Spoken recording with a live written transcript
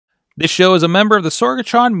This show is a member of the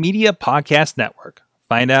Sorgatron Media Podcast Network.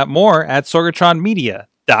 Find out more at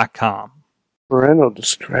sorgatronmedia.com. Parental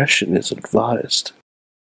discretion is advised.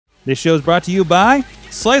 This show is brought to you by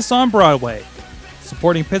Slice on Broadway,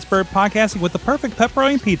 supporting Pittsburgh podcasting with the perfect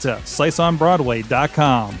pepperoni pizza.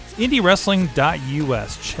 SliceOnBroadway.com.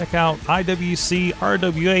 IndieWrestling.us. Check out IWC,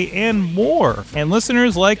 RWA, and more. And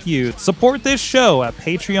listeners like you, support this show at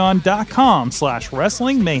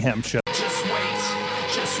Patreon.com/Wrestling Mayhem Show. Just wait,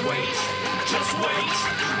 just wait, just wait,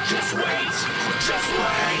 just wait, just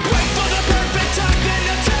wait. Wait for the perfect time, then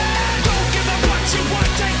attack. Don't give up what you want,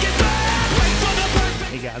 take it back. Wait for the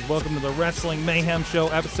perfect. Hey guys, welcome to the Wrestling Mayhem Show,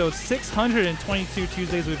 episode 622.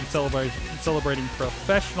 Tuesdays we've been celebrating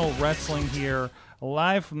professional wrestling here,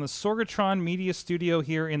 live from the Sorgatron Media Studio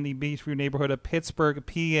here in the Beachview neighborhood of Pittsburgh,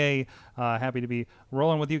 PA. Happy to be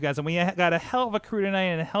rolling with you guys. And we got a hell of a crew tonight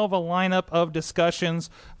and a hell of a lineup of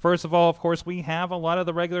discussions. First of all, of course, we have a lot of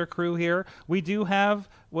the regular crew here. We do have,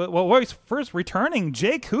 first returning,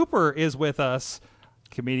 Jay Cooper is with us.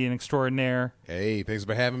 Comedian extraordinaire. Hey, thanks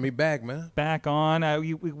for having me back, man. Back on.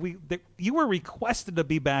 You were requested to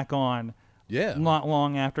be back on. Yeah. Not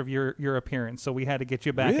long after your appearance, so we had to get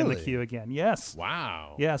you back in the Really? queue again. Yes.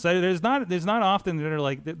 Wow. Yeah. So there's not often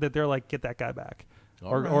that they're like get that guy back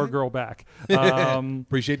or girl back.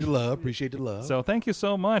 Appreciate the love. So thank you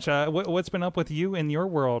so much. What's been up with you in your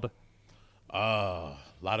world? A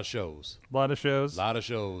lot of shows. A lot of shows.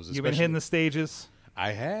 You've been hitting the stages.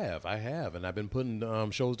 I have, and I've been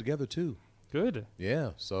putting shows together too. Good. Yeah.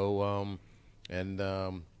 So,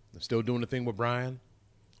 still doing the thing with Brian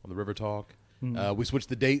on the River Talk. We switched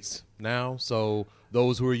the dates now, so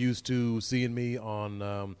those who are used to seeing me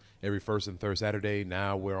on every first and third Saturday,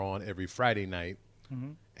 now we're on every Friday night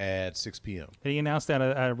at 6 p.m. He announced that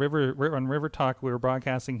on River Talk we were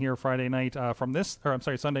broadcasting here Sunday night from this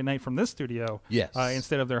studio. Yes.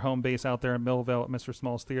 Instead of their home base out there in Millville at Mr.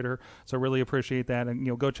 Small's Theater. So really appreciate that,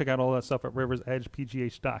 and go check out all that stuff at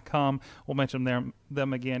riversedgepgh.com. We'll mention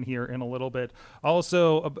them again here in a little bit.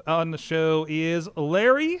 Also on the show is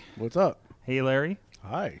Larry. What's up? Hey, Larry.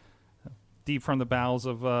 Hi. Deep from the bowels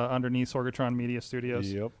of underneath Sorgatron Media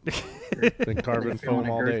Studios. Yep. Been carbon foam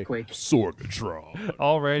all day. Sorgatron.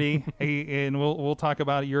 Already. Hey, and we'll talk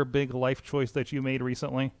about your big life choice that you made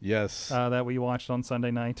recently. Yes. That we watched on Sunday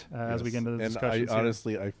night as we get into the discussions. And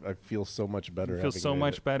honestly, I feel so much better. You feel so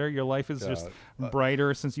much better. Your life is just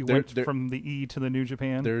brighter since you went from the E to the New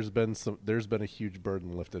Japan. There's been a huge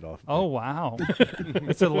burden lifted off. Oh, wow.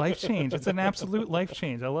 It's a life change. It's an absolute life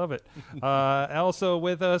change. I love it. Also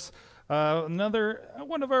with us, another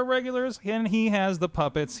one of our regulars, and he has the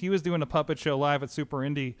puppets. He was doing a puppet show live at Super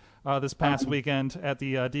Indie this past weekend at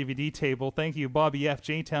the DVD table. Thank you, Bobby F.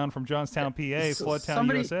 J-Town from Johnstown, PA,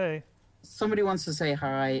 Floodtown, USA. Somebody wants to say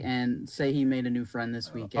hi and say he made a new friend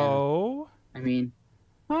this weekend. Oh? I mean,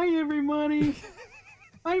 hi, everybody.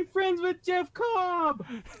 I'm friends with Jeff Cobb.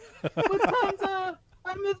 Matanza,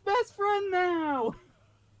 I'm his best friend now.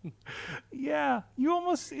 Yeah, you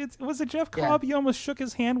almost, was it Jeff Cobb? You almost shook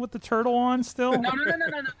his hand with the turtle on still? No. That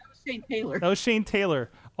was Shane Taylor. That was Shane Taylor.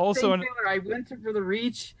 Also, Shane Taylor, I went for the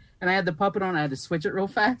reach, and I had the puppet on. I had to switch it real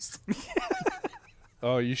fast.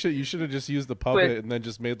 Oh, you should have just used the puppet and then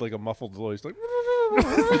just made like a muffled voice, like.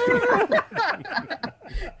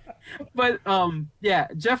 But yeah,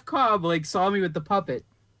 Jeff Cobb saw me with the puppet.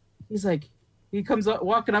 He's like, he comes up,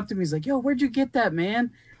 walking up to me. He's like, "Yo, where'd you get that, man?"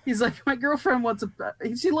 He's like, "My girlfriend wants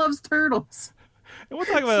she loves turtles." And we'll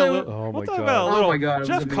talk about Oh my God,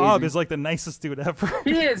 Jeff Cobb is like the nicest dude ever.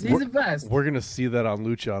 He is. He's the best. We're gonna see that on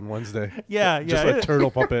Lucha on Wednesday. Yeah. Just a turtle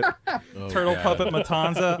puppet. Puppet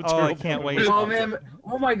Matanza. Oh, I can't wait. Oh man!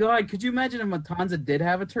 Oh my God! Could you imagine if Matanza did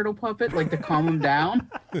have a turtle puppet, to calm him down?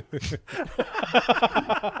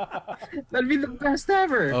 That'd be the best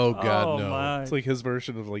ever. Oh God, no! My. It's like his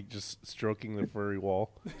version of just stroking the furry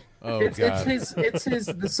wall. Oh it's God! It's his.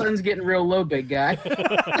 The sun's getting real low, big guy.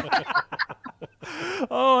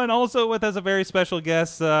 Oh, and also with us a very special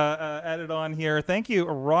guest added on here. Thank you,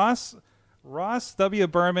 Ross W.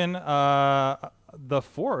 Berman the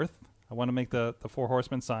fourth. I want to make the Four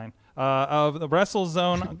Horsemen sign of the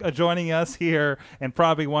WrestleZone joining us here, and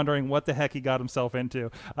probably wondering what the heck he got himself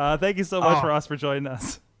into. Thank you so much, Ross, for joining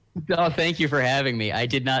us. Oh, thank you for having me. I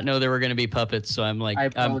did not know there were going to be puppets, so I'm I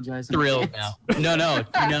apologize. I'm thrilled now. No,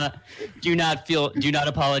 do not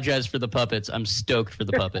apologize for the puppets. I'm stoked for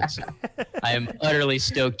the puppets. I am utterly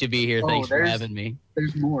stoked to be here. Thanks for having me.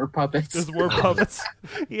 There's more puppets. There's more puppets.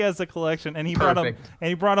 He has a collection, and he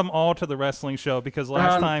brought them all to the wrestling show because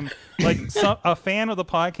last time, a fan of the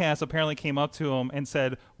podcast apparently came up to him and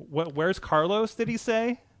said, "Where's Carlos?" Did he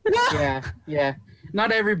say? Yeah.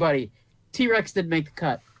 Not everybody. T-Rex didn't make the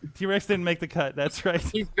cut. T-Rex didn't make the cut. That's right.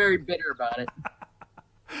 He's very bitter about it.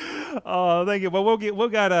 Oh, thank you. Well, we'll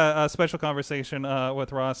got a special conversation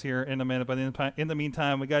with Ross here in a minute. But in the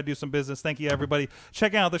meantime, we got to do some business. Thank you, everybody.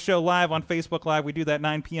 Check out the show live on Facebook Live. We do that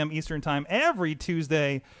 9 p.m. Eastern Time every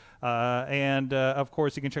Tuesday. And of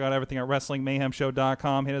course, you can check out everything at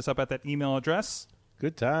WrestlingMayhemShow.com. Hit us up at that email address.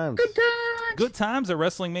 Good times. Good times at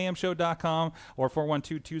WrestlingMayhemShow.com or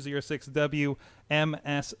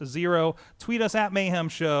 412-206-WMS0. Tweet us at Mayhem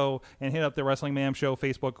Show and hit up the Wrestling Mayhem Show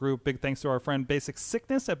Facebook group. Big thanks to our friend Basic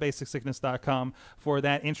Sickness at BasicSickness.com for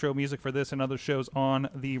that intro music for this and other shows on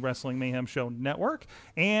the Wrestling Mayhem Show network.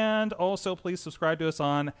 And also, please subscribe to us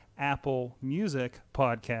on Apple Music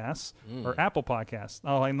Podcasts or Apple Podcasts.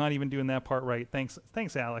 Oh, I'm not even doing that part right. Thanks,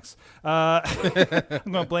 Alex. I'm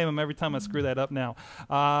going to blame him every time I screw that up now.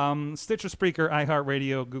 Stitcher, Spreaker,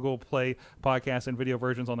 iHeartRadio, Google Play Podcasts, and video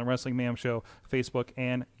versions on the Wrestling Mayhem Show Facebook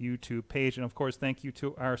and YouTube page. And, of course, thank you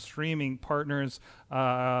to our streaming partners,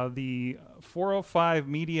 the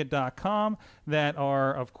 405media.com that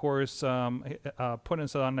are, of course, putting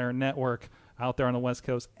us on their network out there on the West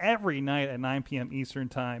Coast every night at 9 p.m. Eastern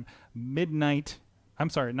Time, 9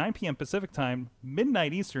 p.m. Pacific Time,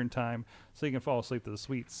 midnight Eastern Time, so you can fall asleep to the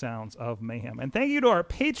sweet sounds of mayhem. And thank you to our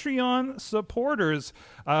Patreon supporters.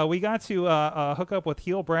 We got to hook up with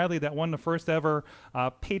Heel Bradley that won the first ever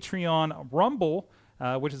Patreon Rumble,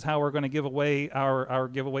 which is how we're going to give away our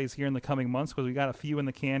giveaways here in the coming months, because we got a few in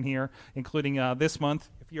the can here, including this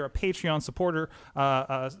month. If you're a Patreon supporter,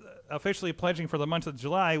 officially pledging for the month of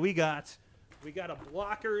July, we got a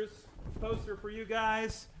Blockers poster for you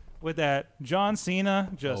guys with that John Cena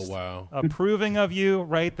just approving of you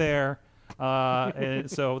right there. And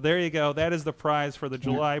so there you go. That is the prize for the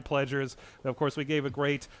July pledgers. Of course, we gave a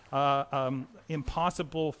great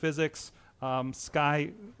Impossible Physics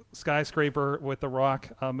skyscraper with The Rock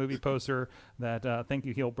movie poster. That thank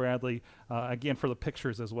you, Heel Bradley, again for the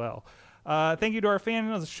pictures as well. Thank you to our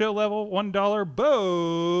fan of the show level $1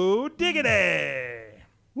 Bo Diggity.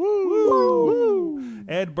 Woo!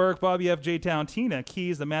 Ed Burke, Bobby F. J. Town, Tina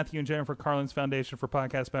Keys, the Matthew and Jennifer Carlins Foundation for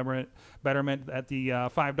Podcast Betterment at the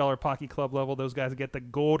 $5 Pocky Club level. Those guys get the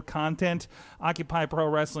gold content. Occupy Pro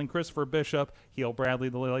Wrestling, Christopher Bishop, Heel Bradley,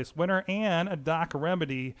 the latest winner, and a Doc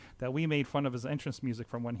Remedy that we made fun of his entrance music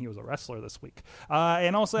from when he was a wrestler this week.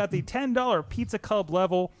 And also at the $10 Pizza Club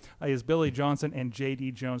level is Billy Johnson and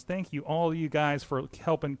J.D. Jones. Thank you, all you guys, for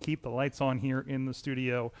helping keep the lights on here in the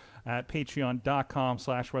studio at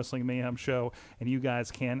patreon.com/Wrestling Mayhem Show, and you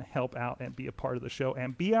guys can help out and be a part of the show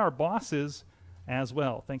and be our bosses as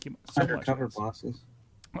well. Thank you so much. Undercover bosses.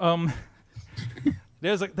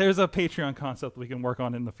 There's a Patreon concept we can work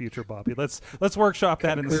on in the future, Bobby. Let's workshop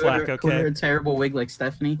that in the Slack, okay? Could we wear a terrible wig like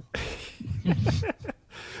Stephanie?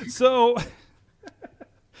 So,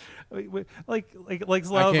 like I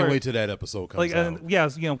can't wait till that episode comes out. Yeah,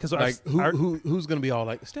 because who's gonna be all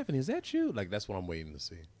like, Stephanie, is that you? Like, that's what I'm waiting to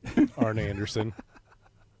see. Arn Anderson.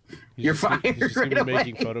 You're fired. He's just right gonna be away.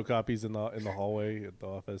 making photocopies in the hallway at the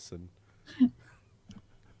office, and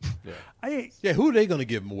who are they gonna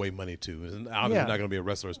give away money to? It's obviously not gonna be a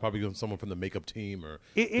wrestler. It's probably gonna be someone from the makeup team or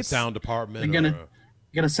the sound department. You're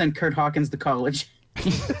gonna send Kurt Hawkins to college.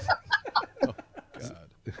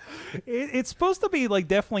 It's supposed to be like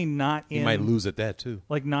definitely not in. He might lose at that too.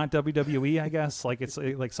 Like not WWE, I guess. Like it's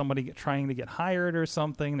like somebody trying to get hired or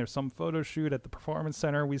something. There's some photo shoot at the Performance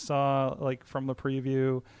Center we saw like from the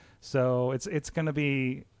preview. So it's going to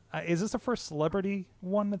be. Is this the first celebrity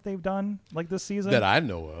one that they've done like this season? That I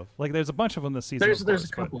know of. Like there's a bunch of them this season. There's a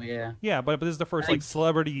couple, yeah. Yeah, but this is the first like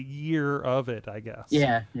celebrity year of it, I guess.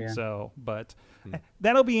 Yeah. So, but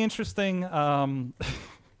that'll be interesting.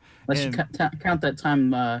 Unless you count that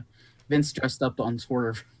time Vince dressed up on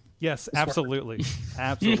Swerve. Yes, absolutely.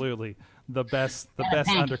 Absolutely. The best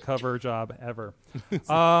undercover job ever.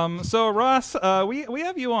 So Ross, we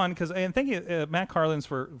have you on and thank you, Matt Carlins,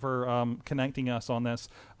 for connecting us on this.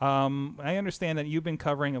 I understand that you've been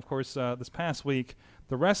covering, of course, this past week,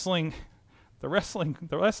 the wrestling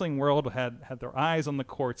world had their eyes on the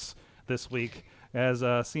courts this week as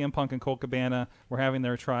CM Punk and Colt Cabana were having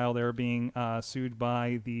their trial. They were being sued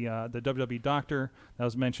by the WWE doctor that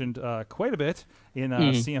was mentioned quite a bit in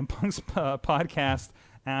CM Punk's podcast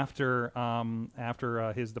after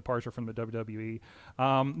his departure from the WWE.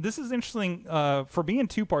 This is interesting for being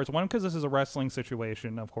two parts. One, because this is a wrestling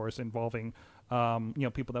situation, of course, involving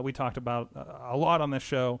people that we talked about a lot on this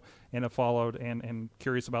show and have followed and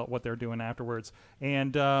curious about what they're doing afterwards.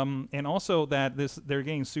 And also that they're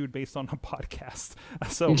getting sued based on a podcast.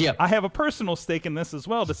 So I have a personal stake in this as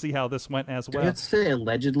well to see how this went as well. Let's say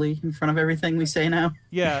allegedly in front of everything we say now.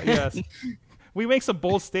 Yeah, yes. we make some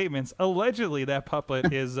bold statements. Allegedly, that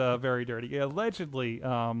puppet is very dirty. Allegedly,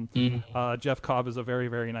 Jeff Cobb is a very,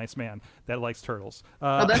 very nice man that likes turtles.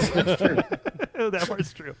 That's true. That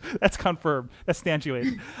part's true. That's confirmed. That's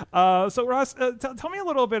stanchiated. So, Ross, tell me a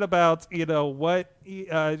little bit about, what,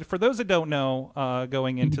 for those that don't know,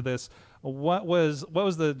 going into this, what was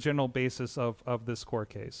the general basis of this court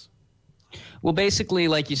case? Well, basically,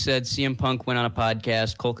 like you said, CM Punk went on a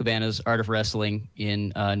podcast, Colt Cabana's Art of Wrestling,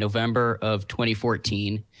 in November of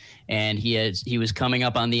 2014, and he was coming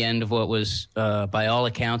up on the end of what was, by all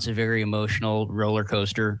accounts, a very emotional roller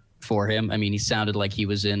coaster for him. I mean, he sounded like he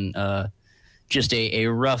was in just a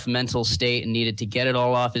rough mental state and needed to get it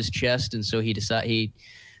all off his chest, and so he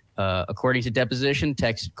according to deposition,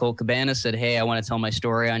 texted Colt Cabana, said, "Hey, I want to tell my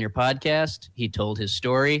story on your podcast." He told his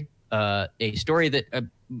story, a story that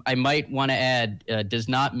I might want to add does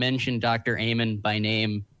not mention Dr. Amann by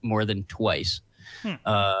name more than twice.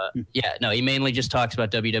 He mainly just talks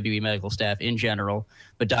about WWE medical staff in general.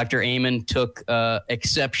 But Dr. Amann took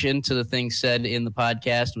exception to the things said in the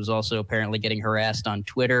podcast, was also apparently getting harassed on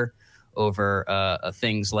Twitter over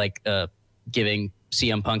things like giving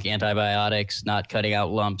CM Punk antibiotics, not cutting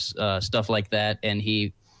out lumps, stuff like that. And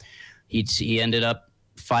he ended up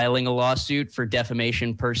filing a lawsuit for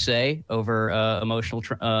defamation per se over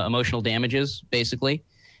emotional damages, basically.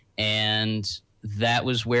 And that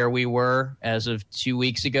was where we were as of 2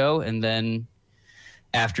 weeks ago. And then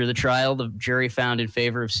after the trial, the jury found in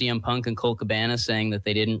favor of CM Punk and Colt Cabana, saying that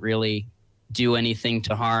they didn't really do anything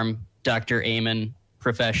to harm Dr. Amann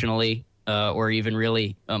professionally or even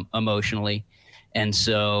really emotionally. And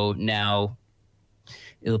so now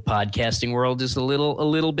the podcasting world is a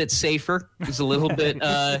little bit safer. It's a little bit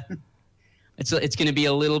it's going to be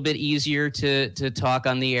a little bit easier to talk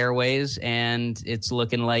on the airways, and it's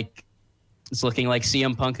looking like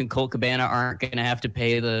CM Punk and Colt Cabana aren't going to have to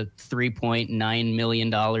pay the $3.9 million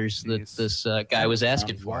that this guy was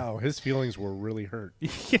asking for. Wow, his feelings were really hurt.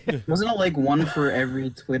 Wasn't it like one for every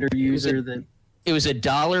Twitter user that? It was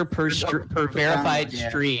 $1 per verified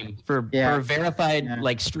stream per verified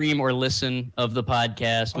like stream or listen of the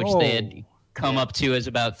podcast, which they had come up to as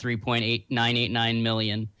about 3.8989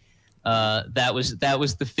 million. That was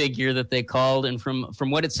the figure that they called, and from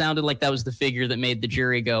what it sounded like, that was the figure that made the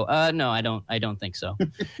jury go, no, I don't think so.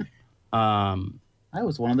 I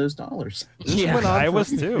was one of those dollars. Yeah, I was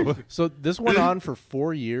too. So this went on for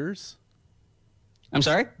 4 years? I'm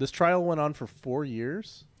sorry? This trial went on for 4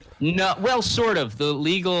 years? No, well, sort of. The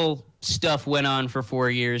legal stuff went on for 4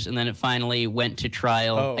 years, and then it finally went to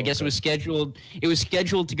trial. I guess it was scheduled. It was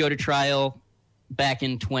scheduled to go to trial back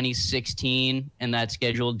in 2016, and that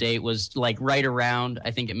scheduled date was like right around.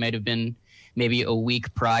 I think it might have been maybe a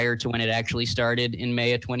week prior to when it actually started in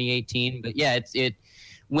May of 2018. But yeah, it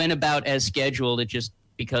went about as scheduled. It just,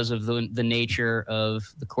 because of the nature of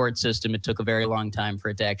the court system, it took a very long time for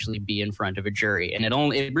it to actually be in front of a jury, and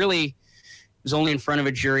it really was only in front of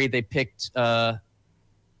a jury. They picked the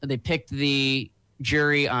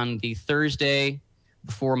jury on the Thursday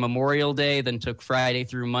before Memorial Day, then took Friday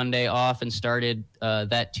through Monday off and started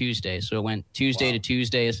that Tuesday. So it went Tuesday to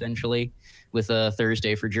Tuesday essentially, with a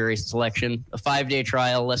Thursday for jury selection. A 5-day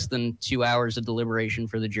trial, less than 2 hours of deliberation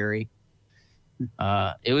for the jury.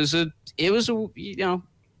 It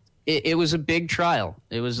was a big trial.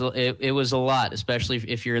 It was a lot, especially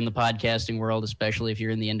if you're in the podcasting world, especially if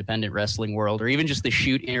you're in the independent wrestling world, or even just the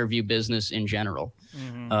shoot interview business in general.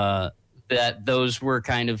 Mm-hmm. That those were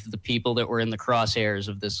kind of the people that were in the crosshairs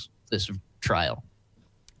of this trial.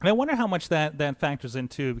 And I wonder how much that factors in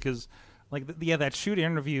too, because like that shoot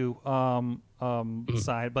interview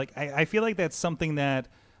side, like I feel like that's something that,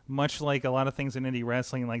 much like a lot of things in indie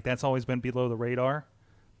wrestling, like that's always been below the radar.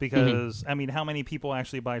 Because, I mean, how many people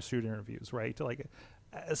actually buy shoot interviews, right? Like,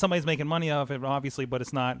 somebody's making money off it, obviously, but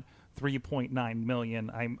it's not 3.9 million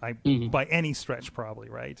by any stretch, probably,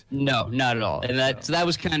 right? No, not at all. And that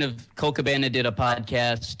was kind of, Colt Cabana did a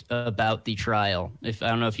podcast about the trial. I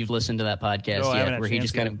don't know if you've listened to that podcast yet, where he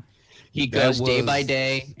just he goes day by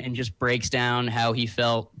day and just breaks down how he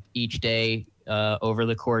felt each day over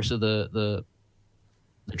the course of the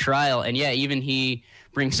trial. And yeah, even he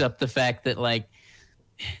brings up the fact that, like,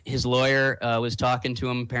 his lawyer was talking to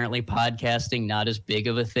him. Apparently, podcasting not as big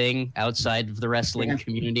of a thing outside of the wrestling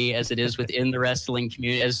community as it is within the wrestling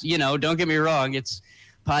community. As you know, don't get me wrong,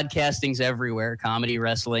 podcasting's everywhere: comedy,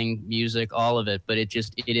 wrestling, music, all of it. But it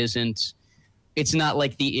isn't. It's not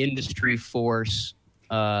like the industry force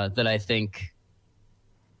that I think.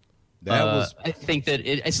 I think that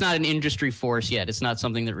it's not an industry force yet. It's not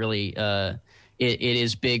something that really it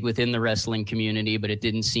is big within the wrestling community, but it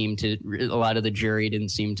didn't seem to. A lot of the jury didn't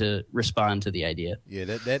seem to respond to the idea. Yeah,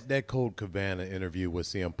 that Colt Cabana interview with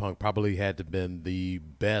CM Punk probably had to been the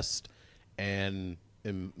best and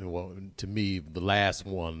well, to me, the last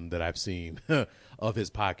one that I've seen of his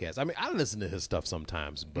podcast. I mean, I listen to his stuff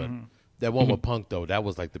sometimes, but that one with Punk, though, that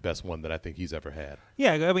was like the best one that I think he's ever had.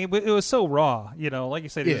 Yeah, I mean, it was so raw, like you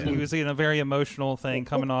said, he was in a very emotional thing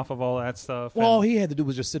coming off of all that stuff. Well, all he had to do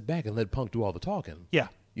was just sit back and let Punk do all the talking. Yeah.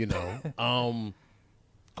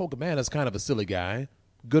 Colt Cabana's kind of a silly guy,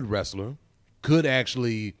 good wrestler, could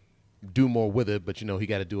actually do more with it, but, he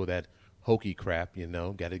got to do all that hokey crap,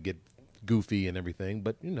 got to get goofy and everything,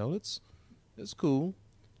 but it's cool.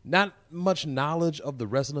 Not much knowledge of the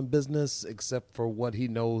wrestling business except for what he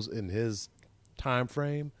knows in his time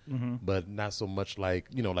frame, but not so much like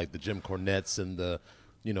like the Jim Cornettes and the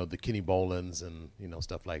the Kenny Bolins and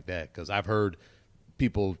stuff like that, because I've heard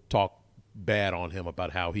people talk bad on him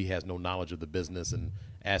about how he has no knowledge of the business and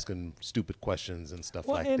asking stupid questions and stuff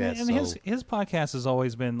like that. And his podcast has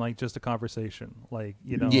always been like just a conversation, like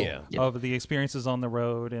of the experiences on the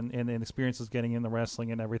road and experiences getting in the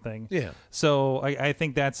wrestling and everything. Yeah. So I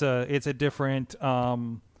think it's a different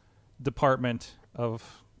department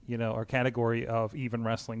of or category of even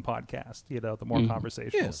wrestling podcast. The more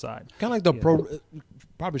conversational side. Kind of like the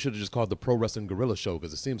probably should have just called the Pro Wrestling Gorilla Show,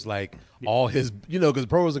 because it seems like all his because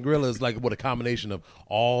Pro Wrestling Gorilla is like a combination of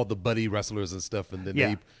all the buddy wrestlers and stuff, and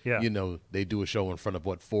then they do a show in front of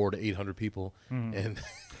 400 to 800 people, and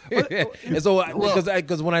and so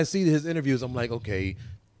because when I see his interviews, I'm like, okay,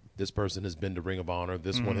 this person has been to Ring of Honor,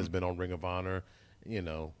 this one has been on Ring of Honor.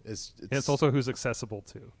 It's also who's accessible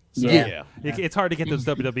to. So it's hard to get those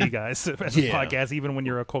WWE guys as a podcast, even when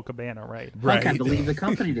you're a Colt Cabana, right? I can't believe the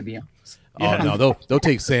company, to be honest. Oh no, they'll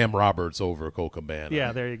take Sam Roberts over Colt Cabana.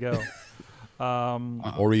 Yeah, there you go.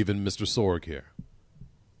 Or even Mr. Sorg here.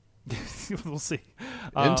 We'll see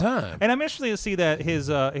in time. And I'm interested to see that his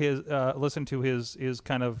listen to his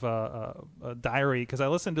kind of diary, because I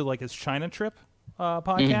listened to like his China trip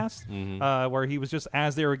podcast where he was just,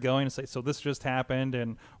 as they were going, to say, so this just happened,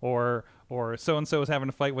 and or so and so is having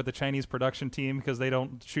a fight with the Chinese production team because they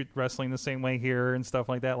don't shoot wrestling the same way here and stuff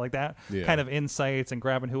like that kind of insights, and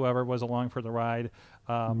grabbing whoever was along for the ride.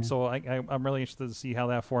 So I'm really interested to see how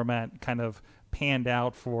that format kind of panned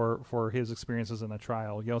out for his experiences in the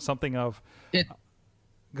trial. Something of it.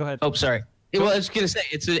 Go ahead. Oh, sorry. Well, I was going to say,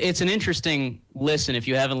 it's an interesting listen if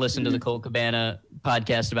you haven't listened to the Colt Cabana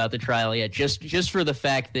podcast about the trial yet. Just for the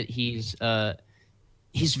fact that he's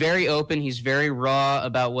very open, he's very raw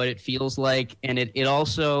about what it feels like, and it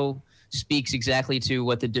also speaks exactly to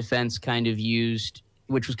what the defense kind of used,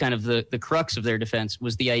 which was kind of the crux of their defense,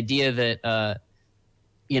 was the idea that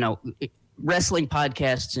wrestling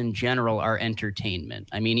podcasts in general are entertainment.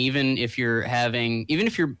 I mean, even if you're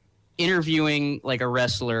interviewing like a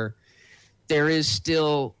wrestler, there is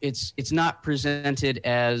still it's not presented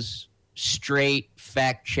as straight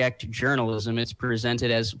fact-checked journalism. It's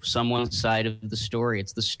presented as someone's side of the story.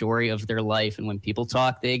 It's the story of their life, and when people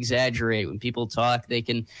talk, they exaggerate. When people talk, they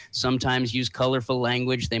can sometimes use colorful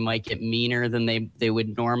language. They might get meaner than they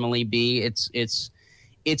would normally be. It's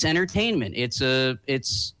entertainment.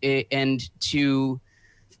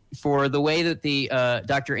 For the way that the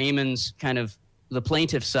Dr. Amon's kind of the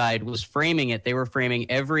plaintiff side was framing it, they were framing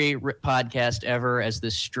every podcast ever as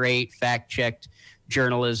this straight, fact-checked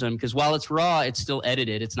journalism. Because while it's raw, it's still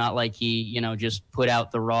edited. It's not like he, just put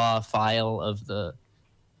out the raw file of the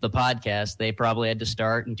podcast. They probably had to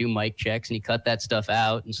start and do mic checks, and he cut that stuff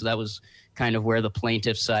out. And so that was kind of where the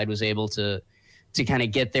plaintiff side was able to kind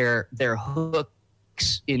of get their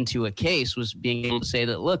hooks into a case, was being able to say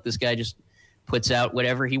that, look, this guy just puts out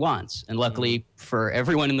whatever he wants. And luckily for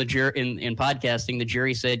everyone in the in podcasting, the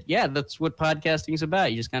jury said, yeah, that's what podcasting is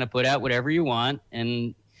about. You just kind of put out whatever you want,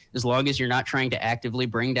 and as long as you're not trying to actively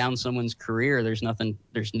bring down someone's career, there's no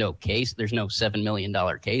 $7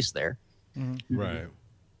 million case there. Right.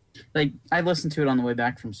 Like, I listened to it on the way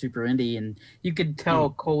back from Super Indie, and you could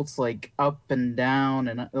tell Colt's like up and down,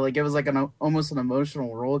 and like it was like almost an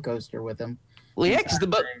emotional roller coaster with him. Well, yeah,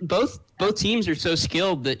 because both teams are so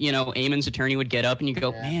skilled that, Amon's attorney would get up and you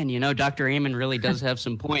go, man, Dr. Amon really does have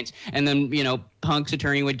some points. And then, Punk's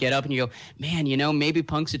attorney would get up and you go, man, maybe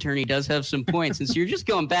Punk's attorney does have some points. And so you're just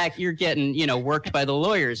going back, you're getting, worked by the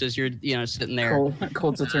lawyers as you're, sitting there.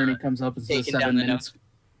 Colt's attorney comes up and says 7 minutes.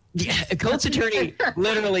 Yeah, Colt's attorney,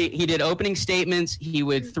 literally, he did opening statements. He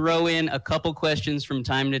would throw in a couple questions from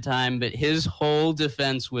time to time, but his whole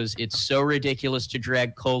defense was, it's so ridiculous to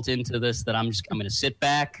drag Colt into this that I'm going to sit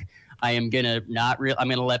back. I'm gonna I'm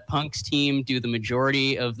gonna let Punk's team do the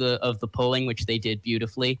majority of the polling, which they did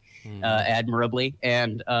beautifully, admirably,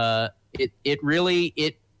 and it really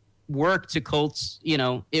worked to Colts.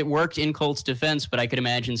 It worked in Colts' defense, but I could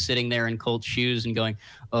imagine sitting there in Colts' shoes and going,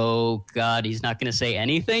 "Oh God, he's not going to say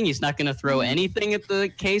anything. He's not going to throw anything at the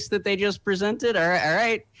case that they just presented. All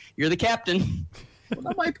right, you're the captain."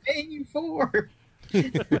 What am I paying you for?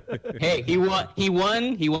 Hey, he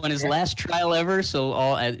won his last trial ever,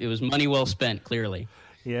 so it was money well spent, clearly.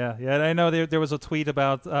 Yeah. I know there was a tweet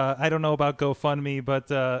about I don't know about GoFundMe, but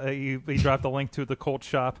he dropped a link to the Colt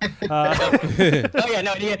shop. Oh yeah,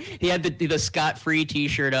 no, he had the scot-free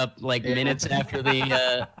T-shirt up like minutes after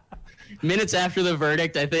the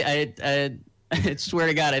verdict. I swear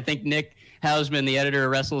to God, I think Nick Hausman, the editor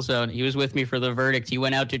of WrestleZone, he was with me for the verdict. He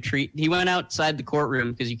went outside the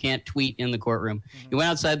courtroom because you can't tweet in the courtroom. He went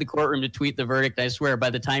outside the courtroom to tweet the verdict. I swear, by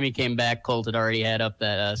the time he came back, Colt had already had up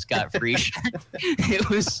that scot-free shirt. It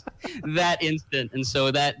was that instant, and so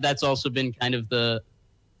that's also been kind of the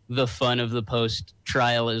fun of the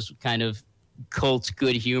post-trial is kind of Colt's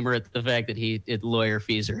good humor at the fact that lawyer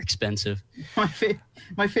fees are expensive. My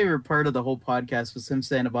favorite part of the whole podcast was him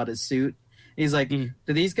saying about his suit. He's like, do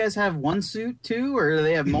these guys have one suit too, or do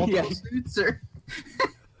they have multiple suits? Or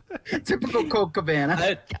typical Colt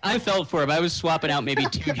Cabana. I felt for him. I was swapping out maybe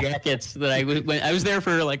 2 jackets that I was there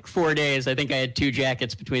for like 4 days. I think I had 2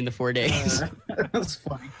 jackets between the 4 days. That's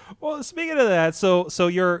funny. Well, speaking of that, so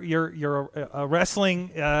you're a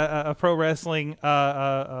wrestling, a pro wrestling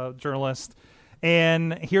journalist,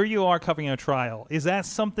 and here you are covering a trial. Is that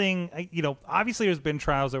something? Obviously, there's been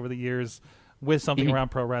trials over the years with something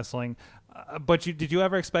around pro wrestling. But did you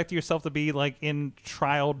ever expect yourself to be like in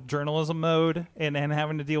trial journalism mode and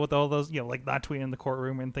having to deal with all those, like not tweeting in the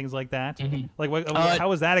courtroom and things like that? Like, how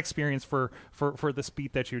was that experience for the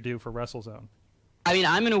beat that you do for WrestleZone? I mean,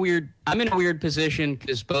 I'm in a weird position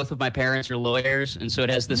because both of my parents are lawyers, and so it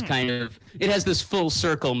has this this full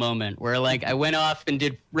circle moment where like I went off and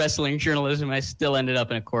did wrestling journalism, I still ended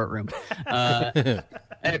up in a courtroom. I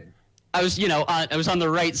was on the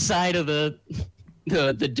right side of the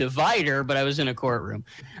divider, but I was in a courtroom.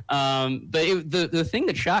 But the thing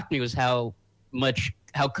that shocked me was how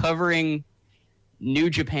covering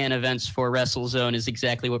New Japan events for WrestleZone is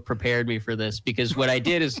exactly what prepared me for this. Because what I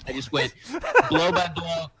did is I just went blow by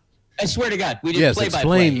blow. I swear to God, we did play by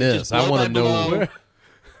play. Explain this. I want to know.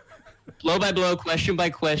 Blow by blow, question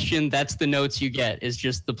by question. That's the notes you get. Is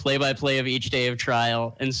just the play by play of each day of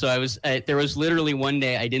trial. And so there was literally one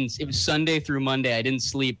day it was Sunday through Monday. I didn't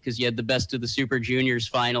sleep because you had the Best of the Super Juniors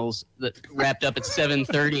finals that wrapped up at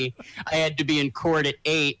 7:30. I had to be in court at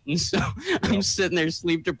 8, and so I'm sitting there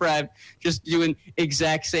sleep deprived, just doing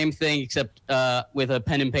exact same thing except with a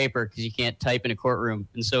pen and paper because you can't type in a courtroom.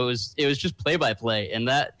 And so it was just play by play, and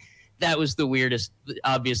that was the weirdest.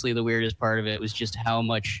 Obviously, the weirdest part of it was just how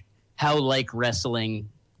like wrestling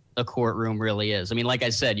a courtroom really is. I mean, like I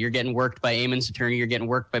said, you're getting worked by Eamon's attorney, you're getting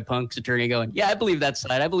worked by Punk's attorney going, yeah, I believe that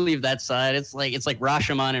side. It's like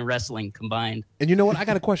Rashomon and wrestling combined. And you know what? I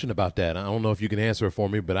got a question about that. I don't know if you can answer it for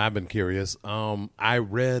me, but I've been curious. I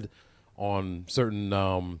read on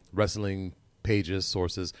certain wrestling pages,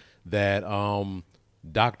 sources, that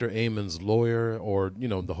Dr. Eamon's lawyer or,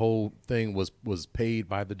 the whole thing was paid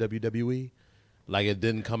by the WWE. Like it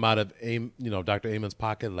didn't come out of Dr. Eamon's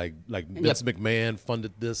pocket. Like Vince McMahon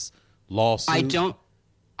funded this lawsuit.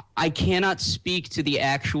 I cannot speak to the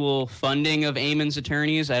actual funding of Eamon's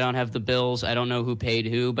attorneys. I don't have the bills. I don't know who paid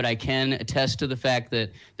who, but I can attest to the fact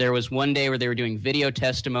that there was one day where they were doing video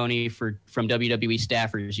testimony from WWE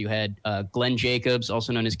staffers. You had Glenn Jacobs,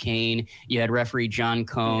 also known as Kane. You had referee John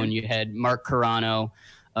Cone. You had Mark Carano.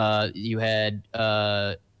 You had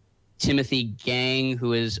Timothy Gang,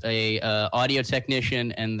 who is a audio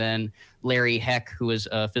technician, and then Larry Heck, who is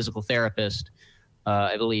a physical therapist,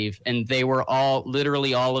 I believe. And they were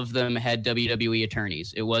literally all of them had WWE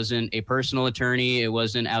attorneys. It wasn't a personal attorney. It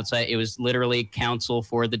wasn't outside. It was literally counsel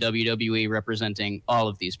for the WWE representing all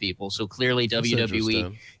of these people. So clearly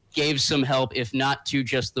WWE gave some help, if not to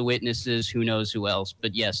just the witnesses, who knows who else.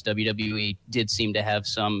 But yes, WWE did seem to have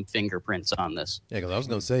some fingerprints on this. Yeah, because I was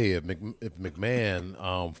going to say, if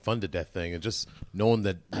McMahon funded that thing, and just knowing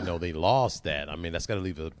that, they lost that, I mean, that's got to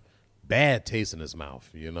leave a bad taste in his mouth,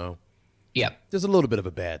 Yeah. There's a little bit of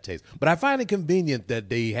a bad taste. But I find it convenient that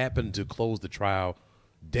they happened to close the trial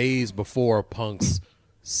days before Punk's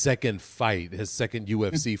second fight, his second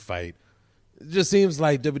UFC fight. It just seems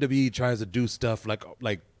like WWE tries to do stuff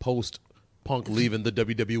like post Punk leaving the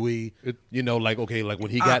WWE.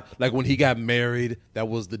 When he got married, that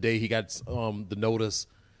was the day he got the notice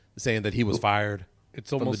saying that he was fired. It's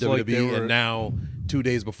from the almost like they WWE, were. and now 2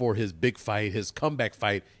 days before his big fight, his comeback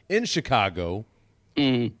fight in Chicago,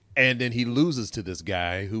 and then he loses to this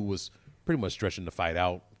guy who was pretty much stretching the fight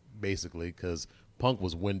out, basically, because Punk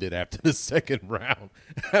was winded after the second round.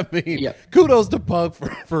 I mean, Yep. kudos to Punk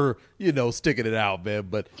for sticking it out, man.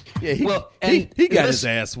 But yeah, he Well, he and got this- his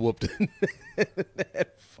ass whooped in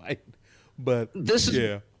that fight. But This is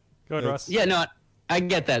yeah. Go ahead, Russ. Yeah, no, I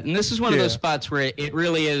get that, and this is one of those Yeah. spots where it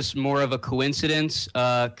really is more of a coincidence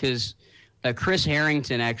because Chris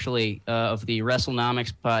Harrington, actually of the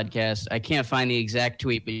WrestleNomics podcast, I can't find the exact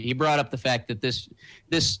tweet, but he brought up the fact that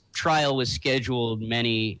this trial was scheduled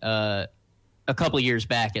a couple of years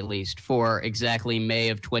back, at least, for exactly May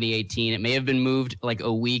of 2018. It may have been moved like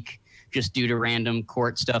a week just due to random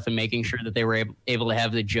court stuff and making sure that they were able to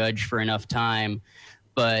have the judge for enough time.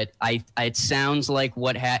 But it sounds like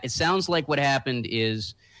what happened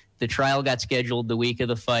is the trial got scheduled the week of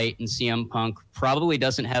the fight, and CM Punk probably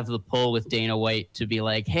doesn't have the pull with Dana White to be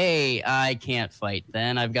like, "Hey, I can't fight.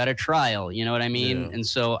 Then I've got a trial." You know what I mean? Yeah. And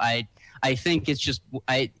so I think it's just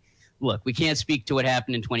look. We can't speak to what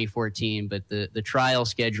happened in 2014, but the trial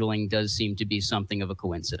scheduling does seem to be something of a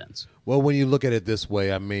coincidence. Well, when you look at it this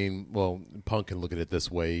way, I mean, Punk can look at it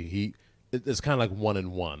this way. It's kind of like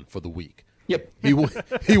 1-1 for the week. Yep.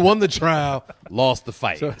 He won the trial, lost the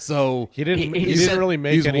fight. So He didn't. He He, said- didn't really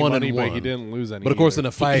make he's any 1-1. money, but he didn't lose any. But of course, in either.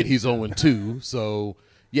 a fight, he's 0-2. So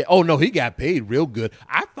yeah. Oh no, he got paid real good.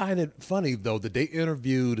 I find it funny though that they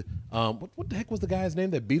interviewed. What the heck was the guy's name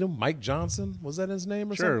that beat him? Mike Johnson, was that his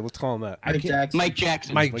name or sure, something? let's call him that. I Mike can't- Jackson. Mike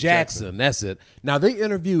Jackson. Mike Jackson, that's it. Now they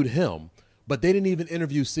interviewed him, but they didn't even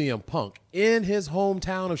interview CM Punk in his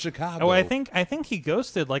hometown of Chicago. Oh, I think he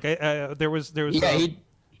ghosted. Like there was Yeah,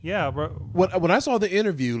 yeah, bro. when I saw the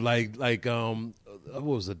interview, like what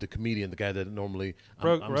was it? The comedian, the guy that normally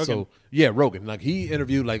Rogan. Rogan. Like he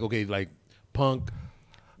interviewed, like Punk,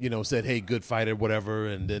 said, "Hey, good fighter, whatever,"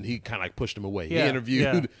 and then he kind of like pushed him away. Yeah, He interviewed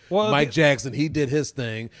yeah. Well, Mike Jackson. He did his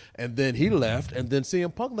thing, and then he left, and then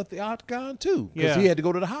CM Punk left the octagon too because Yeah. he had to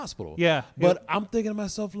go to the hospital. Yeah. but I'm thinking to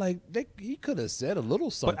myself, like he could have said a little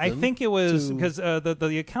something. But I think it was to- because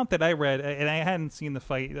the account that I read, and I hadn't seen the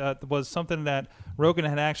fight, was something that Rogan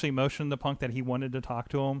had actually motioned to Punk that he wanted to talk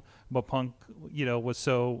to him, but Punk, was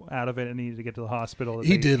so out of it and needed to get to the hospital. That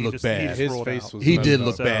He did look bad. just His ruled face out. was he messed did up.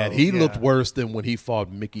 look So, bad. He yeah. looked worse than when he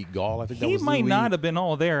fought Mickey Gall. I think that He was might who not have been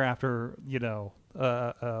all there after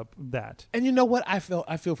that. And you know what? I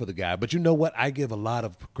feel for the guy, but you know what? I give a lot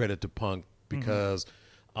of credit to Punk because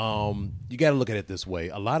you got to look at it this way.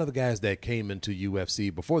 A lot of the guys that came into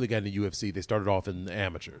UFC before they got into UFC, they started off in the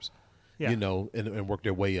amateurs, Yeah. and worked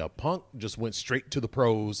their way up. Punk just went straight to the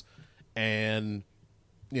pros, and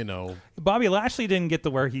Bobby Lashley didn't get to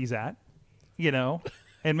where he's at,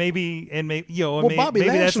 and maybe well, Bobby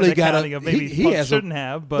maybe that's an Lashley got accounting of maybe he Punk has shouldn't a,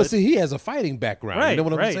 have, but see, he has a fighting background. Right, You know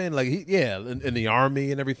what I'm right. saying? Like in the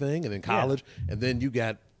army and everything, and in college, and then you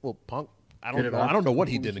got Punk. I don't Good know. I don't know what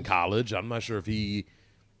he obstacle did in college. I'm not sure if he,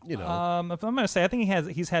 if I'm gonna say, I think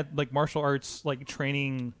he's had like martial arts like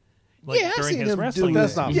training, like I during seen his him wrestling. do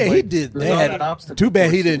That's days. not Yeah, he fight. did. There's They all had- that obstacle too bad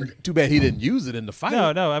he course didn't. Too bad he didn't use it in the fight.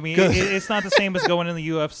 No. I mean, it's not the same as going in the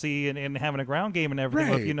UFC and having a ground game and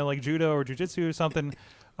everything. Right. If like judo or jujitsu or something,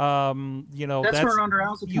 That's where Ronda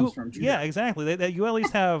Rousey comes from. judo. Yeah, exactly. That you at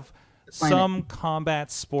least have Explain some combat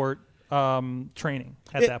sport training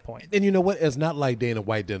at that point. And you know what? It's not like Dana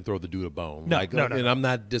White didn't throw the dude a bone. No, like, no. And I'm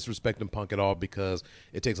not disrespecting Punk at all because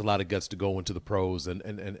it takes a lot of guts to go into the pros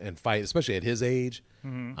and fight, especially at his age.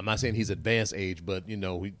 Mm-hmm. I'm not saying he's advanced age, but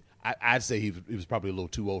I'd say he was probably a little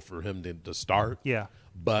too old for him to start. Yeah.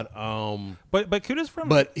 But But kudos for him.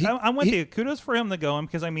 But he- I'm with he- you. Kudos for him to go him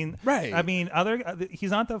because Right.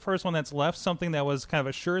 he's not the first one that's left something that was kind of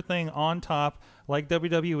a sure thing on top like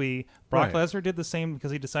WWE. Brock Right. Lesnar did the same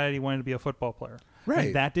because he decided he wanted to be a football player. Right.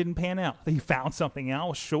 And that didn't pan out. He found something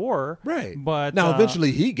else, sure. Right. But now,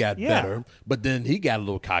 eventually he got yeah. better, but then he got a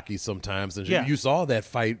little cocky sometimes. And Yeah. you saw that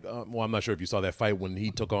fight. Well, I'm not sure if you saw that fight when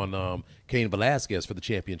he took on Cain Velasquez for the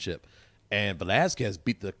championship. And Velasquez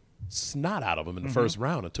beat the snot out of him in the Mm-hmm. first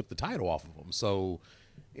round and took the title off of him. So,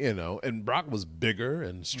 and Brock was bigger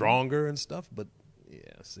and stronger and stuff. But, yeah,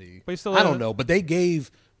 see. But he still I had don't a- know. But they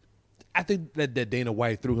gave. I think that Dana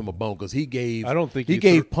White threw him a bone because he gave. I don't think he he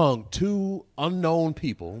gave threw- Punk two unknown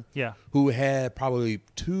people. Yeah. Who had probably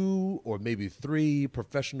 2 or maybe 3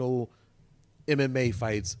 professional MMA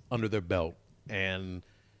fights under their belt, and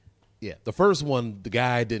Yeah, the first one, the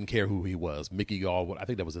guy didn't care who he was. Mickey Gall, I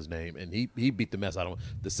think that was his name, and he beat the mess out of him.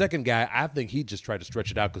 The second guy, I think he just tried to stretch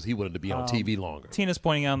it out because he wanted to be on TV longer. Tina's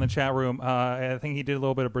pointing out in the chat room, I think he did a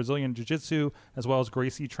little bit of Brazilian Jiu-Jitsu as well as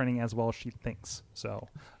Gracie training as well as she thinks. So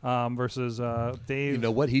versus Dave. You know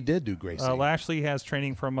what? He did do Gracie. Lashley has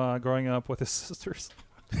training from growing up with his sisters.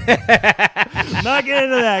 Not get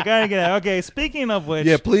into that. Gotta get out. Okay, speaking of which.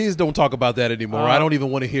 Yeah, please don't talk about that anymore. I don't even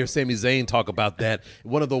want to hear Sami Zayn talk about that.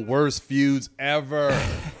 One of the worst feuds ever.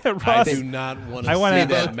 I do not want to see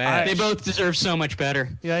that match. They both deserve so much better.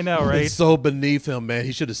 Yeah, I know, right? It's so beneath him, man.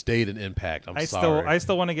 He should have stayed in Impact. I'm sorry. I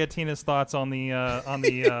still want to get Tina's thoughts on the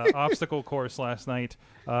obstacle course last night.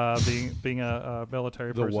 Being a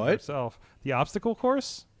military person what? herself, the obstacle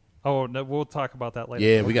course. Oh, no, we'll talk about that later.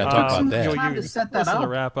 Yeah, we got to talk about that. Time to set that listen to up.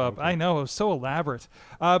 wrap up. I know, it was so elaborate.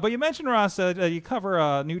 But you mentioned, Ross, you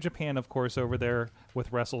cover New Japan, of course, over there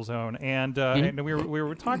with WrestleZone. And, and we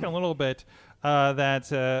were talking a little bit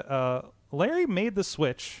that Larry made the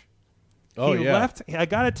switch. Oh, He yeah. left. I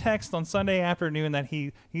got a text on Sunday afternoon that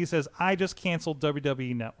he says, I just canceled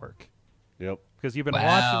WWE Network. Yep. Because you've been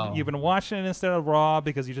Wow. watching it instead of Raw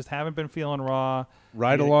because you just haven't been feeling Raw.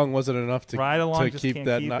 Ride along wasn't enough to Ride along just keep can't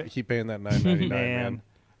that keep it. keep paying that $9.99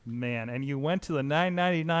 Man, and you went to the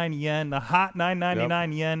 9.99 yen, the hot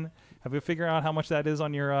 9.99 yen. Have you figured out how much that is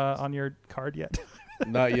on your card yet?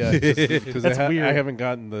 Not yet, because That's I weird. haven't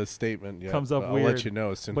gotten the statement yet. Comes up but I'll weird. let you know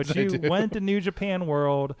as soon But as I you do. went to New Japan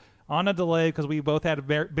World on a delay because we both had a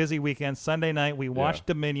very busy weekend. Sunday night we watched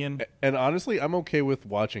Dominion. And honestly, I'm okay with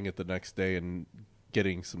watching it the next day and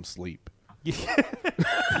getting some sleep.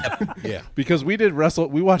 Yeah. Because we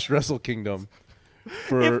watched Wrestle Kingdom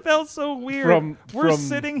for It felt so weird. We're from-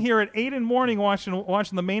 sitting here at 8 in the morning watching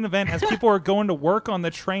the main event as people are going to work on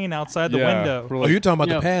the train outside the window. for Oh, like- you're talking about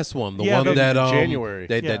Yeah. the past one, the Yeah, one the- that January.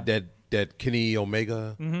 that Kenny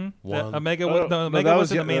Omega won. Omega, Oh, no, no, Omega that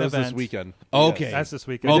was in the main that was event. this weekend. Okay. Yes. That's this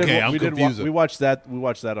weekend. Okay, I'm we confused. we watched that. We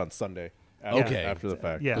watched that on Sunday. Okay. After the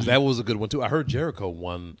fact. Yeah. 'Cause that was a good one too. I heard Jericho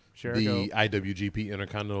won Jericho. the IWGP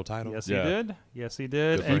Intercontinental title. Yes, Yeah. he did. Yes, he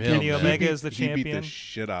did. Good for And him, Kenny man. Omega is the He beat champion. the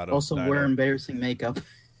shit out of Also Dino. wear embarrassing makeup.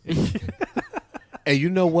 Hey, you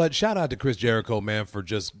know what? Shout out to Chris Jericho, man, for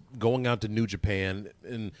just going out to New Japan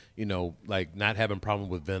and like not having problem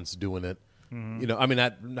with Vince doing it. I mean,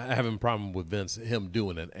 not having problem with Vince him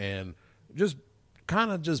doing it, and just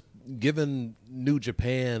kind of just giving New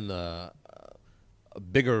Japan a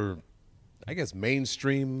bigger, I guess,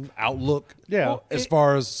 mainstream outlook. Yeah. Well, as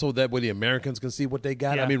far as so that way the Americans can see what they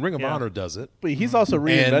got. Yeah, I mean, Ring of yeah. Honor does it. But he's also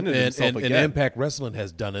reinvented himself and again. Impact Wrestling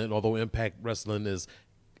has done it. Although Impact Wrestling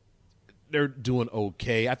they're doing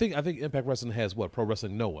okay. I think Impact Wrestling has Pro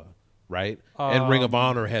Wrestling Noah, right? And Ring of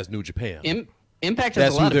Honor has New Japan. Impact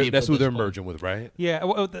has a lot of people. That's who at they're this point. merging with, right? Yeah,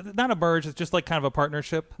 well, not a merge. It's just like kind of a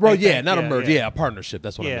partnership. Well, I yeah, think. not a merge. Yeah, a partnership.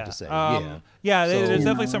 That's what I meant to say. Yeah, So- there's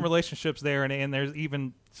definitely some relationships there, and there's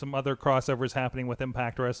even some other crossovers happening with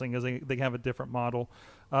Impact Wrestling because they have a different model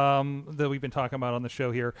that we've been talking about on the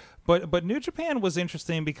show here. But New Japan was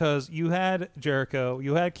interesting because you had Jericho,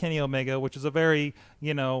 you had Kenny Omega, which is a very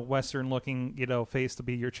Western looking face to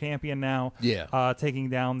be your champion now. Yeah. Taking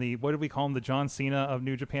down the what did we call him, the John Cena of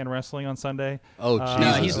New Japan Wrestling on Sunday. Oh, No,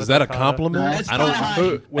 Jesus. he's- Is that a Okada. compliment? That's I don't.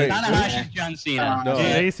 Tanahashi. wait, Tanahashi's John Cena. No.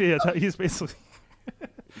 Yeah, he's basically.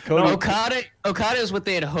 Cody, Okada is what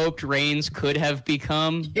they had hoped Reigns could have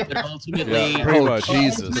become, but ultimately, Yeah, pretty Oh, much.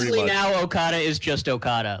 Jesus. ultimately Pretty much. now Okada is just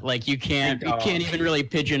Okada. Like you can't even really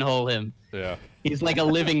pigeonhole him. Yeah. He's like a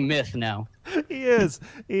living myth now. He is.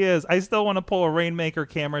 I still want to pull a Rainmaker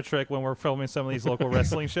camera trick when we're filming some of these local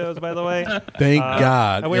wrestling shows, by the way. Thank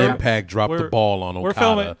God and we were- Impact dropped the we're- ball on we're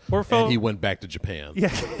Okada, filming- and he went back to Japan. Yeah.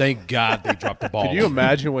 Thank God they dropped the ball. Could you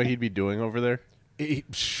imagine what he'd be doing over there?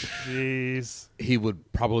 Jeez. He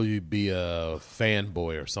would probably be a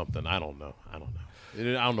fanboy or something. I don't know. I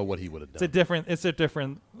don't know what he would have done. It's a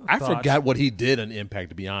different I thought. forgot what he did in Impact,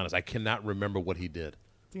 to be honest. I cannot remember what he did.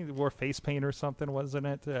 I think he wore face paint or something, wasn't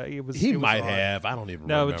it? It was. He it was might odd. have. I don't even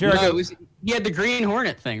No, remember. Jericho- He had the Green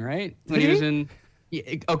Hornet thing, right? When he was in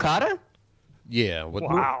Okada. Yeah.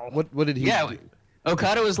 Wow. What did he Yeah, do?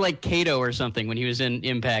 Okada was like Kato or something when he was in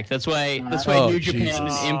Impact. That's why Oh, New Japan Jesus.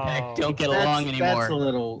 and Impact don't get along anymore. That's a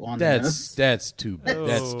little on the nose. That's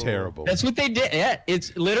Oh. terrible. That's what they did. Yeah,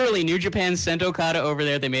 it's literally New Japan sent Okada over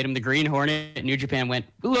there. They made him the Green Hornet. New Japan went,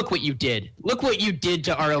 look what you did. Look what you did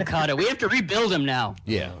to our Okada. We have to rebuild him now.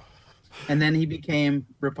 Yeah. And then he became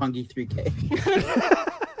Roppongi 3K.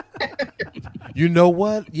 You know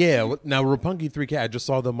what? Yeah. Now, Roppongi 3K, I just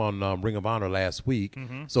saw them on Ring of Honor last week.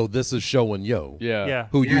 So this is Show and Yo. Yeah. Yeah.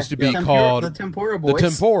 Who used to be called the Tempura Boys. The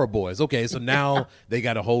Tempura Boys. Okay, so now they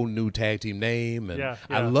got a whole new tag team name, and Yeah,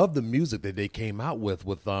 I yeah. love the music that they came out with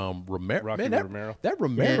Romero. Rocky Man, Romero. That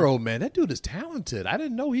Romero, man, that dude is talented. I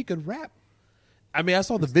didn't know he could rap. I mean, I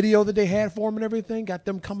saw the video that they had for him and everything. Got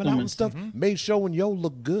them coming out and stuff. Made Show and Yo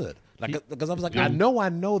look good. Like, because I was like, I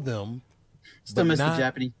know them. Still but miss the not-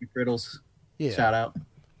 Japanese Riddles. Yeah. Shout out.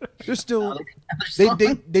 They're still. They're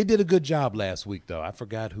They did a good job last week, though. I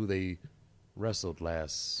forgot who they wrestled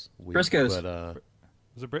last week. Briscoes. But,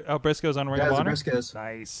 Was it Briscoes on Ring Yeah, of it was Honor? Briscoes.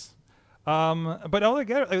 Nice. But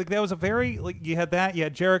altogether, like, that was a very, like, you had that, you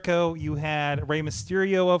had Jericho, you had Rey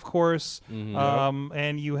Mysterio, of course,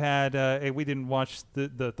 and you had we didn't watch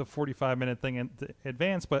the 45-minute thing in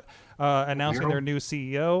advance, but announcing their new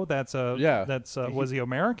CEO. Was he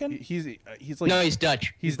American? He's like No, he's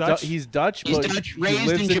Dutch. he's Dutch? He's Dutch. He's but Dutch, he raised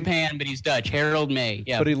lives in Japan, but he's Dutch. Harold May.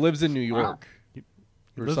 Yeah. But he lives in New York or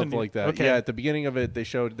lives in something New- like that. okay. Yeah, at the beginning of it,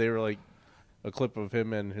 they were like a clip of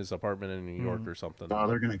him in his apartment in New York or something. Oh,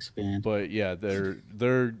 they're gonna expand. But yeah, they're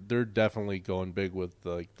definitely going big with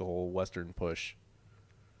like the whole Western push.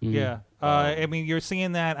 Yeah. I mean, you're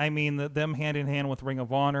seeing that. I mean, them hand in hand with Ring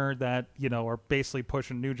of Honor that, are basically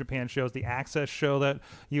pushing New Japan shows. The Access show that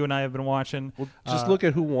you and I have been watching. Well, just look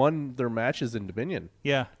at who won their matches in Dominion.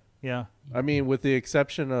 Yeah. Yeah. I mean, with the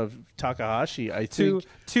exception of Takahashi, I Two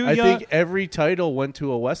think every title went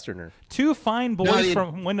to a Westerner, Two fine boys No,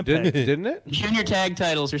 from Winnipeg. didn't it? Junior tag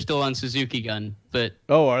titles are still on Suzuki Gun, but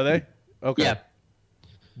Oh, are they? Okay. yeah.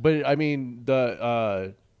 But I mean,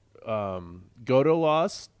 the Goto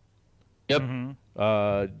lost. Yep.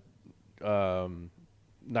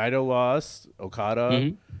 Naito lost.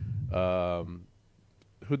 Okada. Mhm.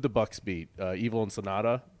 Who'd the Bucks beat? Evil and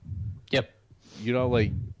Sonata. Yep.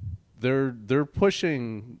 Like they're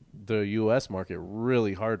pushing the U.S. market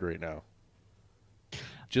really hard right now,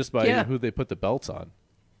 just by Yeah. who they put the belts on.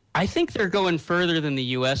 I think they're going further than the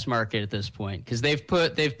U.S. market at this point because they've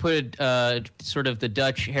put sort of the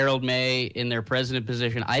Dutch Harold May in their president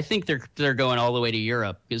position. I think they're going all the way to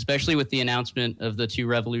Europe, especially with the announcement of the two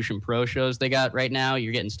Revolution Pro shows they got right now.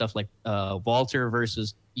 You're getting stuff like Walter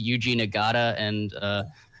versus Yuji Nagata and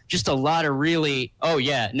just a lot of really. Oh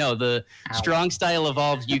yeah, no, the Strong Style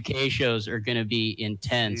Evolved UK shows are going to be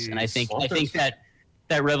intense, and I think that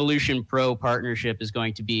Revolution Pro partnership is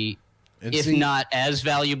going to be. And If see- not as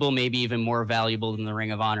valuable, maybe even more valuable than the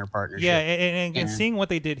Ring of Honor partnership. Yeah, and Yeah. seeing what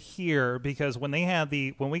they did here, because when they had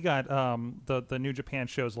when we got the New Japan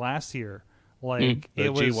shows last year, like The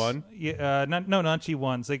it was G1? not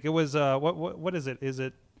G1s. Like it was what is it? Is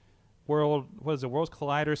it Worlds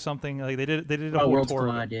Collide or something? Like they did a whole Worlds tour.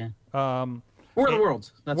 Collide, yeah. Um, War of the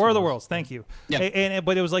Worlds. That's War of what the it was. Worlds, thank you. Yeah.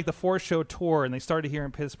 But it was like the 4-show tour, and they started here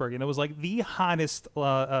in Pittsburgh, and it was like the hottest,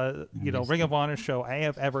 Ring of Honor show I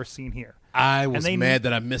have ever seen here. I was they- mad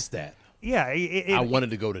that I missed that. Yeah, I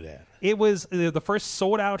wanted to go to that. It was the first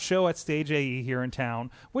sold out show at Stage AE here in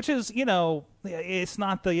town, which is it's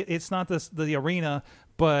not the arena,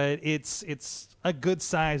 but it's a good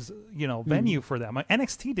size venue for them.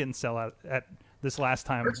 NXT didn't sell out at this last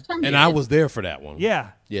time. And I was there for that one.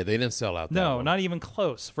 Yeah. Yeah, they didn't sell out that No, one. not even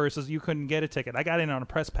close. Versus you couldn't get a ticket. I got in on a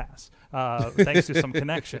press pass, thanks to some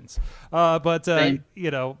connections. But Same.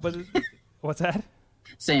 but what's that?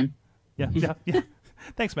 Same. Yeah.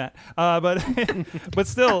 Thanks, Matt. But but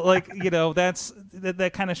still,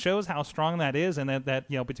 that kind of shows how strong that is, and that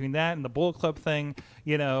between that and the Bullet Club thing,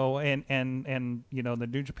 and the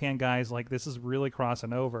New Japan guys, like this is really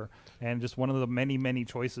crossing over, and just one of the many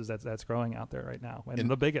choices that's growing out there right now, and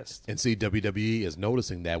the biggest. And see, WWE is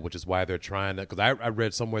noticing that, which is why they're trying to. Because I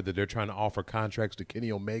read somewhere that they're trying to offer contracts to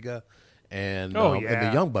Kenny Omega and and the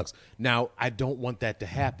Young Bucks. Now, I don't want that to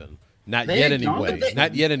happen. Not They yet, don't. anyway.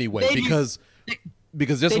 Not yet, anyway. They do-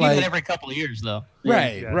 Because They just do like that every couple of years, though.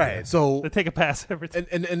 right, Yeah, right. yeah. So They take a pass every time.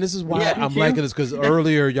 and this is why Yeah, I'm me liking too. this, because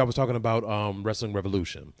earlier y'all was talking about Wrestling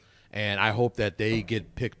Revolution, and I hope that they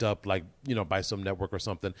get picked up by some network or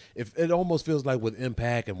something. If it almost feels like with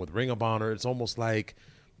Impact and with Ring of Honor, it's almost like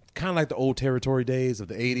kind of like the old territory days of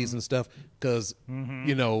the '80s and stuff. Because when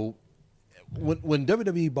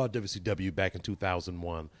WWE bought WCW back in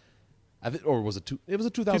 2001. Or was it it was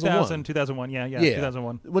a 2001. 2001, yeah,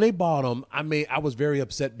 2001. When they bought them, I was very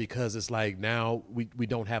upset because it's like now we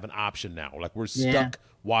don't have an option now. Like we're stuck Yeah.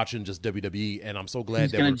 watching just WWE, and I'm so glad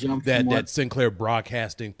Who's gonna that jump from what- that Sinclair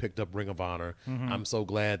Broadcasting picked up Ring of Honor. I'm so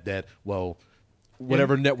glad that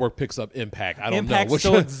whatever network picks up Impact, I don't Impact know.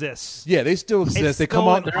 still exists. Yeah, they still exist. They come still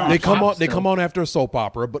on. in They the come on. top They still. come on after a soap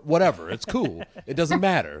opera, but whatever. It's cool. It doesn't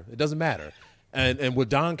matter. It doesn't matter. And with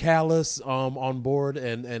Don Callis on board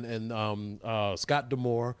and Scott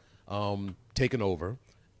D'Amore taking over,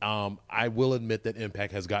 I will admit that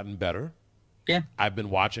Impact has gotten better. Yeah. I've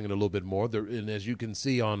been watching it a little bit more, and as you can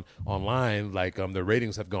see online, like the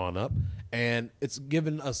ratings have gone up, and it's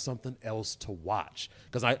given us something else to watch.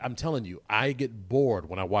 Because I'm telling you, I get bored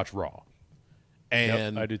when I watch Raw.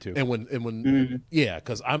 And I do too. And when yeah,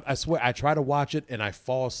 because I swear I try to watch it and I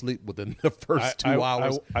fall asleep within the first 2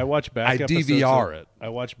 hours. I watch back. I episodes DVR of, it. I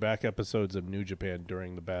watch back episodes of New Japan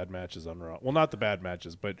during the bad matches on Raw. Well, not the bad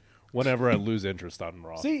matches, but whenever I lose interest on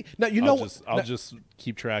Raw. See, now you know I'll just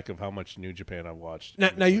keep track of how much New Japan I've watched.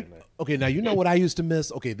 Now you know what I used to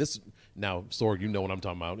miss. Okay, this now Sorg, you know what I'm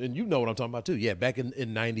talking about, and you know what I'm talking about too. Yeah, back in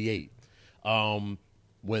 '98,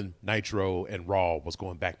 when Nitro and Raw was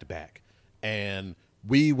going back to back, and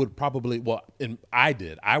we would probably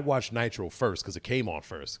I watched Nitro first because it came on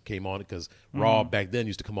first. Came on because Raw back then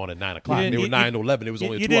used to come on at 9 o'clock. They were 9 to 11. It was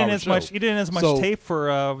only a 2-hour show. You didn't as much tape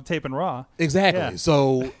for taping Raw. Exactly. Yeah.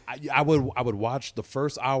 So I would watch the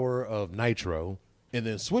first hour of Nitro and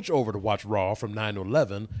then switch over to watch Raw from 9 to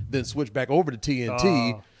 11, then switch back over to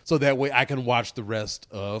TNT so that way I can watch the rest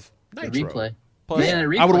of The Nitro. replay. Plus, Yeah,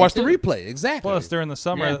 I would watch too. the replay. Exactly. Plus, during the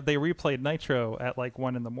summer, Yeah. they replayed Nitro at like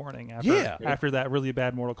 1 a.m. after that really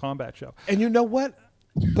bad Mortal Kombat show. And you know what?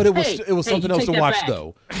 But it was Hey, something you else to take that watch back.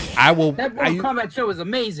 though. I will. That Mortal Kombat show is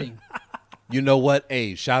amazing. You know what?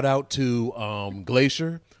 Hey, shout out to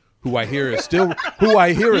Glacier, who I hear is still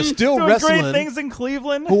Doing wrestling. great things in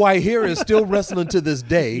Cleveland. Who I hear is still wrestling to this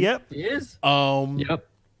day. Yep. He is. Yep.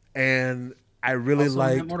 And I really Also on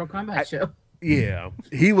like that Mortal Kombat show. Yeah,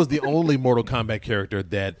 he was the only Mortal Kombat character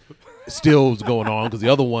that still was going on because the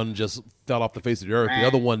other one just fell off the face of the earth. The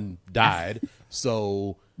other one died.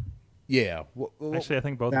 So, yeah. Actually, I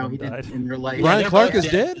think both No, of he them didn't died. in real life. Brian they're Clark both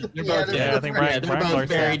is dead. dead? They're Yeah, both they're dead. Yeah, I think Brian They're both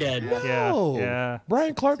Clark's very dead. dead. Yeah, Oh, yeah,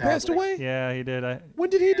 Brian Clark passed Sadly. away? yeah. He did.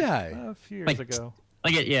 When did he die? A few years Like- ago.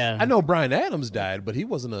 Yeah. I know Brian Adams died, but he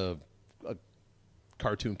wasn't a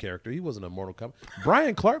cartoon character. He wasn't a Mortal Kombat.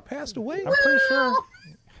 Brian Clark passed away? I'm pretty sure.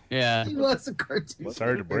 Yeah. He was a cartoon.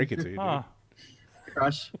 Sorry to break it to you. Huh.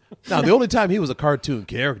 Crush. Now, the only time he was a cartoon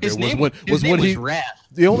character His was name when his name he was Wrath.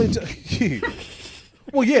 the only time.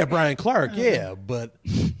 Well, yeah, Brian Clark, yeah, but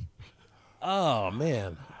oh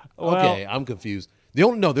man, okay, I'm confused. The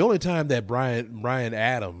only time that Brian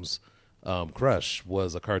Adams Crush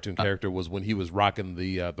was a cartoon character was when he was rocking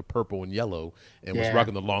the purple and yellow and was Yeah.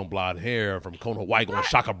 rocking the long blonde hair from Kona White going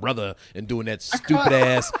Shaka Brother and doing that stupid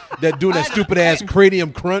ass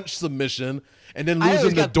cranium crunch submission. And then I losing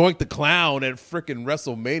always to got- Doink the Clown at frickin'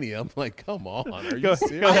 WrestleMania. I'm like, come on, are you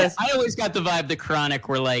serious? I always got the vibe the Chronic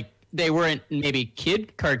were like they weren't maybe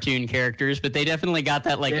kid cartoon characters, but they definitely got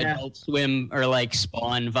that like Yeah. Adult Swim or like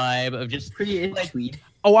Spawn vibe of just Pretty like, sweet.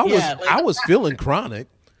 Oh, Yeah, like- I was feeling Chronic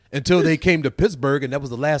until they came to Pittsburgh, and that was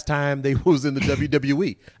the last time they was in the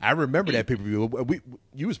WWE. I remember that pay-per-view.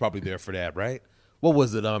 You was probably there for that, right? What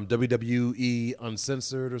was it? WWE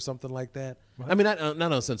Uncensored or something like that? I mean, not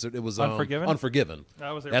Uncensored. It was Unforgiven? Unforgiven.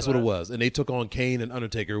 I was there That's for what it that. was. And they took on Kane and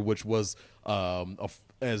Undertaker, which was,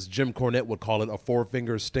 as Jim Cornette would call it, a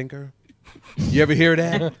four-finger stinker. You ever hear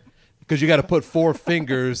that? Because you got to put 4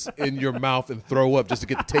 fingers in your mouth and throw up just to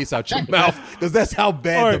get the taste out your mouth. Because that's how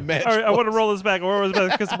bad the match all right, I was. want to roll this back.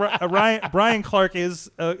 Because Brian Clark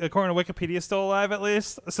is, according to Wikipedia, still alive at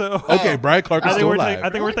least. So Okay, Brian Clark is I think still we're alive. I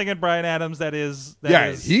think we're thinking Brian Adams. That is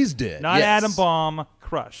He's dead. not yes. Adam Bomb.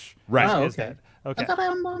 Crush. Right. Oh, Is okay. dead. Okay. I thought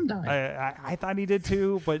Adam Bomb died. I thought he did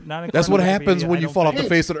too, but not. That's what according to happens Wikipedia. when I you don't fall off think- the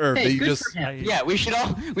face of the earth. Hey, that you good just for him. yeah, we should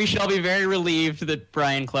all be very relieved that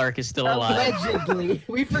Brian Clark is still alive. Allegedly.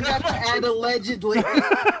 We forgot to add allegedly.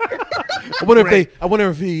 I wonder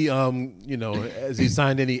if he has he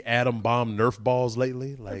signed any Atom Bomb Nerf balls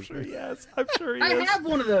lately? Like Yes, I'm sure he I is. have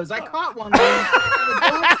one of those. I caught one.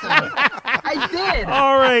 I did.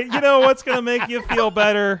 All right, you know what's gonna make you feel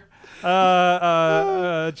better,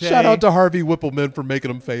 Jay? shout out to Harvey Whippleman for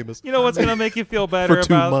making him famous. You know what's gonna make you feel better For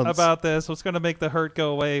 2 months. about this? What's gonna make the hurt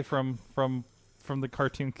go away from the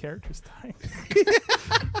cartoon characters dying?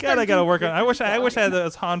 God, I gotta work on. I wish I had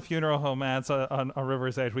those Han Funeral Home ads on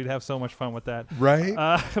River's Edge. We'd have so much fun with that, Right?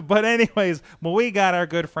 But anyways, well, we got our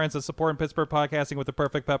good friends at Support in Pittsburgh Podcasting with the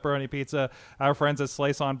perfect pepperoni pizza. Our friends at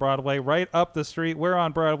Slice on Broadway, right up the street. We're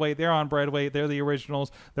on Broadway. They're on Broadway. They're the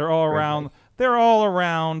originals. They're all around. They're all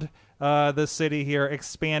around. the city here,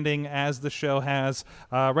 expanding as the show has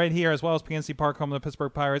right here, as well as PNC Park, home of the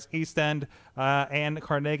Pittsburgh Pirates, East End, and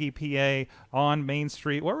Carnegie, PA, on Main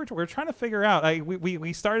Street. What we're trying to figure out,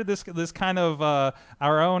 we started this kind of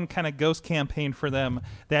our own kind of ghost campaign for them.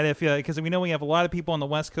 That if because we know we have a lot of people on the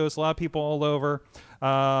West Coast, a lot of people all over.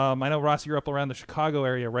 I know, Ross, you're up around the Chicago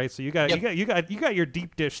area, right? So you got your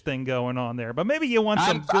deep dish thing going on there. But maybe you want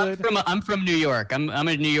some good. I'm from New York. I'm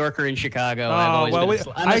a New Yorker in Chicago. I'm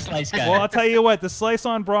a slice guy. Well, I'll tell you what, the Slice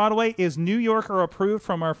on Broadway is New Yorker approved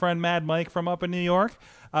from our friend Mad Mike from up in New York.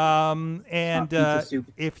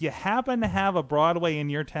 If you happen to have a Broadway in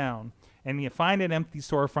your town and you find an empty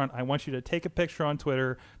storefront, I want you to take a picture on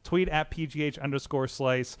Twitter, tweet at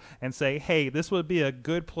PGH_Slice, and say, hey, this would be a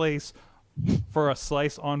good place for a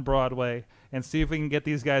Slice on Broadway, and see if we can get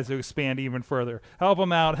these guys to expand even further. Help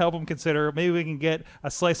them out. Help them consider. Maybe we can get a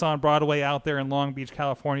Slice on Broadway out there in Long Beach,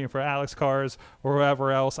 California for Alex Cars or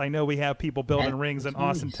whoever else. I know we have people building rings in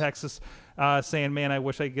Austin, Texas, saying, man, I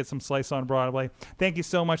wish I could get some Slice on Broadway. Thank you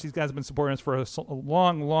so much. These guys have been supporting us for a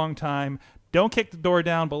long, long time. Don't kick the door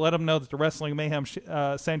down, but let them know that the Wrestling Mayhem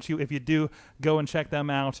sent you if you do go and check them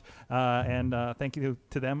out. And thank you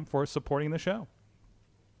to them for supporting the show.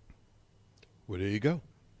 Well, there you go.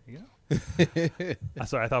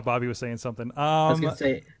 Sorry, I thought Bobby was saying something. I was going to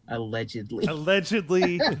say allegedly.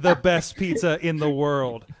 Allegedly the best pizza in the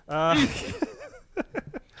world.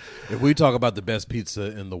 If we talk about the best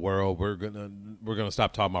pizza in the world, we're gonna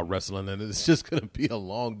stop talking about wrestling, and it's just gonna be a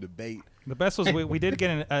long debate. The best was we did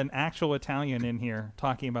get an actual Italian in here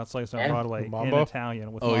talking about Slice on Broadway in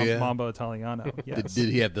Italian with Mambo Italiano. Yes. Did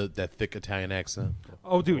he have that thick Italian accent?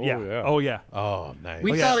 Oh, dude, yeah. yeah. Oh, yeah. Oh, nice.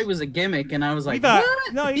 We thought it was a gimmick, and I was like, thought,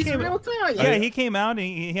 what? No, He's a real Italian. Yeah, he came out, and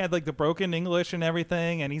he had, like, the broken English and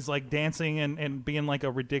everything, and he's, like, dancing and being, like,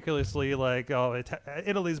 a ridiculously, like, oh,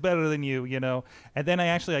 Italy's better than you, you know? And then I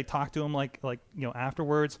actually, like, talked to him, like you know,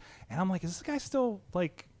 afterwards, and I'm like, is this guy still,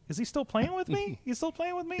 like... Is he still playing with me? He's still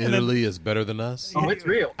playing with me? Italy is better than us. Oh, it's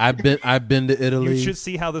real. I've been to Italy. You should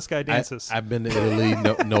see how this guy dances. I've been to Italy.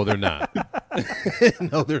 No, they're not.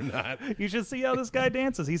 No, they're not. You should see how this guy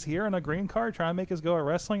dances. He's here in a green car trying to make us go at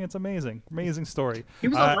wrestling. It's amazing. Amazing story. He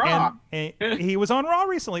was on Raw. And he was on Raw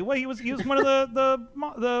recently. Well, he was one of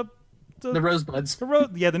the Rosebuds.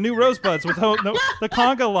 The new Rosebuds with the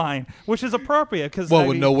conga line, which is appropriate because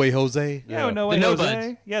with No Way Jose? Yeah, with No Way No Jose.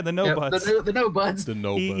 Buds. Yeah, the No Buds. The No Buds. The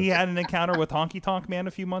No Buds. He had an encounter with Honky Tonk Man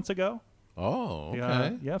a few months ago. Oh,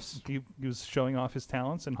 okay. Yes, he was showing off his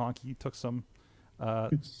talents, and Honky took some.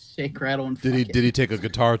 Shake, rattle, and Did he take a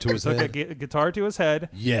guitar to his Took head? a guitar to his head.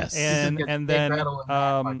 Yes. And Shake, then rattle,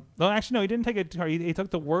 and no, actually no, he didn't take a guitar. He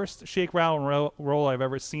took the worst shake, rattle, and roll I've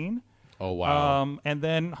ever seen. Oh, wow. And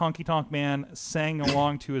then Honky Tonk Man sang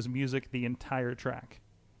along to his music the entire track.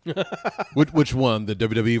 Which one? The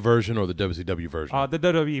WWE version or the WCW version? The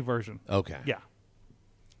WWE version. Okay. Yeah.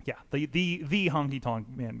 Yeah, the Honky Tonk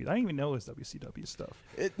Man music. I didn't even know it was WCW stuff.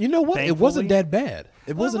 You know what? It wasn't that bad.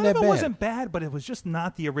 It wasn't that bad. It wasn't bad, but it was just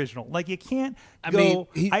not the original. Like, you can't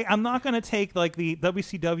I'm not going to take, like, the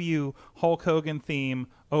WCW Hulk Hogan theme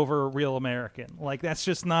over Real American. Like, that's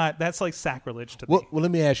just not, that's like sacrilege to me. Well, let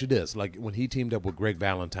me ask you this. Like, when he teamed up with Greg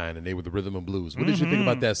Valentine and they were the Rhythm and Blues, what did you think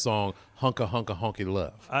about that song, Hunka Hunka Honky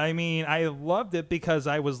Love? I mean, I loved it because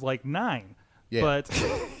I was like 9. Yeah. But,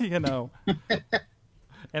 you know...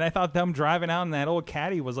 And I thought them driving out in that old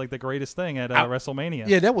caddy was like the greatest thing at WrestleMania.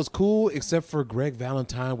 Yeah, that was cool, except for Greg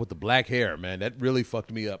Valentine with the black hair, man. That really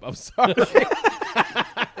fucked me up. I'm sorry.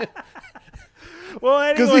 Well,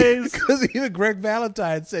 anyways. Because even Greg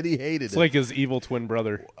Valentine said he hated it. It's like his evil twin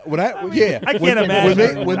brother. I can't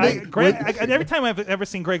imagine. Every time I've ever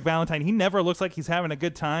seen Greg Valentine, he never looks like he's having a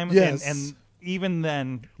good time. Yes. And even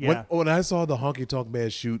then, yeah. When I saw the Honky Tonk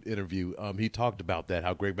Man shoot interview, he talked about that,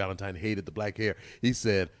 how Greg Valentine hated the black hair. He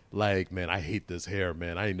said, like, man, I hate this hair,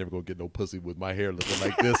 man. I ain't never going to get no pussy with my hair looking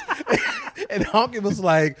like this. And Honky was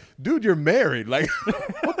like, dude, you're married. Like,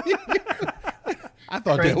 I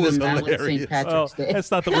thought that was hilarious. Oh,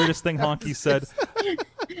 that's not the weirdest thing Honky said.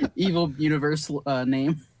 Evil universe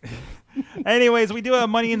name. Anyways, we do have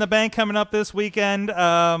Money in the Bank coming up this weekend. One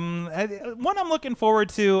I'm looking forward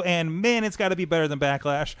to, and man, it's got to be better than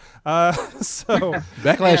Backlash.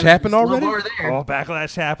 Backlash happened already? Oh,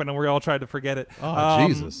 Backlash happened, and we all tried to forget it. Oh,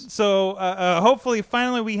 Jesus. So hopefully,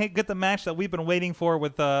 finally, we get the match that we've been waiting for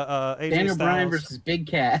with AJ Daniel Styles. Bryan versus Big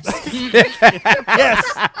Cass.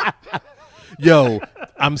 Yes. Yo,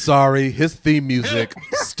 I'm sorry. His theme music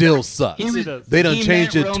still sucks. They done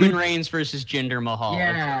changed it. Roman Reigns versus Jinder Mahal.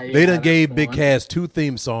 Yeah, they done gave Big Cass 2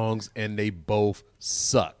 theme songs, and they both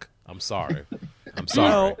suck. I'm sorry. I'm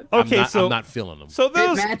sorry. Well, okay, I'm not feeling them. So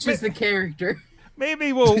it matches the character.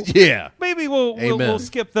 maybe we'll Yeah. maybe we'll Amen.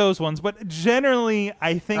 skip those ones. But generally,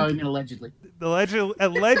 I think Oh, I mean, allegedly.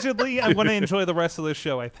 allegedly, I'm going to enjoy the rest of this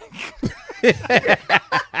show. I think.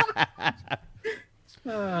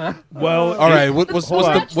 Well, All right, what's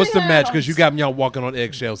on. the match? Because you got me all walking on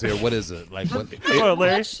eggshells here. What is it? Like what? Oh,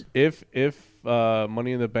 Larry. if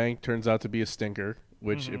Money in the Bank turns out to be a stinker,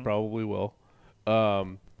 which it probably will,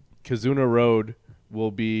 Kazuna Road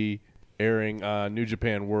will be airing on New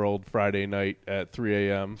Japan World Friday night at 3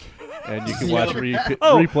 a.m. and you can watch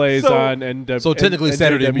replays so- on NW. So technically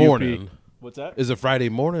Saturday NJWP. morning. What's that? Is it Friday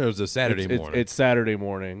morning or is it Saturday morning? It's Saturday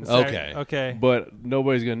morning. Okay. Okay. But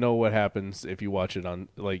nobody's gonna know what happens if you watch it on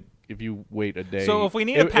if you wait a day. So if we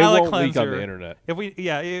need it, a palate it won't leak cleanser on the internet. if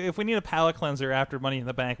we need a palate cleanser after Money in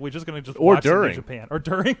the Bank, we're just going to Or watch it in during. Japan or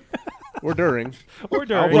during Or during. or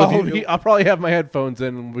during. I'll probably have my headphones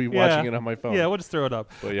in and be watching it on my phone. Yeah, we'll just throw it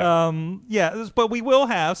up. But yeah. But we will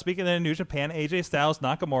have, speaking of New Japan, AJ Styles,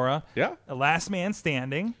 Nakamura, Yeah. a last man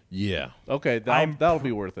standing. Yeah. Okay, that'll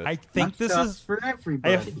be worth it. I think this Knockouts is. for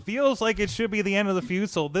everybody. It feels like it should be the end of the feud,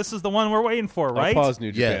 so this is the one we're waiting for, right? I'll pause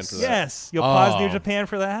New Japan Yes. for that. Yes, you'll pause New Oh. Japan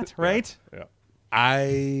for that, right? Yeah.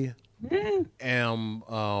 I am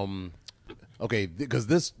okay because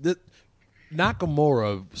this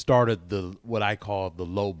Nakamura started what I call the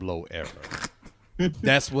low blow era.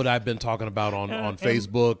 That's what I've been talking about on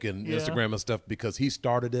Facebook and yeah. Instagram and stuff because he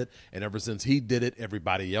started it, and ever since he did it,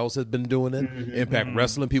 everybody else has been doing it. Impact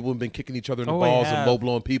Wrestling people have been kicking each other in the Oh, they balls have. and low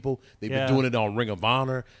blowing people. They've Yeah. been doing it on Ring of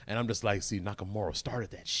Honor, and I'm just like, see, Nakamura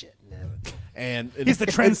started that shit, man. And He's the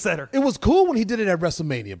trendsetter. It was cool when he did it at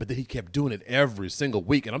WrestleMania, but then he kept doing it every single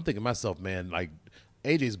week, and I'm thinking to myself, man, like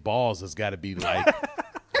AJ's balls has got to be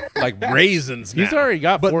like raisins. He's now. already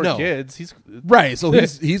got But 4 no. kids. He's Right, so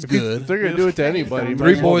he's good. They're gonna do it to anybody. Three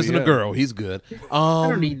Might as well boys be and a him. girl. He's good. I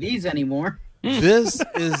don't need these anymore. This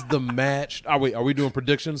is the match. Are we doing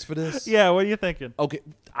predictions for this? Yeah, what are you thinking? Okay,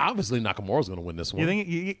 obviously Nakamura's going to win this one. You think?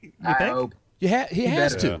 You I think? hope. he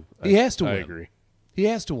has better. to. He has to I win. agree. He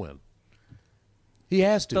has to win. He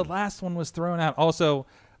has to. The last one was thrown out. Also,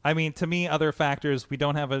 I mean, to me, other factors. We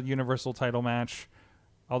don't have a Universal title match,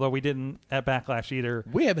 although we didn't at Backlash either.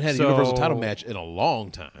 We haven't had a So- universal title match in a long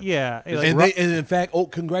time. Yeah, like, And in fact,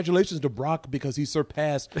 congratulations to Brock because he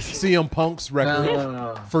surpassed CM Punk's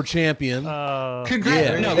record for champion. Yeah.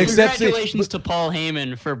 Except- Congratulations to Paul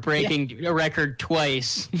Heyman for breaking a record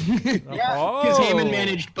twice. Yeah. oh, Because Heyman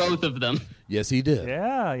managed both of them. Yes, he did.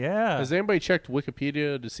 Yeah, yeah. Has anybody checked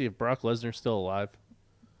Wikipedia to see if Brock Lesnar's still alive?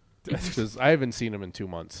 Because I haven't seen him in 2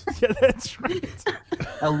 months. Yeah, that's right.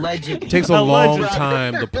 Allegedly. It takes a Alleged- long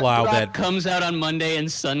time to plow Brock that. comes out on Monday in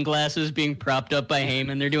sunglasses being propped up by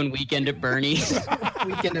Heyman. They're doing Weekend at Bernie's.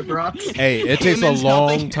 Weekend at Brock's. Hey, it takes a Heyman's long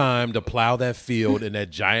helping. time to plow that field in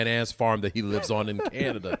that giant ass farm that he lives on in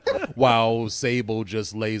Canada, while Sable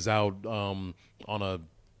just lays out on a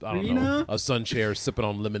I don't know Rena? a sun chair sipping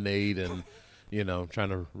on lemonade and trying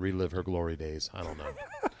to relive her glory days. I don't know.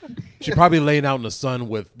 She probably laying out in the sun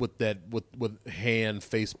with hand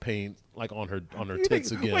face paint like on her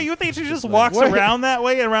tits again. Wait, you think she just walks around that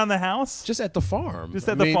way around the house? Just at the farm. Just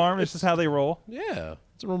at I the mean, farm? It's just how they roll. Yeah,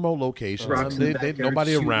 it's a remote location. Brock's in the They backyard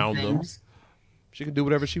nobody shooting around them. things. She can do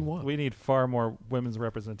whatever she wants. We need far more women's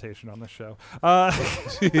representation on this show.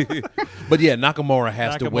 But yeah, Nakamura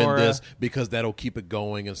has to win Nakamura. this because that'll keep it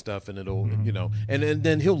going and stuff, and it'll and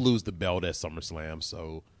then he'll lose the belt at SummerSlam.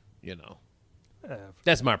 So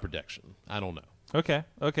that's my prediction. I don't know. Okay.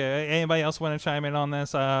 Anybody else want to chime in on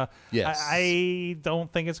this? Yes. I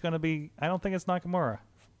don't think it's going to be. I don't think it's Nakamura.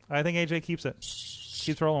 I think AJ keeps it.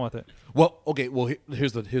 Keeps rolling with it. Well, okay. Well,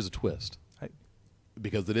 here's a twist. I-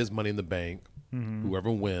 Because it is Money in the Bank. Whoever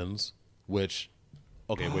wins, which.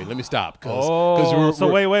 Okay, wait. Let me stop. Cause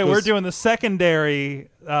We're doing the secondary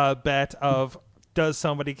bet of does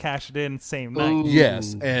somebody cash it in same night?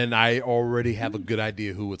 Yes, and I already have a good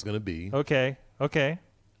idea who it's going to be. Okay.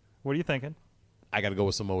 What are you thinking? I got to go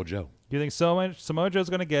with Samoa Joe. You think Samoa Joe's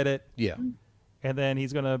going to get it, Yeah. and then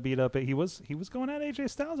he's going to beat up? He was going at AJ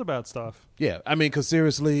Styles about stuff. Yeah, I mean, because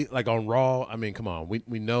seriously, like on Raw, I mean, come on.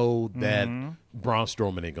 We know that Braun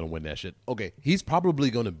Strowman ain't going to win that shit. Okay, he's probably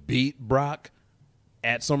going to beat Brock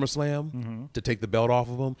at SummerSlam to take the belt off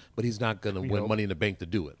of him, but he's not going to win hope. Money in the Bank to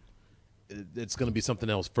do it. It's going to be something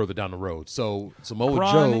else further down the road. So Samoa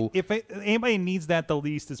Braun, Joe, if anybody needs that the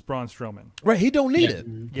least, it's Braun Strowman. right? He don't need it.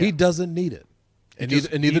 Yeah. He doesn't need it, and just-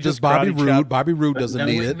 neither he does just Bobby karate Roode. chopped- Bobby Roode doesn't Then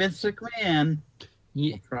need with it. Vince McMahon,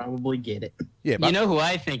 You, will probably get it. Yeah, you know who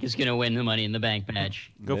I think is going to win the Money in the Bank match?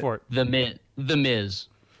 Go for it. The Miz.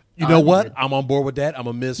 you know what? I'm on board with that. I'm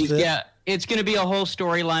a misfit. Yeah, it's going to be a whole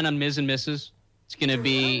storyline on Miz and Mrs. It's going to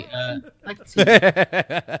be I can see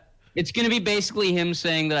that. It's going to be basically him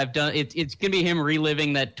saying that I've done it. It's going to be him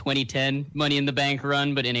reliving that 2010 Money in the Bank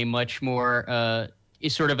run, but in a much more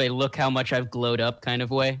sort of a look how much I've glowed up kind of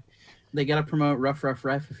way. They got to promote Rough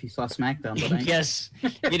Ref if you saw SmackDown today. Yes,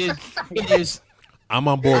 it is. It is. I'm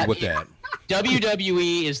on board with that.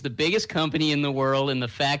 WWE is the biggest company in the world, and the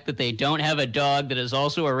fact that they don't have a dog that is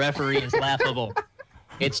also a referee is laughable.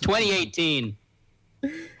 It's 2018.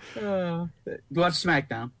 Watch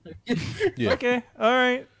SmackDown. Yeah. Okay, all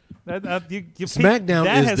right. You SmackDown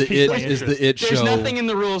that has is piqued my the interest. it There's show nothing in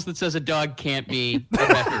the rules that says a dog can't be a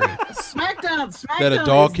referee. SmackDown. That a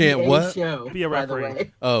dog is can't the what? show, Be a by the referee.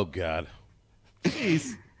 way. Oh God.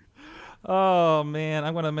 Jeez. Oh man,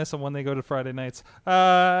 I'm gonna miss them when they go to Friday nights.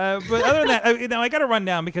 But other than that, I got to run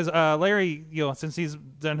down because Larry, since he's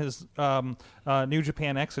done his New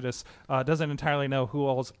Japan Exodus, doesn't entirely know who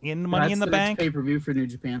all's in Money in the Bank. Pay per view for New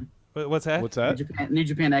Japan. What's that? What's that? New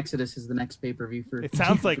Japan Exodus is the next pay per view for. It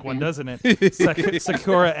sounds New like one, Japan. doesn't it?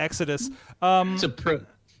 Sakura Exodus.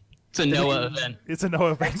 It's a Noah event. It's a no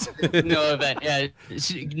event. Noah event. Yeah,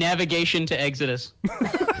 it's navigation to Exodus.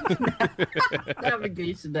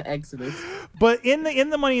 Navigation to Exodus. But in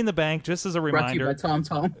the Money in the Bank, just as a Brought to you by reminder, Tom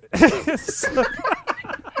Tom.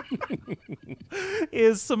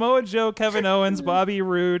 is Samoa Joe, Kevin Owens, Bobby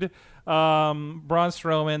Roode, Braun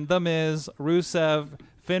Strowman, The Miz, Rusev,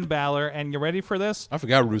 Finn Balor, and you ready for this? I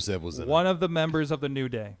forgot Rusev was in it. One of the members of the New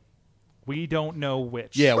Day. We don't know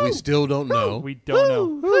which. Yeah, we still don't know. We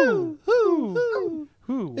don't know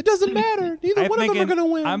who. It doesn't matter. Neither one of them are going to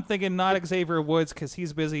win. I'm thinking not Xavier Woods because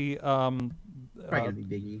he's busy. Probably gonna be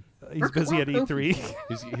Biggie. He's busy at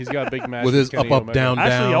E3. He's got a big match With his Kenny up, Omega. down,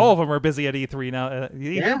 Actually, down. all of them are busy at E3 now.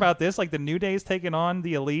 You hear Yeah. about this? Like the New Day's taking on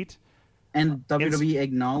the Elite And WWE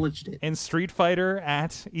acknowledged it. in Street Fighter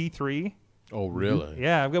at E3. Oh, really?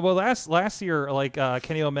 Yeah, well, last year, like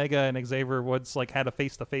Kenny Omega and Xavier Woods like had a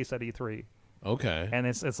face to face at E3, Okay. and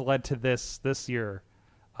it's led to this year.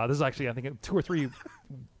 This is actually I think 2 or 3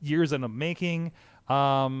 years in the making.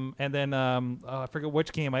 And then I forget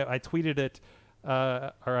which game I tweeted it,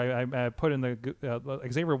 or I put in the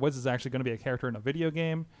Xavier Woods is actually going to be a character in a video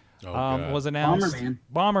game. Oh, God. Was announced.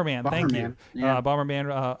 Bomberman. Thank you. Bomberman, yeah.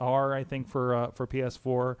 Bomberman R, I think for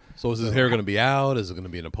PS4. So is his hair going to be out? Is it going to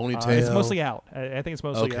be in a ponytail? It's mostly out. I think it's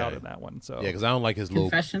mostly Okay. out in that one. So Yeah, because I don't like his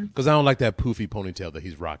Confession? Because I don't like that poofy ponytail that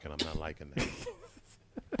he's rocking. I'm not liking that.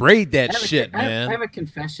 Braid that shit, man. I have a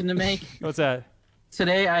confession to make. what's that?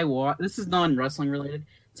 Today I watched. This is non-wrestling related.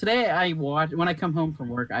 Today I watched. When I come home from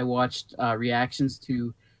work, I watched reactions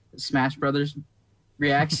to Smash Brothers,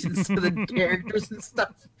 reactions to the characters and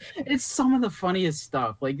stuff. It's some of the funniest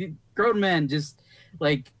stuff. Like grown men just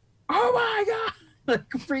like, oh my god, like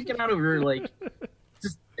freaking out over like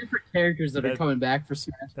just different characters that are coming back for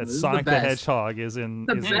Smash. That This is Sonic the best. Hedgehog is in.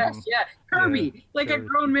 The is best, in yeah. Kirby, yeah, like Kirby. a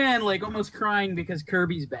grown man, like almost crying because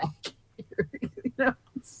Kirby's back. You know,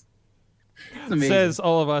 it's amazing. says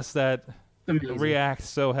all of us that It's amazing. react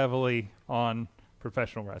so heavily on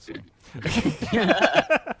professional wrestling.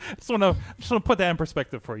 just want to put that in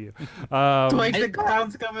perspective for you. Like the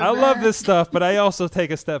clown's coming I love back. this stuff, but I also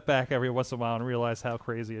take a step back every once in a while and realize how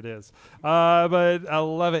crazy it is. But I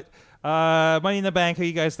love it. Money in the Bank. Who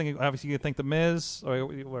you guys think? Obviously, you think the Miz, or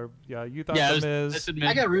you thought the Miz.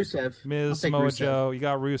 I got Rusev. I'll Miz, take Samoa Rusev. Joe. You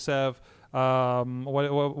got Rusev.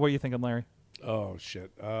 What are you thinking, Larry? Oh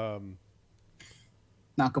shit.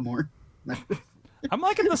 Nakamura. I'm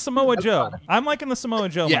liking the Samoa Joe. I'm liking the Samoa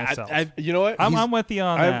Joe myself. You know what? I'm with you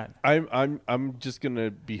on that. I'm just gonna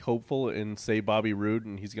be hopeful and say Bobby Roode,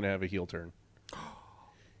 and he's gonna have a heel turn.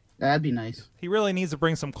 That'd be nice. He really needs to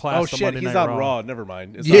bring some class Oh to shit, Monday he's Night on Raw. Raw. Never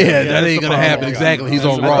mind. It's Yeah, not- that that's ain't the going to problem. happen. Exactly. He's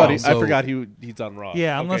on I Raw. thought I so- forgot he's on Raw.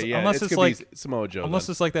 Yeah, Okay, unless it's it's gonna be like- Samoa Joe. Unless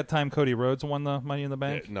then. it's like that time Cody Rhodes won the Money in the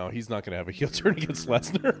Bank. No, he's not gonna have a heel turn against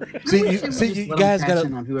Lesnar. See, wish you, they would see, just you let guys him got cash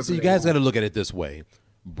in on to. whoever So you they guys want. got to look at it this way: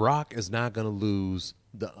 Brock is not going to lose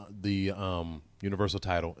the Universal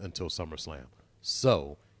title until SummerSlam.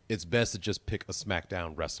 So it's best to just pick a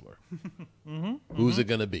SmackDown wrestler. Who's it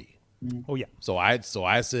going to be? Oh yeah. So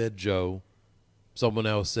I said Joe. Someone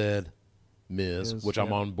else said Miz, Miz, which I'm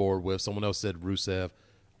yeah. on board with. Someone else said Rusev.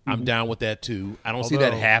 I'm down with that too. I don't see that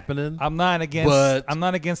Although, happening. I'm not against. But- I'm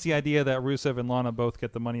not against the idea that Rusev and Lana both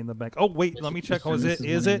get the Money in the Bank. Oh wait, let me check. Oh, is This it?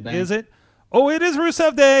 is Is Money it? in the Bank. Is it? Oh, it is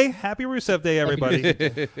Rusev Day. Happy Rusev Day, everybody.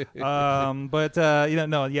 But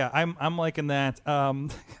no, yeah, I'm liking that.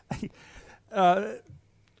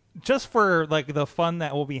 Just for like the fun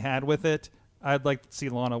that will be had with it, I'd like to see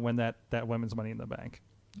Lana win that women's Money in the Bank.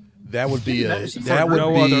 That would be a. She's That for would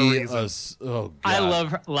no other be reason. a. Oh God. I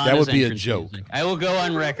love Lana's That would be a entrance joke. music. I will go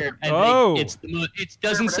on record. I Oh. think it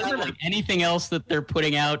doesn't sound like anything else that they're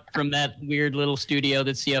putting out from that weird little studio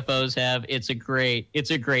that CFOs have. It's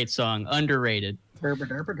a great song, underrated.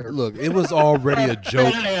 Look, it was already a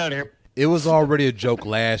joke. It was already a joke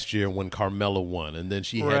last year when Carmella won, and then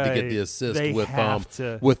she had to get the Right. assist They with have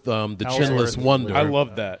to. the Chinless Wonder. I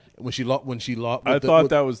love that. when she lost. I thought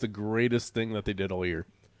that was the greatest thing that they did all year.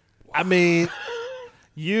 I mean,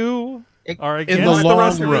 You are the against the long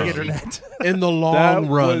wrestling run. internet. in the That long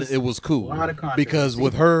run, was it was cool lot of controversy. because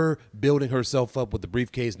with her building herself up with the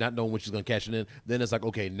briefcase, not knowing when she's going to cash it in, then it's like,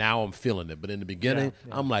 okay, now I'm feeling it. But in the beginning,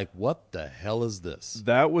 I'm like, what the hell is this?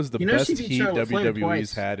 That was the You know, best she beat heat Charlotte Flair WWE's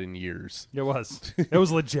twice. had in years. It was. It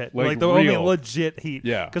was legit. Like like the only real. legit heat.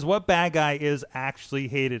 Yeah. Because what bad guy is actually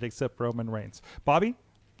hated except Roman Reigns? Bobby?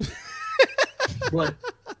 What?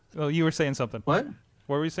 Oh, you were saying something. What?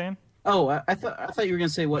 What were you saying? Oh, I thought you were gonna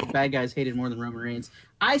say what bad guys hated more than Roman Reigns.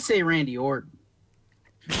 I say Randy Orton.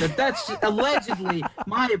 That's allegedly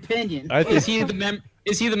my opinion. I think Is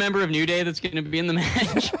he the member of New Day that's going to be in the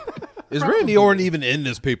match? Is Randy Orton even in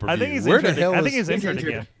this pay per view? I think he's Where injured. the hell I is think he's He's injured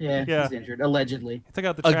again. Yeah, Yeah. he's injured. Allegedly. Took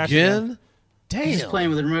out the trash again? He's Damn! playing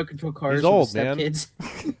with the remote control cars. He's with old, his man. stepkids.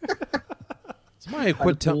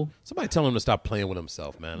 Somebody tell him to stop playing with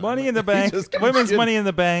himself, man. Money in the Bank, just keeps women's getting- Money in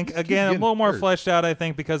the Bank. Again, a getting little more hurt. fleshed out, I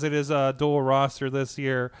think, because it is a dual roster this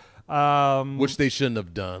year. Which they shouldn't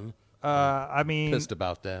have done. I mean, Pissed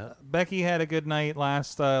about that. Becky had a good night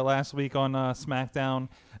last week on SmackDown.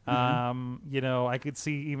 You know, I could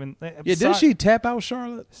see even Yeah, didn't she tap out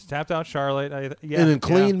Charlotte tapped out Charlotte? Yeah, in a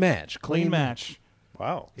clean yeah. match? clean match.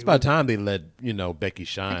 wow. It's about time they let Becky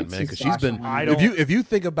shine, could man, see because she's Sasha been. on If you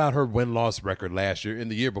think about her win loss record last year and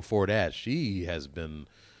the year before that, she has been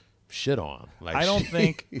shit on. Like I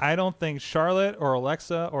don't think Charlotte or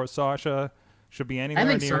Alexa or Sasha should be I anywhere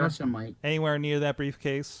think near Sasha might. that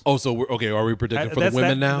briefcase. Oh, so we're okay. Are we predicting for the That's-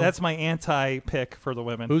 women now? That's my anti-pick for the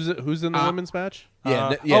women. Who's in the women's match?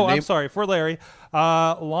 yeah. I'm name- sorry for Larry.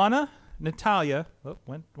 Lana, Natalia,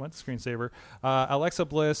 went screensaver. Alexa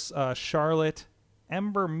Bliss, Charlotte,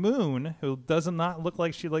 Ember Moon, who does not look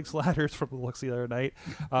like she likes ladders from the looks the other night.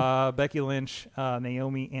 Becky Lynch,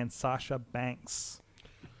 Naomi, and Sasha Banks.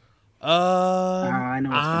 I know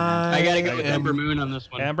what's gonna happen. I got to go with Ember Moon on this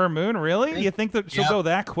one. Ember Moon, really? You think that she'll Yep. go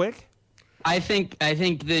that quick? I think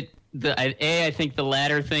that I think the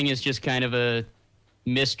latter thing is just kind of a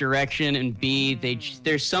misdirection, and B,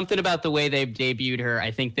 there's something about the way they've debuted her. I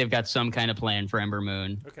think they've got some kind of plan for Ember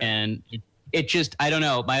Moon, and it just, I don't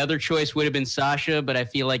know. My other choice would have been Sasha, but I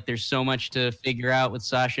feel like there's so much to figure out with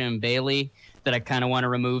Sasha and Bailey that I kind of want to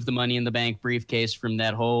remove the Money in the Bank briefcase from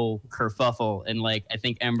that whole kerfuffle, and I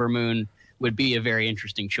think Ember Moon would be a very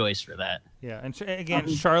interesting choice for that. Yeah, and again,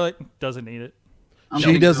 Charlotte doesn't need it. I'm She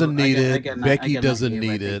gonna doesn't go- need I it. got an- Becky I got an doesn't idea,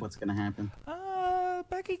 I need think it. What's gonna happen?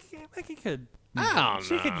 Becky could. I don't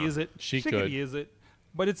She could use it. She could could. use it.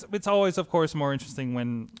 But it's always, of course, more interesting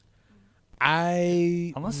when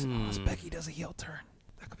unless Becky does a heel turn.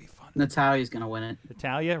 That could be fun. Natalia's gonna win it.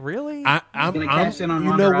 Natalia, really? She's gonna cash in on you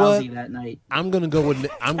Ronda know what? Rousey that night. I'm gonna go with.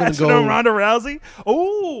 I'm gonna Catching on go. Ronda Rousey.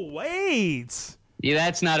 Oh wait! Yeah,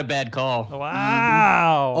 that's not a bad call.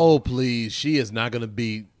 Wow. Oh please, she is not gonna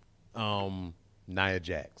beat Nia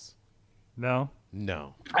Jax. No.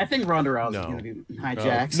 No. I think Ronda Rousey's No. gonna be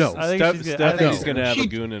hijacked. No. I think she's good. I Stephanie's think- going to have She- a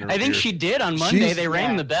goon in her I think ear. she did on Monday. She's- They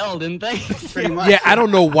rang Yeah. the bell, didn't they? Pretty much. Yeah, I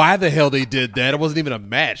don't know why the hell they did that. It wasn't even a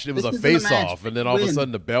match. It was This a isn't a match. face-off, and then all of a Win.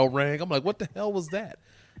 sudden the bell rang. I'm like, what the hell was that?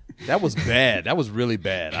 That was bad. That was really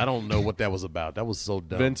bad. I don't know what that was about. That was so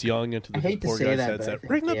dumb. Vince yelling into the I hate to poor say guy's that, but I headset.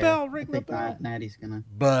 think, Ring the yeah, bell, I ring the think bell. Natty's gonna.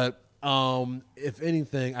 But if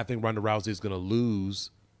anything, I think Ronda Rousey is going to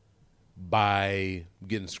lose by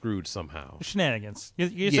getting screwed somehow. Shenanigans. You're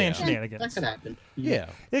Yeah. saying shenanigans. That could happen. Yeah.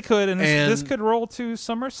 It could, and this And- could roll to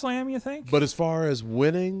SummerSlam. You think? But as far as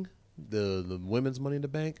winning the women's Money in the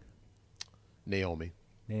Bank, Naomi.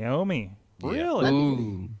 Naomi, Yeah. really?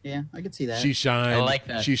 Ooh. Yeah, I could see that. She shined. I like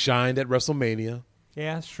that. She shined at WrestleMania,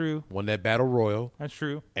 Yeah, that's true. won that Battle Royal, That's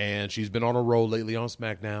true. and she's been on a roll lately on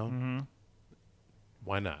SmackDown.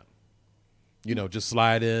 Why not? Just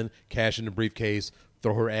slide in, cash in the briefcase,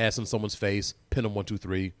 throw her ass in someone's face, pin them 1, 2,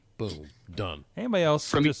 3, boom, done. Anybody else?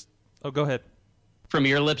 From- just go ahead. From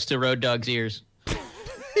your lips to Road Dogg's ears.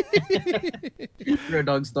 Road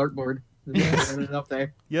Dogg's dartboard. Put it up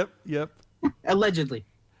there. Yep. Allegedly.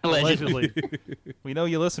 Allegedly. Allegedly. We know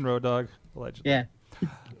you listen, Road Dog. Allegedly. Yeah.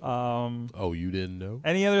 Oh, you didn't know?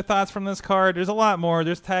 Any other thoughts from this card? There's a lot more.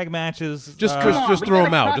 There's tag matches. Just Come on, just we throw gotta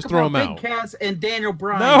him out. talk Just throw him about out. Big Cass and Daniel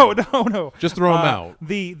Bryan. No. Just throw him out.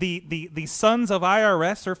 The sons of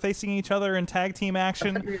IRS are facing each other in tag team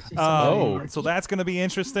action. So that's going to be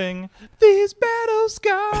interesting. These battle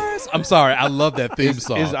scars. I'm sorry. I love that theme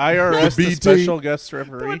song. Is IRS the BT? special guest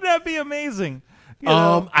referee? Wouldn't that be amazing?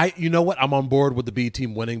 You know what? I'm on board with the B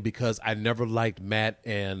team winning because I never liked Matt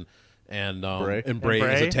and Bray. Bray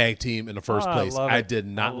as a tag team in the first place. love I it. did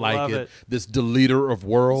not I like love it. it. This deleter of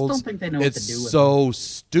worlds. Just don't think they know what it's to do with so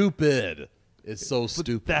stupid. It's so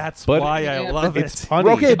stupid. That's But- why I Yeah, love It's it.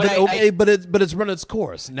 funny. okay, But but it's run its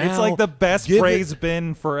course. Now It's like the best give it- Bray's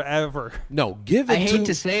been forever. No, give it I hate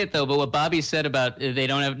to say it though, but what Bobby said about they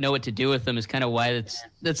don't know what to do with them is kind of why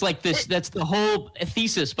that's like this. That's the whole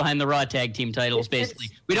thesis behind the Raw tag team titles.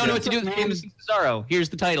 Basically, we don't know what to do with Sheamus and Cesaro. Here's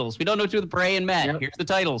the titles. We don't know what to do with Bray and Matt. Yep. Here's the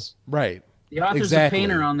titles. right. The authors Exactly. of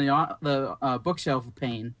Pain are on the bookshelf of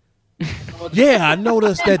Pain. Yeah, I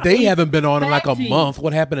noticed that they haven't been on in like a Tag team. month.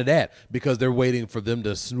 What happened to that? Because they're waiting for them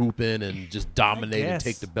to swoop in and just dominate and guess.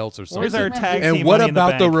 take the belts or Where's something. our tag And team what Money in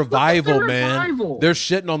about the Bank? revival, Look at the man? revival. They're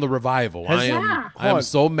shitting on the revival. I Yeah. am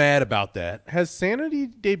so mad about that. Has Sanity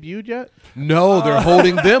debuted yet? No, they're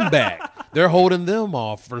holding them back. They're holding them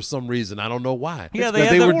off for some reason. I don't know why. Yeah, Because they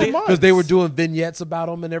had the- because they were doing vignettes about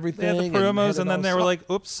them and everything. They had the promos, and then they were all like,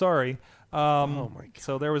 "Oops, sorry."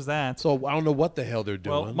 So there was that. so I don't know what the hell they're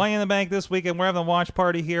doing. Well, Money in the Bank this weekend. We're having a watch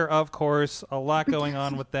party here, of course. A lot going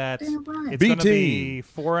on with that. Damn right. It's going to BT. be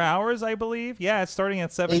 4 hours, I believe. Yeah, it's starting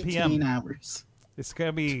at 7 p.m. 18 hours. It's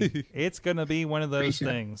gonna be one of those sure.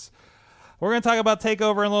 things. We're gonna talk about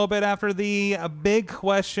Takeover in a little bit after the big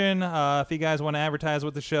question. If you guys want to advertise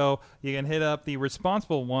with the show, you can hit up the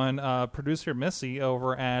responsible one, producer Missy,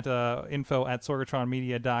 over at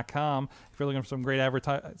info@sorgatronmedia.com. If you're looking for some great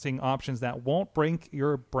advertising options that won't break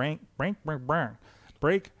your bank.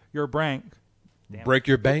 Break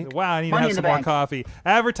your bank. Wow, I need to Money have in some the more bank. coffee.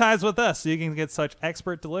 Advertise with us so you can get such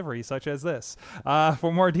expert delivery such as this.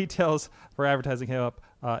 For more details for advertising, hit up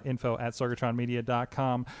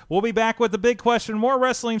info@sorgatronmedia.com. We'll be back with the big question, more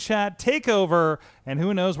wrestling chat, Takeover, and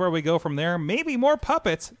who knows where we go from there. Maybe more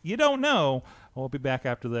puppets. You don't know. We'll be back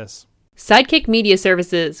after this. Sidekick Media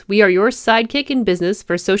Services. We are your sidekick in business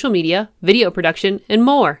for social media, video production, and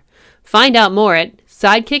more. Find out more at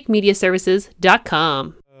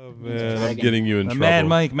sidekickmediaservices.com. Man, I'm getting you in trouble. Mad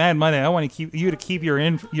Mike, I want to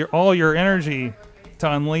keep all your energy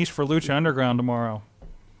to unleash for Lucha Underground tomorrow.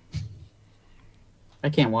 I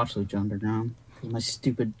can't watch Lucha Underground because my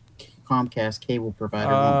stupid Comcast cable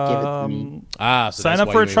provider won't give it to me. So Sign that's up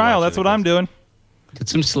why for you a ain't trial. watching That's it, what I'm 'cause doing. Get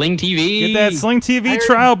some Sling TV. Get that Sling TV I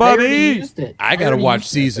trial, already Bobby. used it. I gotta already watch used it,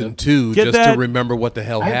 season though. 2 Get just that- to remember what the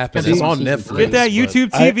hell I- happened. I've It's seen on season Netflix. Get that but-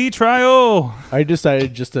 YouTube TV trial. I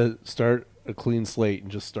decided just to start a clean slate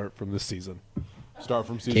and just start from this season. Start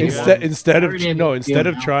from season Instead, 1. instead of Already have no, it instead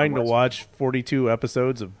of now. trying to watch 42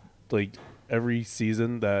 episodes of like every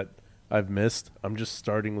season that I've missed, I'm just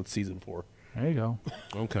starting with season 4. There you go.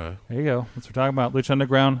 Okay. There you go. That's what we're talking about. Lucha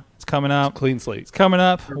Underground. It's coming out. Clean slate. It's coming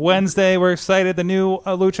up Wednesday. We're excited. The new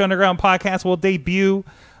Lucha Underground podcast will debut.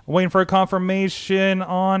 Waiting for a confirmation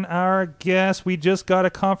on our guest. We just got a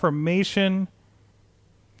confirmation.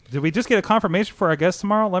 Did we just get a confirmation for our guest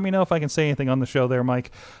tomorrow? Let me know if I can say anything on the show there,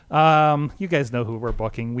 Mike. You guys know who we're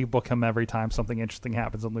booking. We book him every time something interesting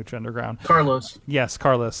happens on Lucha Underground. Carlos. Yes,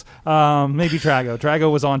 Carlos. Maybe Drago.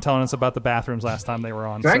 Drago was on telling us about the bathrooms last time they were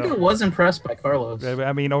on. Drago so. was impressed by Carlos.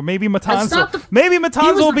 I mean, or maybe That's Matanzo. not the- Maybe He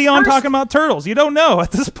Matanzo was will the be on first- talking about turtles. You don't know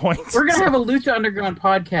at this point. We're gonna have a Lucha Underground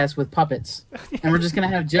podcast with puppets, and we're just gonna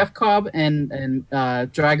have Jeff Cobb and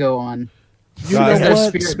Drago on. You know know their what?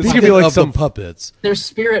 spirit Speaking puppet. Like of some- the puppets, Their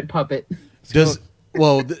spirit puppet.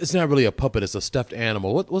 it's not really a puppet. It's a stuffed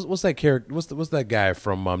animal. What's that character? What's that guy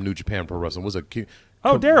from New Japan Pro Wrestling? Was a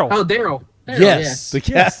Oh, Daryl. Oh, Daryl. yes.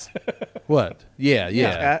 Yes. What? Yeah.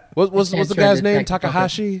 Cat. What's Cat the tried guy's to name? attack the puppet.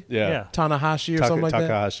 Takahashi. Yeah. Tanahashi or something like that.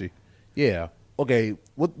 Takahashi. Yeah. Okay.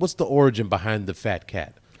 What's the origin behind the fat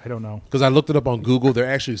cat? I don't know. Because I looked it up on Google.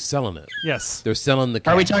 They're actually selling it. Yes. They're selling the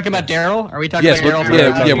cat. Are we talking about Daryl? Are we talking Yes. about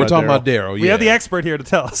Daryl? We're talking about Daryl. We have the expert here to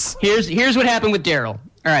tell us. Here's what happened with Daryl.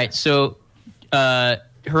 All right, so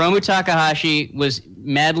Hiromu Takahashi was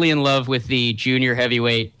madly in love with the junior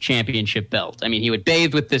heavyweight championship belt. I mean, he would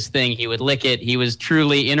bathe with this thing. He would lick it. He was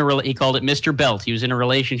truly he called it Mr. Belt. He was in a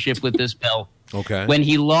relationship with this belt. Okay. When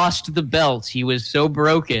he lost the belt, he was so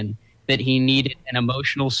broken that he needed an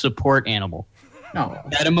emotional support animal.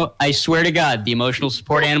 No. I swear to God, the emotional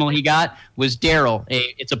support animal he got was Daryl.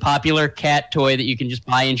 It's a popular cat toy that you can just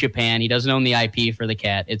buy in Japan. He doesn't own the IP for the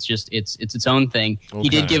cat. It's its own thing. He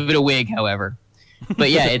did Okay. give it a wig, however. But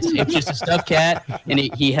yeah, it's just a stuffed cat, and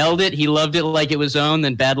he held it. He loved it like it was own.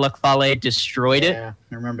 Then Bad Luck Fale destroyed it, Yeah,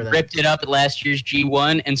 I remember that. ripped it up at last year's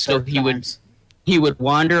G1, and so Dark he would times.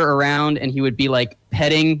 wander around and he would be like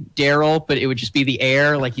petting Daryl, but it would just be the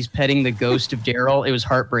air, like he's petting the ghost of Daryl. It was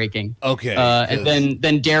heartbrearl. Okay. And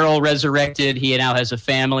then Daryl resurrected. He now has a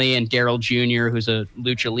family, and Daryl Jr., who's a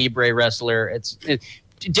lucha libre wrestler.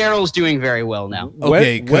 Daryl's doing very well now.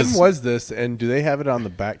 Okay, when 'cause- was this, and do they have it on the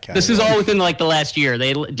back catalog? This is all within like the last year.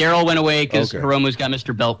 Daryl went away because Okay. Hiromu's got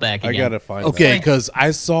Mr. Belt back I again. gotta find. Okay, because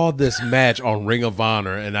I saw this match on Ring of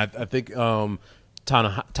Honor, and I think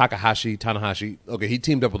Tanahashi. Okay, he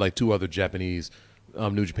teamed up with like 2 other Japanese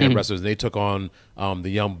New Japan wrestlers, and they took on the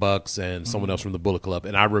Young Bucks and someone else from the Bullet Club.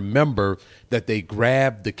 And I remember that they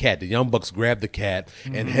grabbed the cat. The Young Bucks grabbed the cat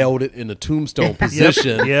and held it in a tombstone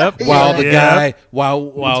position. Yep. While the Yep. guy, while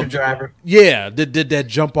Winter Driver. yeah, did that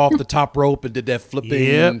jump off the top rope and did that flipping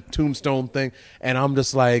Yep. tombstone thing. And I'm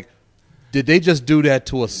just like, did they just do that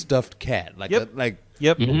to a stuffed cat? Like, Yep.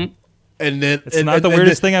 Yep. and then It's not the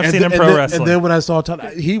weirdest thing I've seen in pro then, wrestling. And then when I saw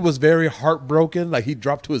he was very heartbroken. Like he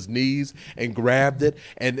dropped to his knees and grabbed it,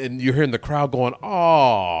 and you're hearing the crowd going,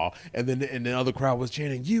 "Oh!" And then the other crowd was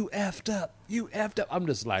chanting, "You effed up, you effed up." I'm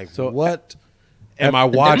just like, So, what am I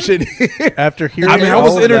watching? After hearing, I mean, I all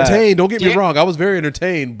was of that- entertained. Don't get me wrong, I was very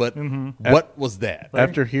entertained. But what was that?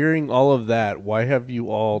 After hearing all of that, why have you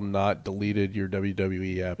all not deleted your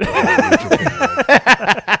WWE app?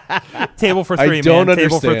 Table for I three, don't man.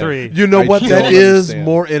 Table for understand. 3. You know I what? don't That is understand.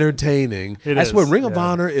 more entertaining. It I swear, is, Ring of yeah.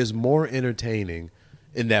 Honor is more entertaining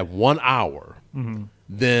in that 1 hour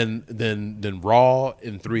than Raw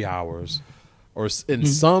in 3 hours, or and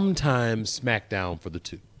sometimes SmackDown for the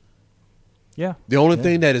 2. Yeah. The only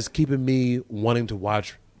thing that is keeping me wanting to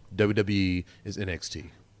watch WWE is NXT.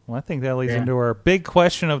 Well, I think that leads Yeah. into our big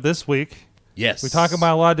question of this week. Yes, We talk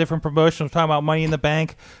about a lot of different promotions. We're talking about Money in the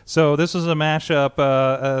Bank. So this is a mashup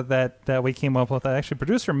that we came up with. Actually,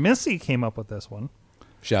 producer Missy came up with this one.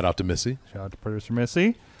 Shout out to Missy. Shout out to producer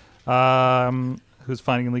Missy, who's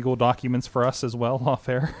finding legal documents for us as well off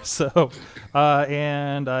air. So,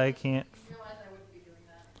 and I can't.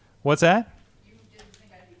 What's that?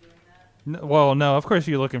 Well, no. Of course,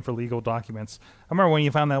 you're looking for legal documents. I remember when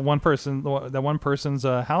you found that one person's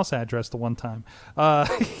house address the one time.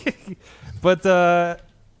 But the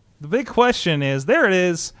big question is, there it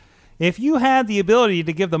is. If you had the ability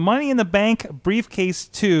to give the Money in the Bank briefcase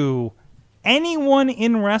to anyone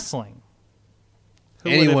in wrestling, who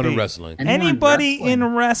would it Anyone in be? wrestling. Anyone Anybody wrestling?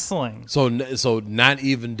 in wrestling. So not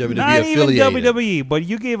even WWE Not even affiliated. WWE, but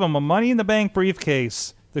you gave them a Money in the Bank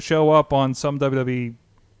briefcase to show up on some WWE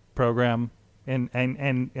program and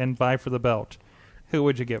vie for the belt. Who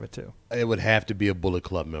would you give it to? It would have to be a Bullet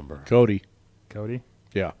Club member. Cody. Cody?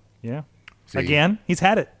 Yeah, Yeah. See. Again, he's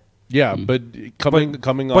had it. yeah, but coming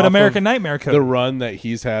off But American of Nightmare Cody. the run that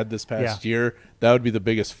he's had this past Yeah. year, that would be the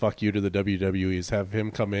biggest fuck you to the WWE. Is have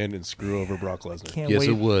him come in and screw over Brock Lesnar. Can't Yes, wait.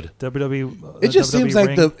 it would. WWE. It just seems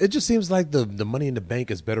like ring. the Money in the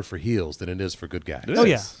Bank is better for heels than it is for good guys. It Oh is.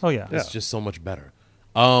 yeah. Oh yeah. It's just so much better.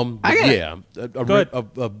 But yeah, Good.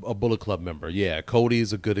 a Bullet Club member. Yeah,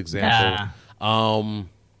 Cody's a good example.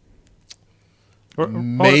 Or-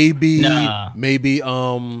 Maybe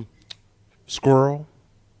Nah. Squirrel,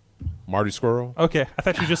 Marty Squirrel. Okay, I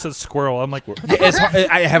thought you just said squirrel. I'm like,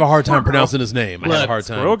 I have a hard time pronouncing his name. I have a Look, hard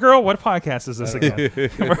time. Squirrel Girl. What podcast is this again?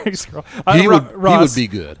 Right, Squirrel. He would Ross, be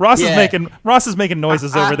good. Ross is Yeah. making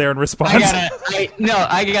noises over there in response. I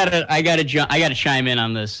gotta chime in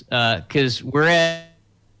on this because we're at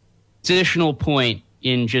additional point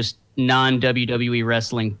in just non-WWE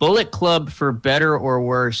wrestling. Bullet Club, for better or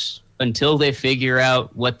worse, until they figure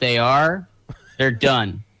out what they are, they're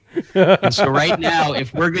done. And so right now,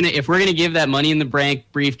 if we're gonna give that Money in the Bank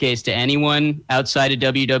briefcase to anyone outside of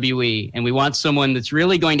WWE, and we want someone that's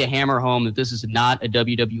really going to hammer home that this is not a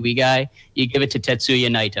WWE guy, you give it to Tetsuya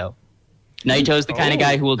Naito. Naito's the kind of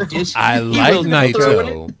guy who will I like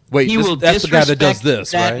Naito. Wait, He will that's the guy that does disrespect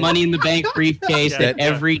this, that right? Money in the Bank briefcase at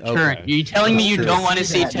every turn. Okay. You're telling me you True. don't want to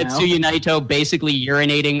see that now. Tetsuya Naito basically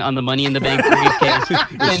urinating on the Money in the Bank briefcase,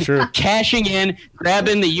 and true. cashing in,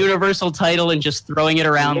 grabbing the Universal title, and just throwing it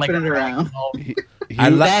around like Flipping it around. I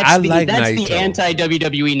like that's Naito. the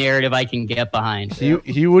anti-WWE narrative I can get behind.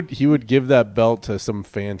 He would give that belt to some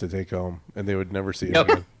fan to take home, and they would never see it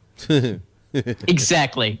Yep. again.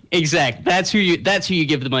 Exactly. That's who you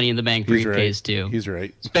give the Money in the Bank He's briefcase right. to. He's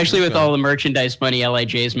right. Especially with all the merchandise money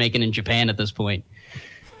LIJ is making in Japan at this point.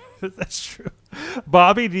 That's true.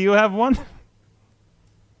 Bobby, do you have one?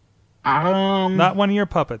 Not one of your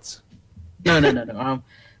puppets. No.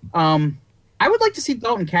 I would like to see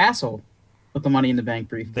Dalton Castle with the Money in the Bank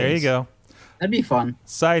briefcase. There you go. That'd be fun.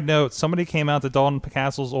 Side note: somebody came out to Dalton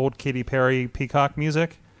Castle's old Katy Perry Peacock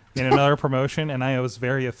music in another promotion, and I was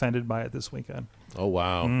very offended by it this weekend. Oh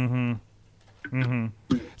wow.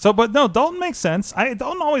 So, but no, Dalton makes sense.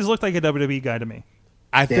 Dalton always looked like a WWE guy to me.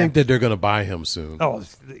 I think that they're going to buy him soon. Oh,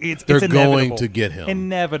 They're it's going inevitable. to get him.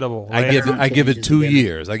 Inevitable. I right? give it Changes 2 again.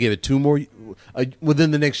 years. I give it 2 more.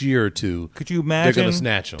 Within the next year or two, Could you they're imagine going to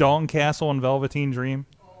snatch him. Dalton Castle and Velveteen Dream?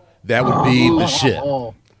 That would be the shit.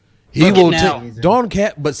 Oh, He Look at will now. take Dawn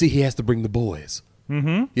Cat, but see, he has to bring the boys.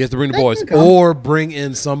 Mm-hmm. He has to bring the They boys, can come. or bring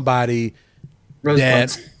in somebody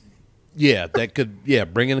Rosebuds. that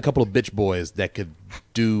could bring in a couple of bitch boys that could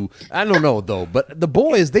do. I don't know though, but the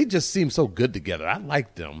boys, they just seem so good together. I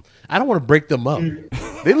like them. I don't want to break them up.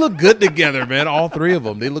 They look good together, man. All 3 of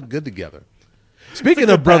them, they look good together. Speaking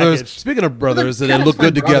of brothers, Look, that look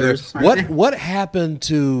good kind of together, brothers, aren't they? what happened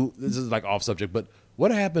to? This is like off subject, but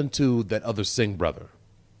what happened to that other Singh brother?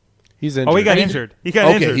 He's injured. Oh, he got injured. He got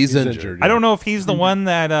Okay, injured. he's injured. I don't know if he's the one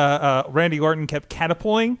that Randy Orton kept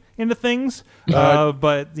catapulting into things, but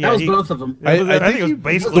yeah, That was both of them. I think it was The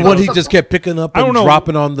basically one both. he just kept picking up I don't and know.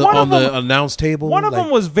 dropping on the One of them- announce table. One of like-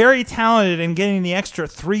 them was very talented in getting the extra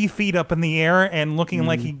 3 feet up in the air and looking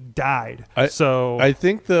like he died. I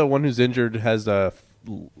think the one who's injured has a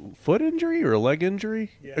foot injury or a leg injury.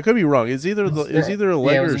 I could be wrong. It's either it was either a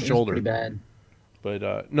leg Yeah, it or a was shoulder. pretty bad.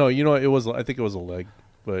 But no, you know it was. I think it was a leg.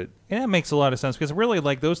 But and that makes a lot of sense because really,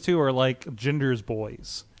 like those two are like Ginger's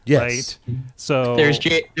boys, Yes. right? So They're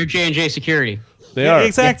J&J Security. they yeah, are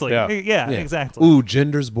exactly, Yeah. yeah, Yeah. exactly. Ooh,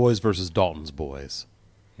 Ginger's boys versus Dalton's boys.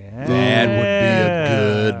 Yeah. That would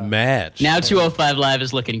be a good match. Now 205 Live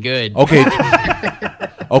is looking good. Okay.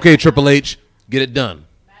 Okay, Triple H, get it done.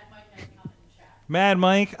 Mad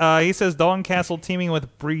Mike, he says Dalton Castle teaming with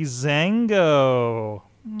Breezango,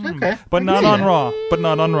 Okay. but not on Raw. But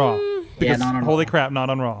not on Raw. Yeah, Because, not on holy Raw. crap, not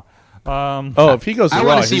on Raw. Oh, if he goes to I Raw,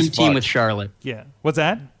 want to see he's him team fucked. with Charlotte. Yeah. What's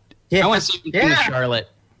that? Yeah. I want to see him team with Yeah. Charlotte.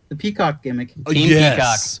 The peacock gimmick. Team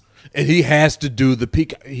Yes. And he has to do the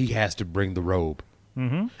peak. He has to bring the robe.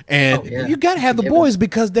 Mm-hmm. And Oh, yeah. you got to have the Yeah. boys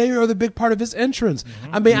because they are the big part of his entrance.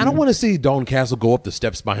 I mean, I don't want to see Dalton Castle go up the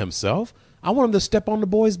steps by himself. I want him to step on the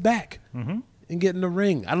boy's back and get in the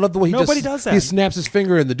ring. I love the way he Nobody just does that. He snaps his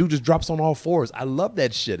finger and the dude just drops on all fours. I love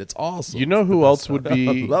that shit. It's awesome. You know who else would I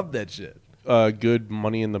be love that shit. a good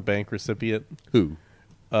Money in the Bank recipient? Who?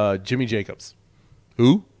 Jimmy Jacobs.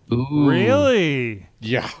 Who? Really?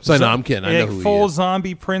 Yeah. So, no, I'm kidding. I know Like who he full is.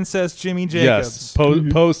 zombie princess Jimmy Yes.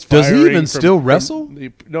 Jacobs. Post. Does he firing even still wrestle?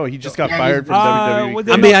 No, he just got Yeah, fired from well, WWE.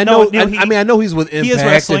 they- I mean, I No, know. no, he- I know he's with he is Impact,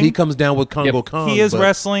 and wrestling. he comes down with Congo Yep. Kong. He is but-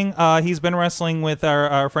 wrestling. He's been wrestling with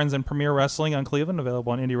our friends in Premier Wrestling on Cleveland,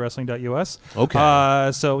 available on IndieWrestling.us. Okay.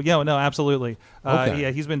 So yeah, no, absolutely. Okay. Yeah,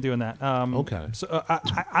 he's been doing that. Okay. So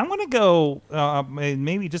I'm gonna go.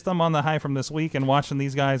 Maybe just I'm on the high from this week and watching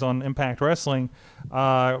these guys on Impact Wrestling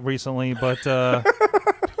recently, but.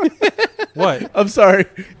 What? I'm sorry,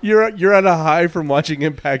 you're on a high from watching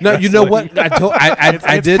Impact. No, you know Wrestling. what? I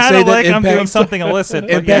It's did kinda say that like I'm doing Impact, something illicit.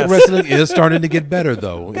 But Impact yes. Wrestling is starting to get better,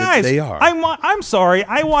 though. Guys, They are. I'm sorry.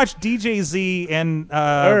 I watched DJZ and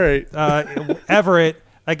All right. Everett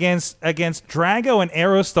against Drago and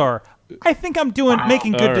Aerostar. I think I'm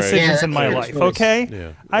making good All right. decisions Yeah, in my that's life. fair choice. Okay.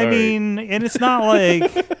 Yeah. I All right. mean, and it's not like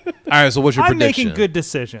All right. So, what's your I'm prediction? making good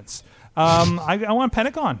decisions. I want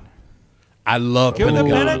Pentagon. I love Give the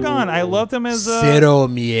Pentagon. Pentagon. I loved him as Cero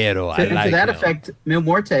miedo. I And like to that him. effect, Mil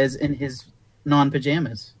Muertes in his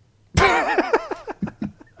non-pajamas.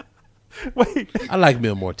 wait. I like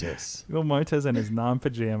Mil Mortes. Will Montez in his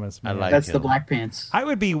non-pajamas. I Man. like That's him. the black pants. I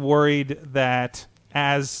would be worried that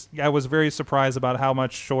as I was very surprised about how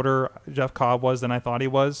much shorter Jeff Cobb was than I thought he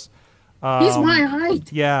was. He's my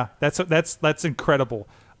height. Yeah, that's incredible.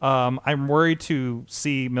 I'm worried to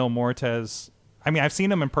see Mil Muertes. I mean, I've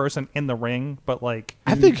seen him in person in the ring, but like,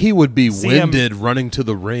 I think he would be See him- winded running to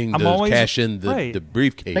the ring I'm to always- cash in right. the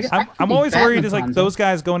briefcase. Like, I'm could be always fat worried is like Matanza. those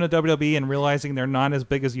guys going to WWE and realizing they're not as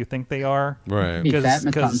big as you think they are. Right. Be fat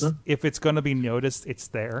Because Matanza. if it's going to be noticed, it's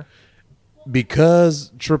there. Because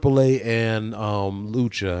AAA and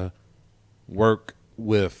Lucha work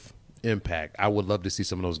with Impact, I would love to see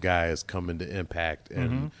some of those guys come into Impact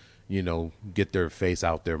and get their face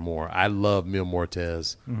out there more. I love Mil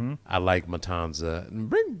Muertes. I like Matanza. And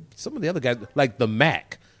bring some of the other guys like the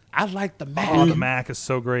Mac. I like the Mac. Oh, the Mac is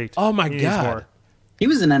so great. Oh, my He needs God. more. He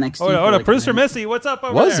was in NXT. Oh, for no, like a Producer minute. Missy, what's up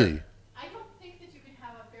over Was there? he? I don't think that you can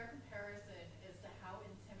have a fair comparison as to how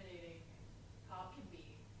intimidating Cobb can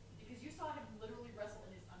be, because you saw him literally wrestle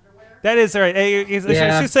in his underwear. That is right. Hey,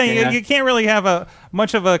 Yeah, she's saying yeah. you can't really have a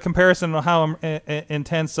much of a comparison on how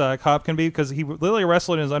intense Cobb can be, because he literally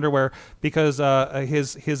wrestled in his underwear because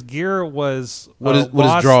his gear was What his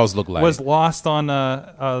drawers look like? was lost on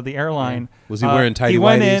the airline. Was he wearing tighty He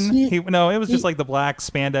went whities? in. No, it was just like the black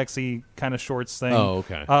spandexy kind of shorts thing. Oh,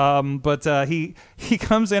 okay. But he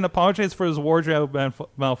comes in, apologizes for his wardrobe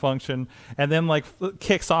malfunction, and then like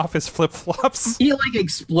kicks off his flip flops. He like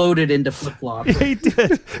exploded into flip flops. He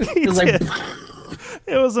did. He It was did. like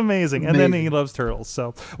It was amazing. And then he loves turtles.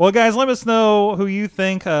 So, well, guys, let us know who you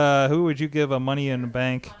think. Who would you give a Money in the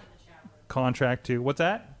Bank contract to? What's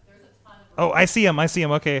that? Oh, I see him.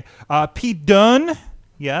 Okay. Pete Dunne.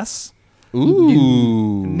 Yes.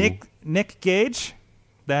 Ooh. Nick Gage.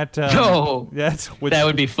 That. Oh, that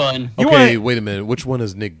would be fun. You Okay, want- wait a minute. Which one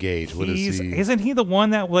is Nick Gage? What is he? Isn't he the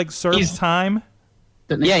one that like serves He's- time?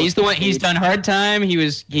 Yeah, he's the one. He's done Hard Time.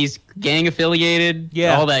 He's gang affiliated.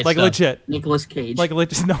 Yeah, all that like stuff. legit. Nicolas Cage. Like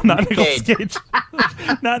legit. No, not Nicolas Cage. Cage.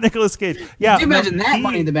 Not Nicolas Cage. Yeah. Could you imagine that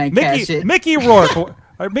Money in the Bank Mickey, cash in? Mickey Rourke.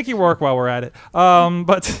 Mickey Rourke while we're at it.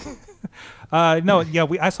 But no, yeah,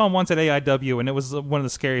 I saw him once at AIW, and it was one of the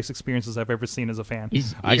scariest experiences I've ever seen as a fan.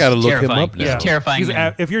 I gotta look him terrifying. up now. He's a terrifying.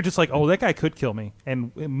 man. If you're just like, oh, that guy could kill me,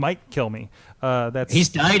 and it might kill me. He's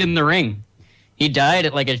died in the ring. He died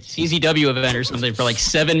at like a CZW event or something for like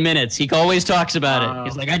 7 minutes. He always talks about it.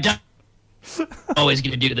 He's like, I died. Always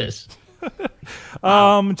gonna do this.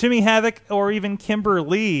 Jimmy Havoc or even Kimber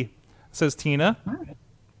Lee, says Tina.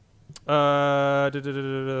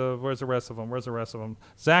 Where's the rest of them?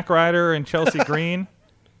 Zack Ryder and Chelsea Green.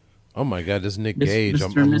 Oh my God, this is Nick Miss- Gage.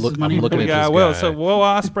 Mr. I'm and Mrs. Money. looking at Yeah, this Will. guy. So Will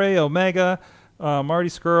Ospreay, Omega, Marty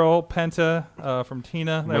Skrull, Penta from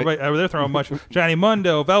Tina. Everybody, they're throwing much. Johnny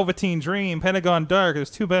Mundo, Velveteen Dream, Pentagon Dark. There's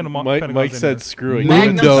two Pentagons Mike in said, there. "Screw it."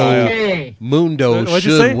 Magnum Give it to Taya. CK. Mundo What'd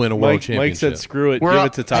you say? should win a world Mike championship. said, "Screw it." We're Give all-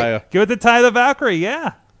 it to Taya. Give it to Ty the Valkyrie.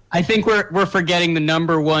 Yeah. I think we're forgetting the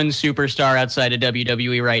number one superstar outside of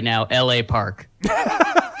WWE right now, L.A. Park.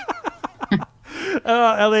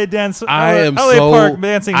 LA Dance. I am LA so. Park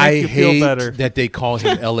dancing makes I you hate feel better. that they call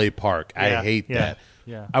him L.A. Park. I Yeah, hate yeah, that.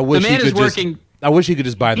 yeah. I wish man he is could just. working- I wish he could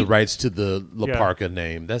just buy the rights to the La Yeah. Parca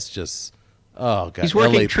name. That's just. Oh God. He's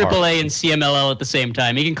working LA Park. AAA and CMLL at the same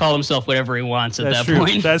time. He can call himself whatever he wants at That's that true.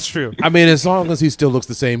 point. That's true. I mean, as long as he still looks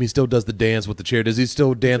the same, he still does the dance with the chair. Does he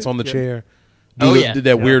still dance on the chair? Oh, yeah. Did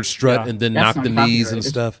that Yeah. weird strut Yeah. and then That's knock the not knees and copyrighted.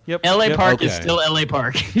 stuff? Yep. L.A. Yep. Park is Okay. still L.A.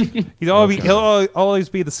 Park. He'll always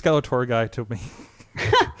be the Skeletor guy to me.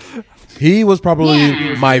 He was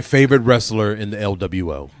probably my favorite wrestler in the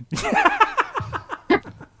LWO.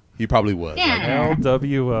 He probably was. Like,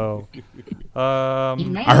 LWO.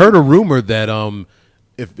 I heard a rumor that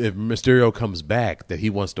if Mysterio comes back, that he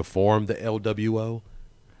wants to form the LWO.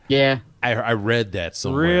 Yeah, I read that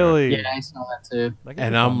somewhere. Really? yeah, I saw that too. That could be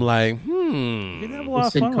And fun. I'm like, You can have a lot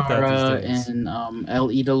of Sin fun with that Cara these days. and El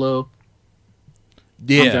Idolo.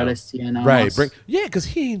 yeah, Andrade Cien right. Almas. Because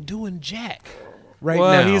he ain't doing jack right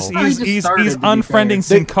Well, now. he's Oh, he just started, to be unfriending fair.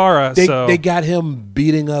 Sin Cara, so They got him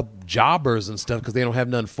beating up jobbers and stuff because they don't have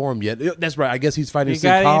none for him yet. That's right. I guess he's fighting you Sin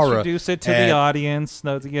got to Cara. introduce it to the audience.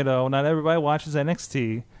 No, not everybody watches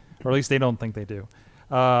NXT, or at least they don't think they do.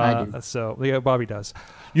 I do. So yeah, Bobby does.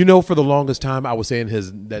 You know, for the longest time, I was saying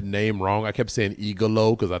that name wrong. I kept saying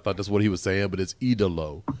Igalo because I thought that's what he was saying, but it's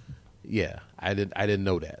Idolo. Yeah, I didn't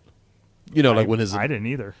know that. You know, like when his I didn't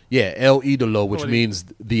either. yeah El Idolo, which What do you- means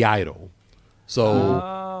the idol.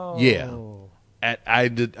 So yeah. I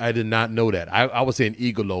did not know that. I was saying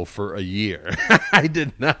Igalo for a year. I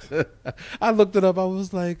did not. I looked it up. I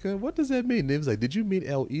was like, what does that mean? It was like, did you mean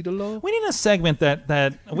El Idolo? We need a segment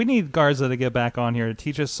that we need Garza to get back on here to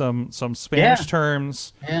teach us some Spanish Yeah.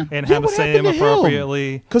 terms Yeah. and Yeah, how to what say them happened to him?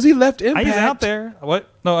 appropriately. Because he left Impact. He's out there. What?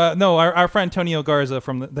 No, our friend Tonio Garza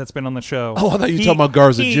that's been on the show. Oh, I thought you were talking about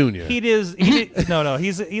Garza Jr..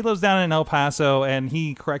 He lives down in El Paso, and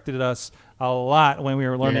he corrected us a lot when we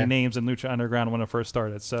were learning Yeah. names in Lucha Underground when it first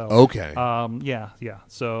started. So Okay. yeah.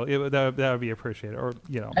 So that would be appreciated, or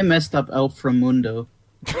I messed up El Framundo.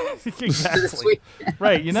 exactly.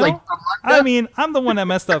 Right, you It's know. like, I mean, I'm the one that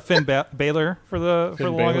messed up Finn Balor for the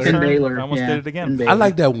longest Finn time. Balor, I almost yeah, did it again. Finn Balor. I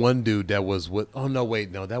like that one dude that was with. Oh no,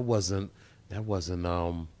 wait, no, that wasn't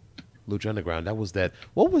Lucha Underground. That was that.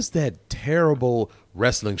 What was that terrible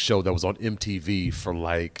wrestling show that was on MTV for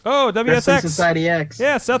like? Oh, Wrestling WSX. Society X.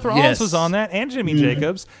 Yeah, Seth Rollins Yes. was on that, and Jimmy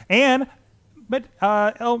Jacobs, but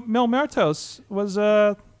Mil Muertos was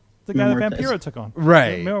the guy Mil that Muertos. Vampiro took on.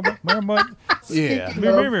 Right. Yeah.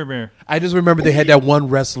 Yeah. I just remember they had that one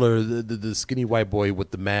wrestler, the skinny white boy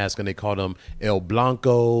with the mask, and they called him El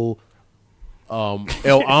Blanco.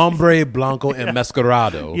 El Hombre Blanco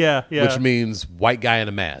Enmascarado. Yeah, yeah. Which means white guy in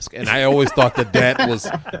a mask. And I always thought that was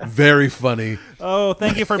very funny. Oh,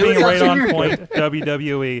 thank you for being was right actually on point,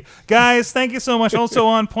 WWE. Guys, thank you so much. Also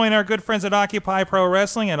on point, our good friends at Occupy Pro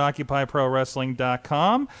Wrestling at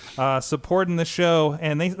OccupyProWrestling.com, supporting the show.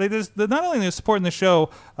 And they not only they're supporting the show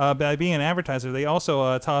by being an advertiser, they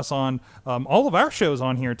also toss on all of our shows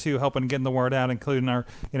on here, too, helping getting the word out, including our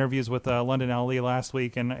interviews with London Ali last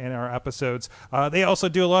week and our episodes. They also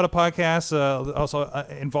do a lot of podcasts, also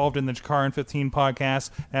involved in the Jakar and 15 podcast,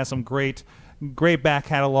 has some great back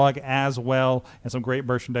catalog as well, and some great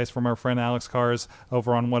merchandise from our friend Alex Cars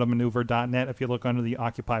over on whatamaneuver.net if you look under the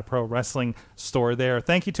Occupy Pro Wrestling store there.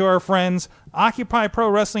 Thank you to our friends,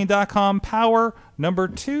 OccupyProWrestling.com, Power number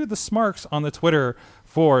 2, the Smarks on the Twitter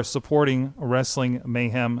for supporting Wrestling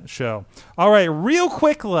Mayhem show. All right, real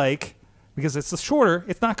quick, because it's shorter,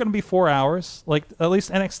 it's not going to be 4 hours. At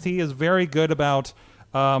least NXT is very good about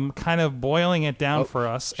kind of boiling it down for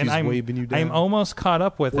us, and I'm waving you down. I'm almost caught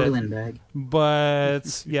up with Boiling it. bag.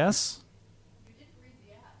 But yes, You didn't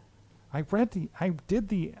read the ad. I did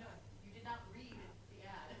the. You did not read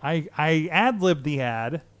the ad. I ad-libbed the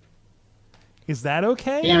ad. Is that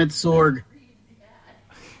okay? Damn it, Sorg.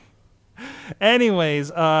 Anyways,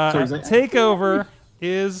 is that- Takeover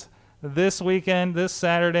is this weekend, this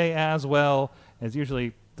Saturday as well. As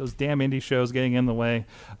usually those damn indie shows getting in the way.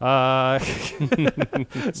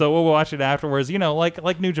 So we'll watch it afterwards.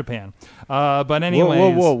 Like New Japan. But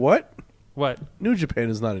anyways, Whoa, what? What? New Japan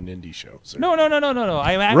is not an indie show, sir. No.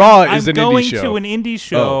 I'm Raw I'm is an indie going show. to an indie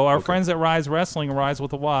show. Oh, Our okay. friends at Rise Wrestling, Rise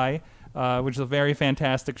with a Y, which is a very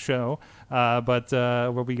fantastic show. But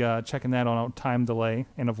we'll be checking that on a time delay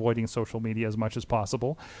and avoiding social media as much as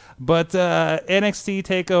possible. But NXT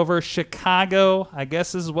TakeOver Chicago, I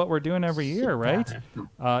guess this is what we're doing every year, right?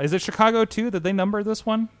 Is it Chicago 2? Did they number this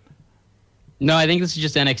one? No, I think this is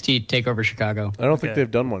just NXT Takeover Chicago. I don't think Okay.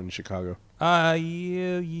 they've done one in Chicago.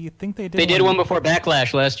 You think they did? They did one before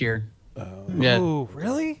Backlash last year. Yeah. Oh,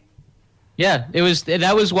 really? Yeah,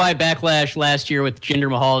 that was why Backlash last year with Jinder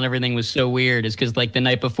Mahal and everything was so weird. Is because the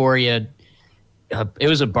night before it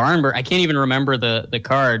was a barn burn. I can't even remember the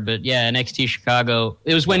card, but yeah, NXT Chicago.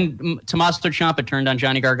 It was when Tommaso Ciampa turned on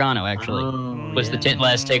Johnny Gargano. Actually, was the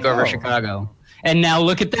last Takeover Chicago. And now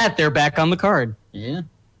look at that, they're back on the card. Yeah.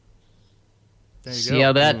 There you See go.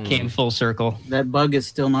 how that came full circle. That bug is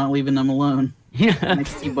still not leaving them alone.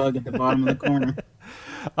 NXT bug at the bottom of the corner.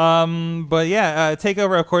 But yeah,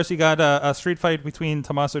 TakeOver, of course, you got a street fight between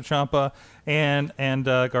Tommaso Ciampa and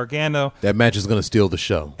Gargano. That match is going to steal the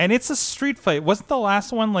show, And it's a street fight. Wasn't the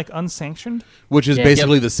last one unsanctioned? which is Yeah.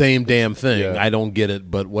 basically the same damn thing. Yeah. I don't get it,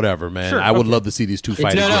 but whatever, man. Sure, I would okay. love to see these two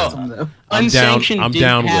fight No, again. no. Awesome, though. I'm Unsanctioned down- I'm did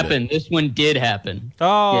down with happen. it. This one did happen.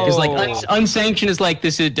 Oh, Because unsanctioned is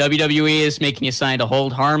this is WWE is making you sign to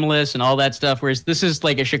hold harmless and all that stuff. Whereas this is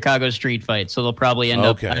like a Chicago street fight, so they'll probably end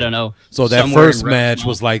Okay. up. I don't know. So that somewhere first in match Rosemont.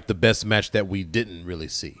 was like the best match that we didn't really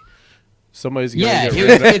see. Somebody's gonna Yeah,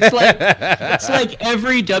 get rid of it's like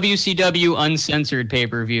every WCW uncensored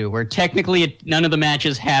pay-per-view where technically none of the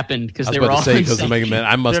matches happened because I was they were about all to say because unsanctioned.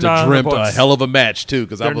 I must They're not have on the dreamt a books. hell of a match too.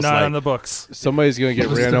 Because I they're was not like, on the books. Somebody's gonna get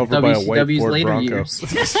ran over by a white WCW's Ford later Bronco.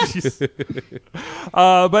 years.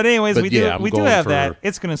 But anyways, But we yeah, I'm do going have for- that.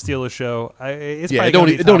 It's going to steal the show. It's yeah, probably it gonna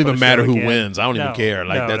be don't top even of the matter show who again. wins. I don't even No, care.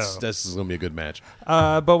 Like no, that's no. this is gonna be a good match.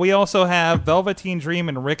 But we also have Velveteen Dream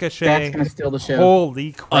and Ricochet. That's gonna steal the show.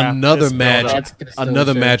 Holy crap! Another this match, build-up. That's gonna steal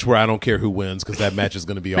another the show. match where I don't care who wins because that match is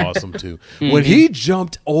going to be awesome too. When he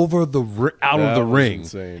jumped over out of That the was ring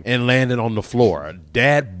insane. and landed on the floor,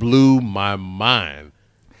 that blew my mind.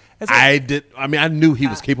 I knew he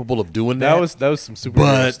was capable of doing that. That was some superhero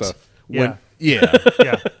but stuff. when Yeah.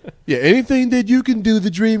 yeah, anything that you can do,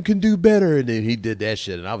 the Dream can do better. And then he did that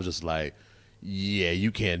shit, and I was just like, yeah,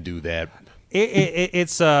 you can't do that.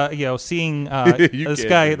 It's seeing You this can't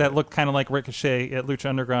guy do that looked kind of like Ricochet at Lucha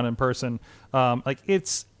Underground in person.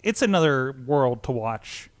 It's another world to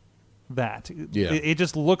watch. That Yeah. it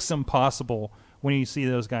just looks impossible when you see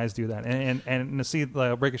those guys do that, and to see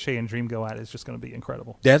Ricochet and Dream go at it is just going to be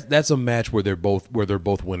incredible. That's a match where they're both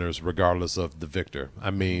winners, regardless of the victor.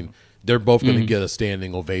 I mean, they're both going to get a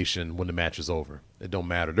standing ovation when the match is over. It don't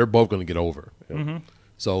matter. They're both going to get over.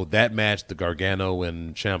 So that match, the Gargano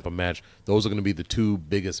and Ciampa match, those are going to be the two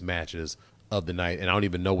biggest matches of the night, and I don't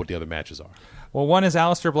even know what the other matches are. Well, one is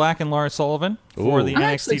Aleister Black and Lars Sullivan for Ooh. the I'm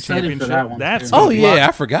actually NXT excited for Championship. that one, That's too. gonna Oh be- yeah,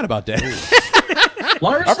 I forgot about that.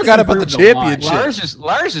 Lars I forgot about the has improved a lot. championship.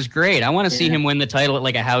 Lars is great. I want to see Yeah. him win the title at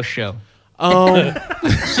like a house show. Um,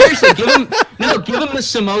 Seriously, No, give him the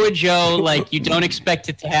Samoa Joe. Like, you don't expect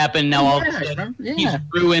it to happen. Now all of a sudden, he's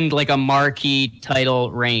ruined like a marquee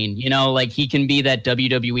title reign. You know, like he can be that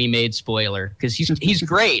WWE made spoiler because he's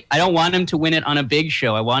great. I don't want him to win it on a big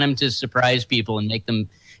show. I want him to surprise people and make them,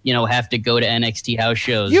 you know, have to go to NXT house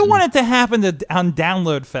shows. You want it to happen on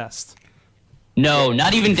Download Fest. No,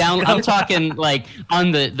 not even down. I'm talking like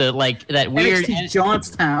on the like that weird NXT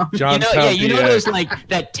Johnstown. You know those like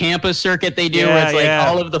that Tampa circuit they do where it's like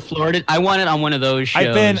all of the Florida. I want it on one of those shows.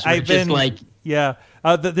 I've been like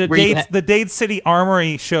the Dade City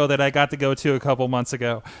Armory show that I got to go to a couple months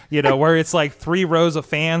ago. You know, where it's like 3 rows of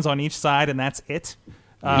fans on each side and that's it.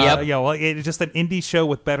 Yep. Yeah, well, it's just an indie show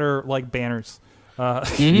with better like banners.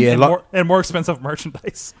 Yeah, and more expensive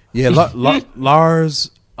merchandise. Yeah,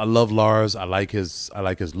 Lars. I love Lars. I like his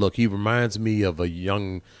look. He reminds me of a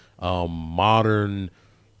young, modern,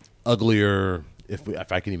 uglier,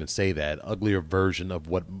 if I can even say that, uglier version of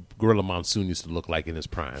what Gorilla Monsoon used to look like in his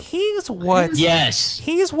prime. He's what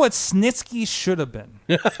Snitsky should have been.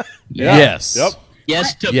 Yes. Yep.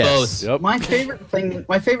 Yes to both. Yep. My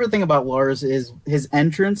favorite thing about Lars is his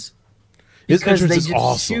entrance. His Because entrance they is just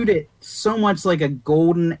awesome. shoot it so much like a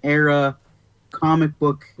golden era comic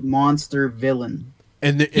book monster villain.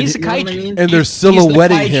 He's a You know what I kaiju. mean? And they're He's the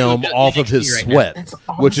silhouetting kaiju him of off of NXT his right now. sweat, That's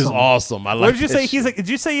which is awesome. awesome. I like. What did you say? that Did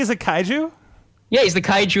you say he's a kaiju? Yeah, he's the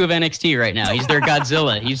kaiju of NXT right now. He's their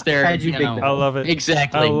Godzilla. He's their Kaiju you big know, dog. I love it.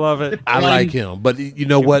 Exactly. I love it. I like him, but you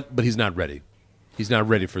know what? But he's not ready. He's not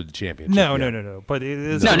ready for the championship. No. yet. But it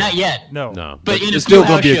is No, not yet. No. No, But in a it's still few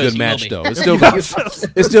going to be a house good shows, match, he though. will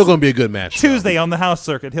It's still going to be a good match. though. Tuesday on the house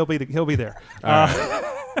circuit. He'll be there.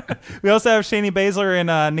 We also have Shayna Baszler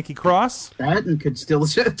and Nikki Cross. That and could still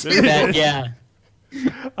shit too.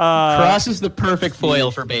 Cross is the perfect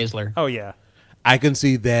foil for Baszler. Oh yeah. I can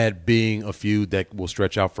see that being a feud that will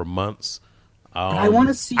stretch out for months. I want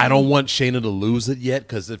to see. I don't want Shayna to lose it yet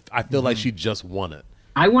because I feel like she just won it.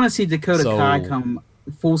 I want to see Dakota So- Kai come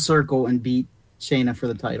full circle and beat Shayna for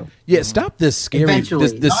the title. Yeah, stop this scary, Eventually.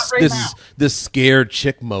 this Not right this now. this scared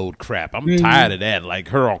chick mode crap. I'm tired of that. Like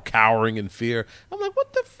her all cowering in fear. I'm like,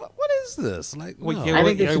 what the fuck? What is this? Like, no. I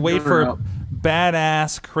think they should wait burn her for up.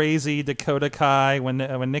 badass, crazy Dakota Kai when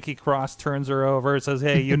Nikki Cross turns her over. It says,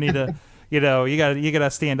 "Hey, you need to." You know, you gotta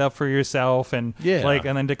stand up for yourself, and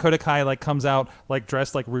and then Dakota Kai comes out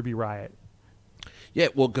dressed like Ruby Riott. Yeah,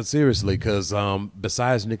 well, because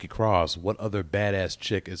besides Nikki Cross, what other badass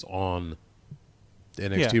chick is on the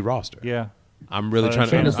NXT roster? Yeah, I'm really trying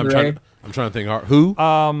to. Candice I'm LeRae. trying to think hard. Who?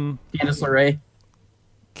 Candice LeRae.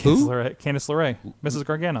 Candice LeRae, Mrs.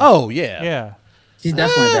 Gargano. Oh yeah, yeah, She's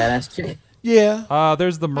definitely a badass chick. yeah.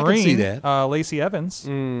 There's the can see Marine, that. Lacey Evans.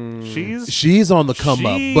 She's on the come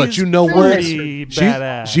up, but you know what? pretty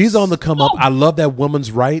badass. She's on the come up. I love that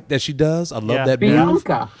woman's right that she does. I love that move.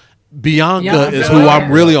 Bianca. Bianca is Bianca. who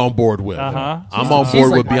I'm really on board with. Uh-huh. I'm on She's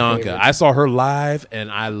board like with my Bianca. favorite. I saw her live and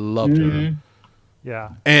I loved her. Yeah,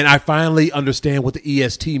 And I finally understand what the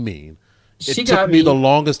EST mean. It She took got me me- the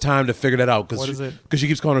longest time to figure that out What is it? because she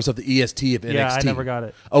keeps calling herself the EST of NXT. yeah. I never got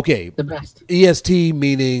it. Okay, The best. EST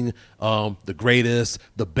meaning the greatest,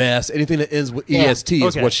 the best. Anything that ends with Yeah. EST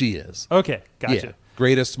is Okay. what she is. Okay, gotcha, Yeah,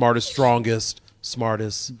 greatest, smartest, strongest,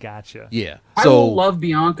 smartest. gotcha. Yeah. I So will love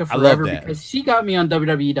Bianca I love forever that. because she got me on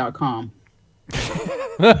WWE.com.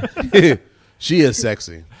 she is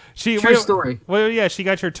sexy. True story. Well, yeah, she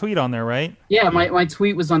got your tweet on there, right? Yeah, my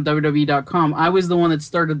tweet was on WWE.com. I was the one that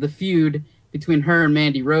started the feud between her and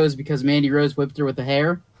Mandy Rose because Mandy Rose whipped her with the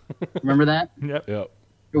hair. Remember that? Yep. Yep.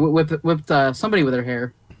 Whipped somebody with her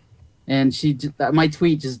hair, and my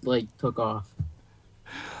tweet just took off.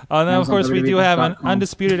 Then, That of was on course, we do have an WWE.com.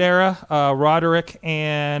 Undisputed Era, Roderick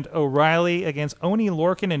and O'Reilly against Oni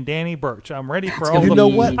Lorcan and Danny Burch. I'm ready for all gonna the. You know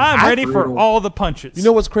what? I'm ready for brutal. all the punches. You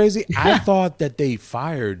know what's crazy? I thought that they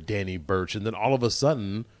fired Danny Burch, and then all of a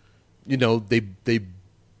sudden, they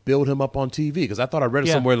build him up on TV because I thought I read it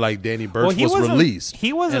Yeah. somewhere like Danny Burch he was wasn't- released.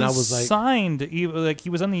 He wasn't and I was like, signed. He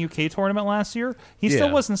was on the UK tournament last year. He still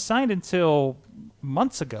Yeah. wasn't signed until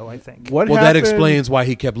months ago, I think. What well, that happened- explains why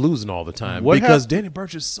he kept losing all the time What because hap- Danny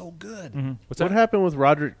Burch is so good. What happened with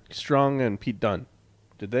Roderick Strong and Pete Dunne?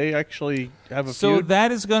 Did they actually have a So feud?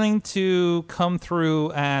 that is going to come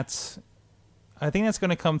through at. I think that's going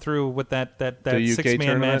to come through with that The UK 6-man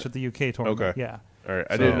tournament? match at the UK tournament. Okay. Yeah. All right.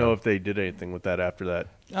 I didn't know if they did anything with that after that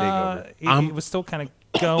takeover. It was still kind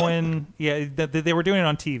of going. Yeah, they were doing it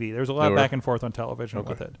on TV. There was a lot They of were? back and forth on television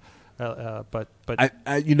with it. But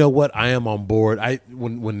I you know what? I am on board.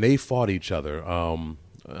 When they fought each other, I'm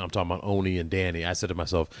talking about Oni and Danny. I said to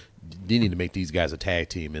myself, "You need to make these guys a tag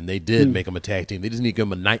team," and they did make them a tag team. They just need to give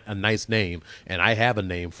them a nice name, and I have a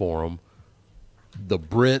name for them: the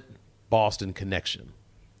Brit Boston Connection,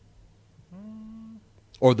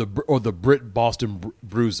 or the Brit Boston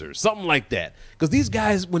Bruisers, something like that. Because these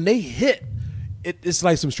guys, when they hit, it's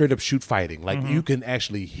like some straight up shoot fighting. Like you can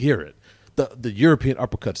actually hear it. The European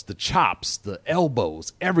uppercuts, the chops, the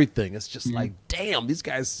elbows, everything. It's just like, damn, these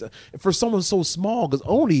guys, for someone so small, because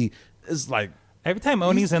Oni is like, every time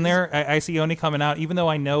Oni's in there, I see Oni coming out, even though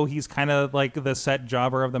I know he's kind of like the set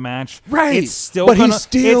jobber of the match. Right. It's still But he gonna,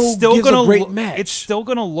 still it's still gives a gonna great look, match. It's still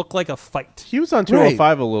gonna look like a fight. He was on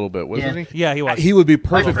 205 a little bit, wasn't Yeah. he? Yeah, he was. he would be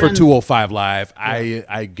perfect for friend- 205 Live.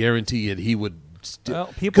 I guarantee it. He would. Well,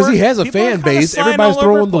 people Because he are- has a people are fan kinda base. sliding Everybody's all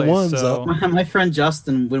over throwing the place, ones so- up. My friend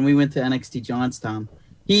Justin, when we went to NXT Johnstown,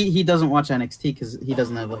 he doesn't watch NXT because he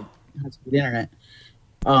doesn't have like high-speed internet.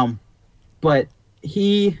 But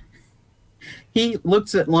he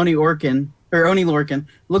looks at Oni Lorcan,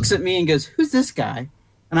 looks at me and goes, "Who's this guy?"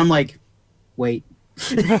 And I'm like, "Wait."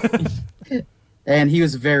 And he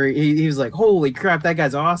was he was like, "Holy crap, that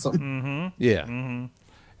guy's awesome." Yeah.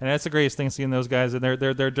 And that's the greatest thing, seeing those guys, and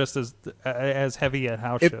they're just as heavy at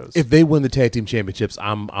house shows. If they win the tag team championships,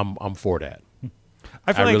 I'm for that.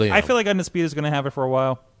 I feel I like really I am. feel like Undisputed is going to have it for a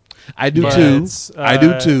while. I do But, too. I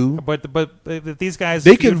do too. But if these guys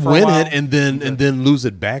They feud can for a win while- it and then lose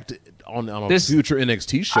it back on a This- future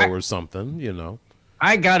NXT show or something. You know.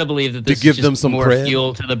 I gotta believe that this give is just them some more cred?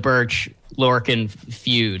 fuel to the Birch Lorcan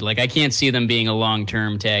feud. Like I can't see them being a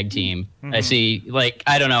long-term tag team. I see, like,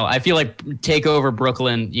 I don't know. I feel like Takeover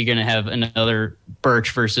Brooklyn, you're gonna have another Birch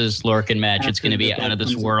versus Lorcan match. It's gonna be out of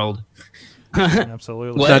this world.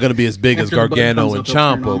 Absolutely. It's not going to be as big as After the bug Gargano comes and up, they'll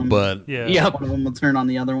turn Ciampa, on. but Yeah. Yep. One of them will turn on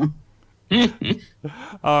the other one.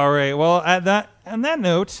 All right. Well, on that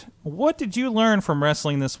note, what did you learn from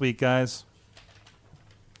wrestling this week, guys?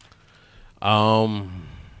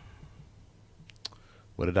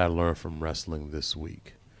 what did I learn from wrestling this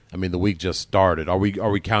week? I mean, the week just started. Are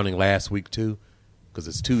we counting last week too? Because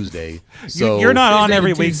it's Tuesday. So You're not on Tuesday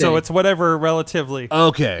every to week, so Tuesday. it's whatever relatively.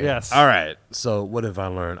 Okay. Yes. All right. So what have I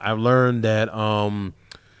learned? I've learned that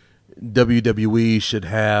WWE should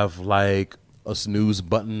have like a snooze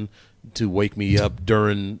button to wake me up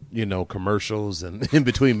during, commercials and in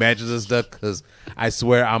between matches and stuff, because I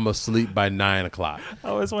swear I'm asleep by 9 o'clock. I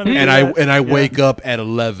always wanted to And do I that. and I Yeah. wake up at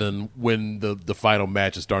 11 when the final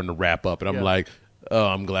match is starting to wrap up, and I'm Yeah. like, oh,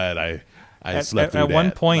 I'm glad I slept At through one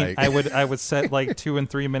that. point, Like- I would set like 2 and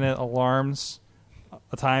 3 minute alarms,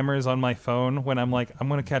 timers on my phone when I'm like, I'm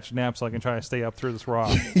gonna catch a nap so I can try to stay up through this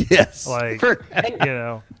Raw. yes, Like, For- like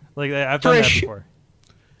I've For done a that sh- before.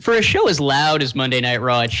 For a show as loud as Monday Night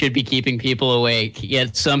Raw, it should be keeping people awake.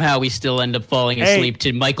 Yet somehow we still end up falling Hey. asleep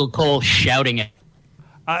to Michael Cole shouting it.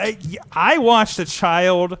 I watched a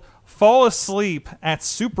child fall asleep at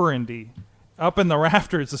Super Indie up in the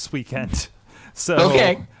rafters this weekend. So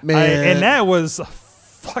Okay. Man. and that was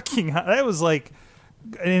that was like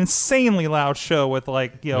an insanely loud show with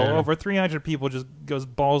like over 300 people just goes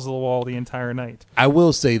balls to the wall the entire night. I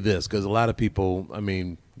will say this, because a lot of people, I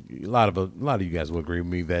mean, a lot of you guys will agree with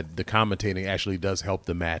me that the commentating actually does help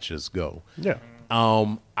the matches go. Yeah.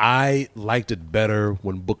 I liked it better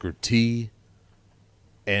when Booker T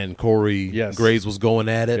and Corey Yes. Graves was going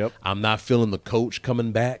at it. Yep. I'm not feeling the coach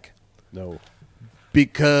coming back No.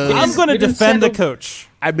 because I'm going to we didn't defend say the coach.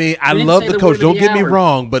 I mean, I We didn't love say the the coach. word of Don't the get me hour.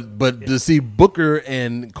 wrong, but to see Booker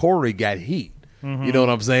and Corey got heat, you know what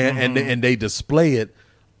I'm saying, and they display it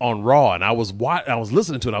on Raw, and I was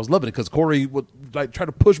listening to it. I was loving it because Corey would like try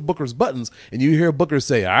to push Booker's buttons, and you hear Booker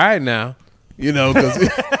say, "All right, now," because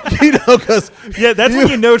because Yeah, that's when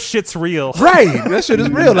you know shit's real. right, that shit is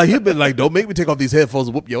real. Like he'd been like, "Don't make me take off these headphones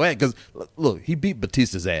and whoop your ass." Because look, he beat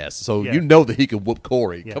Batista's ass, so Yeah. you know that he can whoop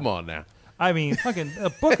Corey. Yeah. Come on now. I mean, fucking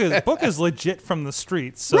Book is legit from the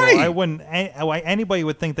streets, so Right. I wouldn't. Why anybody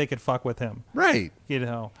would think they could fuck with him? Right. He's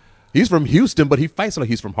He's from Houston, but he fights like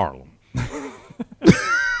he's from Harlem.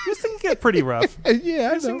 Houston can get pretty rough. Yeah,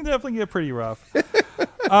 I Houston know. can definitely get pretty rough.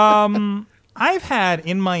 I've had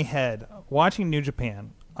in my head watching New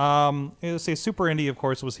Japan. Let's say Super Indie, of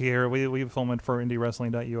course, was here. We filmed for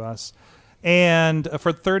IndieWrestling.us. And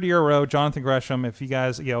for the third year in a row, Jonathan Gresham, if you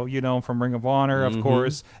guys, you know him from Ring of Honor, of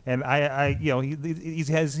course, and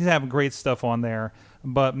he's having great stuff on there.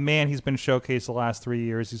 But man, he's been showcased the last 3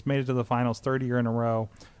 years. He's made it to the finals, third year in a row,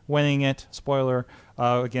 winning it. Spoiler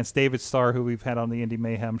against David Starr, who we've had on the Indie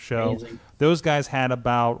Mayhem show. Amazing. Those guys had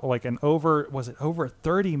about like over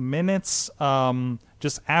 30 minutes?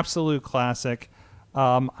 Just absolute classic.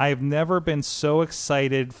 I've never been so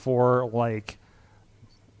excited for like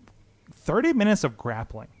 30 minutes of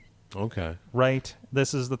grappling. Okay. Right.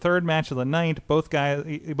 This is the third match of the night. Both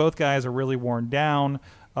guys are really worn down.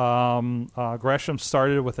 Gresham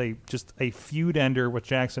started with just a feud ender with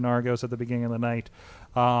Jackson Argos at the beginning of the night,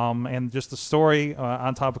 and just the story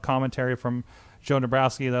on top of commentary from Joe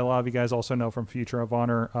Nabrowski that a lot of you guys also know from Future of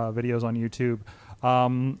Honor videos on YouTube.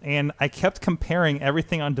 And I kept comparing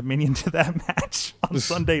everything on Dominion to that match on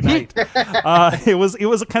Sunday night. It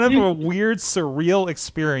was kind of a weird, surreal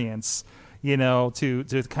experience,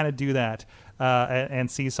 to kind of do that. And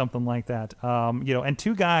see something like that, and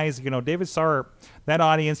two guys, David Starr, that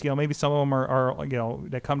audience, maybe some of them are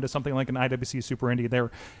that come to something like an IWC Super Indy,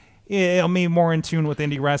 they're maybe more in tune with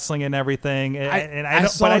indie wrestling and everything.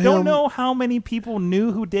 I don't know how many people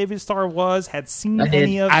knew who David Starr was, had seen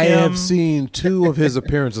any of him. I have seen 2 of his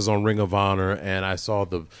appearances on Ring of Honor, and I saw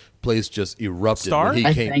the place just erupted. Starr? When he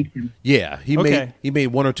I came. thanked him. Yeah, he Okay. made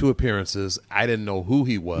 1 or 2 appearances. I didn't know who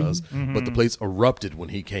he was, but the place erupted when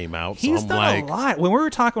he came out. He's so I'm done like, a lot. When we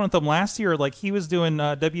were talking with him last year, like he was doing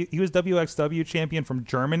he was WXW champion from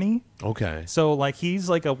Germany. okay, So like he's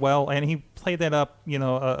like and he played that up,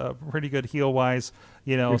 a pretty good heel wise.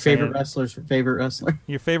 Your favorite wrestler's favorite wrestler.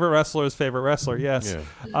 Your favorite wrestler's favorite wrestler, yes,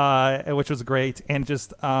 which was great. And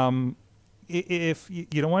just if you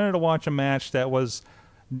don't wanted to watch a match that was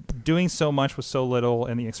doing so much with so little,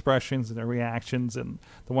 and the expressions and the reactions and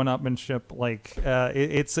the one-upmanship, like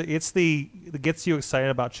it gets you excited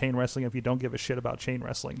about chain wrestling if you don't give a shit about chain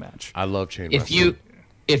wrestling match. I love chain wrestling.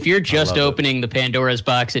 If you're just love it. opening the Pandora's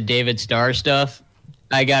box of David Starr stuff,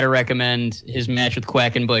 I gotta recommend his match with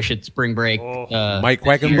Quackenbush at Spring Break. Mike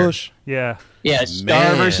Quackenbush. Yeah. Yeah, Starr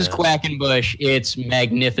Man. versus Quackenbush. It's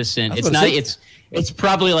magnificent. I was It's gonna not. say- It's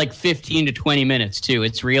probably like 15 to 20 minutes too.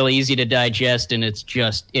 It's real easy to digest, and it's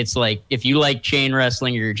like if you like chain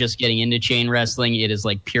wrestling or you're just getting into chain wrestling, it is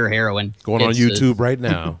like pure heroin. Going on It's YouTube right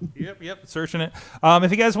now. Yep, searching it.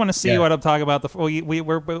 If you guys want to see what I'm talking about,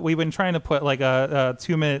 we've been trying to put like a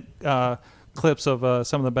 2-minute clips of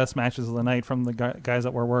some of the best matches of the night from the guys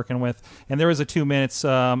that we're working with, and there was a 2 minutes.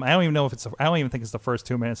 I don't even know if I don't even think it's the first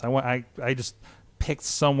 2 minutes. I just picked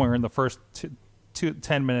somewhere in the first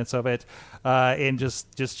 10 minutes of it, and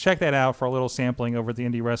just check that out for a little sampling over the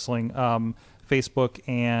Indie Wrestling Facebook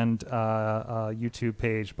and YouTube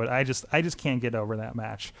page. But I just can't get over that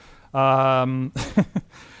match.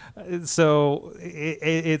 So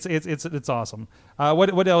it's awesome.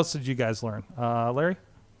 What else did you guys learn, Larry?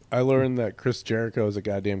 I learned that Chris Jericho is a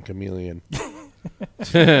goddamn chameleon.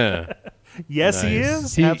 Yes, he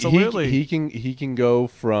Nice. is. Absolutely. He can go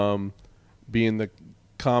from being the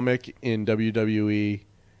comic in WWE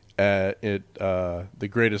at the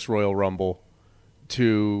Greatest Royal Rumble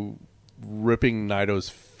to ripping Naito's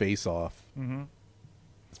face off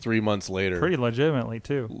 3 months later. Pretty legitimately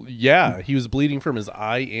too. Yeah, he was bleeding from his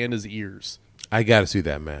eye and his ears. I got to see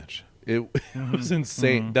that match. It was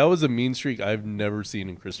insane. That was a mean streak I've never seen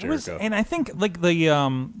in Chris Jericho. And I think like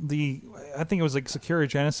I think it was like Secure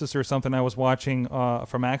Genesis or something I was watching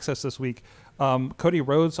from Access this week. Cody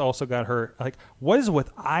Rhodes also got hurt. Like, what is with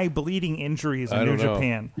eye bleeding injuries in I New don't know.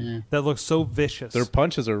 Japan that looks so vicious? Their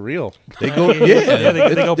punches are real. They go, Yeah,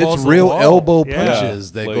 they go balls it's to the real wall. elbow Yeah.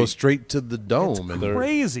 punches that Like- go straight to the dome, and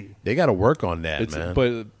Crazy. they got to work on that, It's man.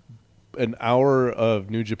 but an hour of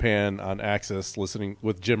New Japan on Access listening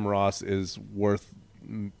with Jim Ross is worth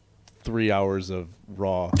 3 hours of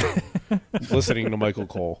Raw listening to Michael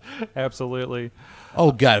Cole. Absolutely.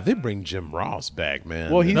 Oh God, if they bring Jim Ross back,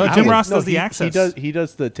 man. Well, No, Jim Ross does the Access. He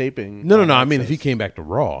does the taping. No. on I mean, if he Access. came back to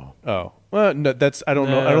Raw, Oh, well, no, that's I don't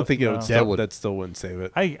know. I don't think it No. would. That That still wouldn't save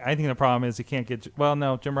it. I think the problem is you can't get. Well,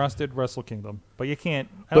 no, Jim Ross did Wrestle Kingdom, but you can't.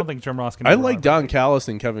 I don't think Jim Ross can. I do like Raw. Don Callis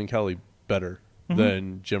and Kevin Kelly better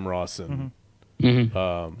than Jim Ross and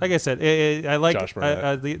Like I said, I like Josh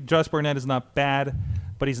Burnett. Josh Burnett is not bad,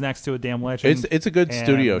 but he's next to a damn legend. it's a good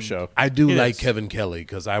studio And show. I do It like is. Kevin Kelly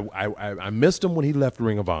because I missed him when he left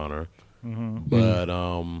Ring of Honor, but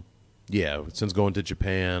yeah, since going to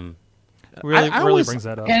Japan, Really, I really always- brings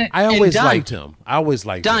that up. I always Don, liked him. I always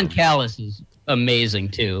liked Don him. Callis is amazing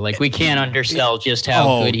too. Like we can't undersell just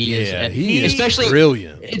how good he is. yeah, at- he is especially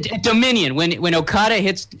brilliant. at Dominion when Okada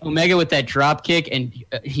hits Omega with that drop kick and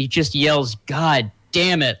he just yells, "God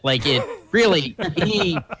damn it!" Like it really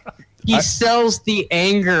he sells the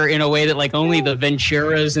anger in a way that like only the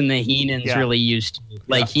Venturas and the Heenans Yeah. really used to.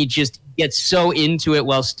 Like he just gets so into it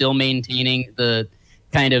while still maintaining the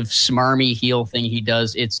kind of smarmy heel thing he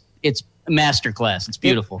does. It's masterclass. It's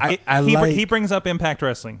beautiful. He brings up Impact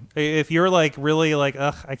Wrestling. If you're like really like,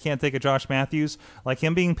 ugh, I can't take a Josh Matthews, like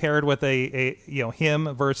him being paired with a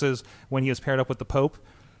him versus when he was paired up with the Pope,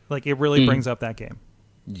 like it really brings up that game.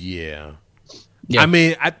 Yeah. Yeah. I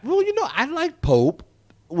mean, I like Pope,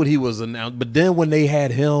 when he was announced. But then when they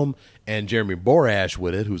had him and Jeremy Borash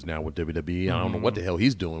with it, who's now with WWE, I don't know what the hell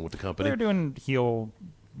he's doing with the company. They're doing heel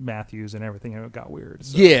Matthews and everything, and it got weird.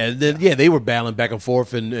 So. They were battling back and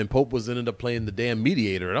forth, and Pope ended up playing the damn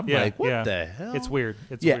mediator, and I'm like, what the hell? It's weird.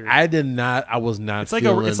 It's yeah, weird. I was not.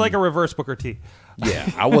 It's like a reverse Booker T. Yeah,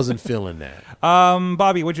 I wasn't feeling that.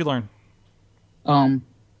 Bobby, what'd you learn?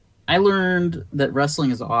 I learned that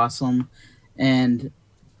wrestling is awesome, and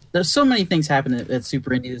there's so many things happening at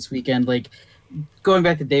Super Indy this weekend. Like going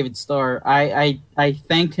back to David Starr, I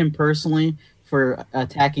thanked him personally for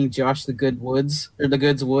attacking Josh the Goods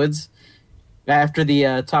Woods after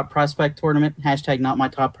the top prospect tournament. # not my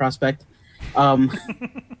top prospect.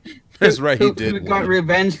 That's right, he did. Who got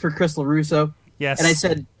revenge for Chris LaRusso. Yes.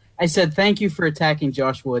 And I said, thank you for attacking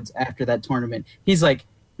Josh Woods after that tournament. He's like,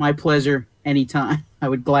 my pleasure, anytime. I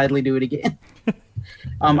would gladly do it again.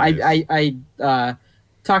 I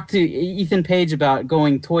talked to Ethan Page about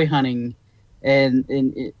going toy hunting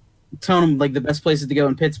and telling him like the best places to go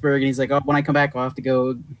in Pittsburgh, and he's like, "Oh, when I come back, I'll have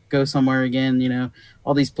to go somewhere again." You know,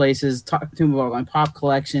 all these places. Talk to him about my pop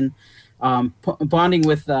collection. Bonding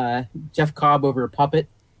with Jeff Cobb over a puppet.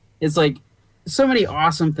 It's like so many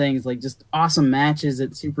awesome things, like just awesome matches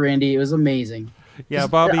at Super Indy. It was amazing. Yeah,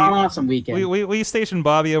 just Bobby. an awesome weekend. We stationed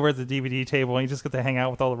Bobby over at the DVD table, and you just get to hang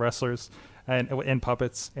out with all the wrestlers and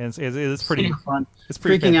puppets, and it's pretty fun. It's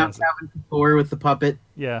pretty freaking fantastic. out Calvin Couture with the puppet.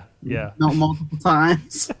 Yeah. Not multiple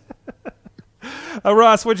times.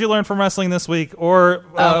 Ross, what'd you learn from wrestling this week, or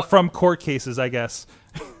from court cases, I guess?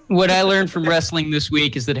 What I learned from wrestling this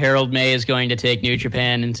week is that Harold May is going to take New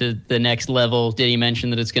Japan into the next level. Did he mention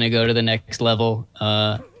that it's going to go to the next level?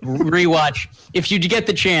 Rewatch. If you get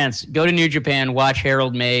the chance, go to New Japan, watch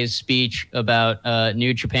Harold May's speech about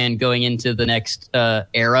New Japan going into the next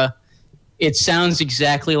era. It sounds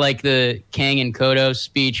exactly like the Kang and Kodo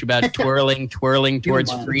speech about twirling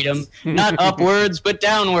towards freedom. Not upwards, but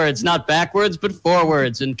downwards. Not backwards, but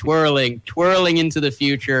forwards. And twirling into the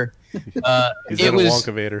future. Is it a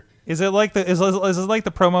Wonkavator? Is it like the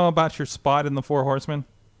promo about your spot in the Four Horsemen?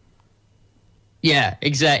 Yeah,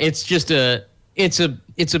 exactly. It's just it's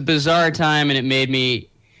a bizarre time, and it made me.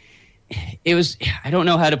 It was, I don't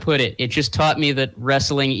know how to put it. It just taught me that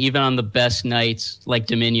wrestling, even on the best nights, like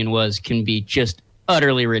Dominion was, can be just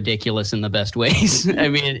utterly ridiculous in the best ways. I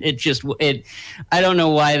mean, I don't know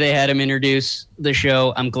why they had him introduce the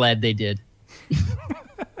show. I'm glad they did.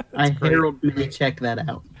 Harold may check that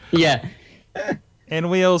out. Yeah. And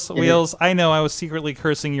Wheels, I know I was secretly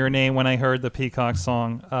cursing your name when I heard the Peacock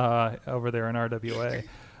song over there in RWA.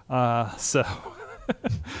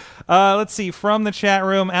 Let's see. From the chat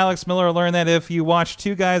room, Alex Miller learned that if you watch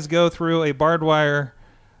two guys go through a barbed wire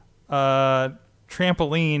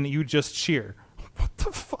trampoline, you just cheer. What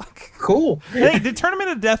the fuck? Cool. Hey, did Tournament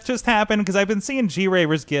of Death just happen? Because I've been seeing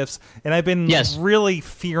G-Raver's gifs, and I've been really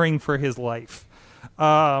fearing for his life.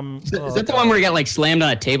 Is that the one where he got like slammed on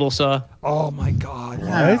a table saw? Oh my God!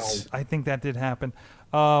 What? I think that did happen.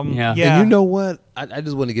 Yeah. And you know what? I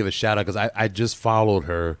just want to give a shout out because I just followed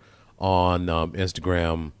her on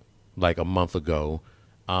Instagram like a month ago.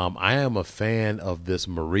 I am a fan of this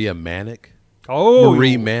Maria Manic. Oh,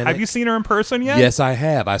 Marie Manic. Have you seen her in person yet? Yes, I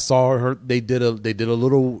have. I saw her. They did a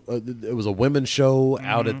little. It was a women's show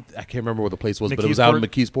out at, I can't remember where the place was, but it was out in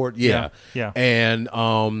McKeesport. Yeah. And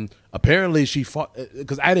apparently she fought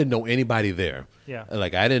because I didn't know anybody there. Yeah.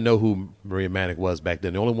 Like I didn't know who Maria Manic was back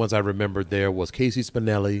then. The only ones I remembered there was Casey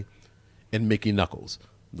Spinelli and Mickey Knuckles.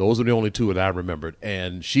 Those were the only two that I remembered.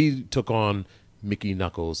 And she took on Mickey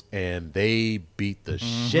Knuckles, and they beat the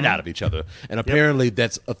shit out of each other. And apparently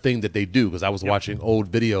that's a thing that they do, because I was watching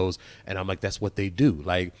old videos, and I'm like, that's what they do.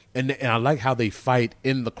 Like, and I like how they fight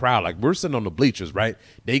in the crowd. Like, we're sitting on the bleachers, right?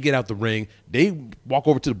 They get out the ring. They walk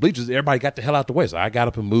over to the bleachers. Everybody got the hell out the way. So I got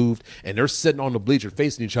up and moved, and they're sitting on the bleacher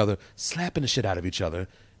facing each other, slapping the shit out of each other.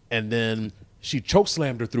 And then she choke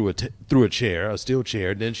slammed her through a chair, a steel chair.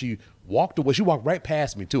 And then she walked away. She walked right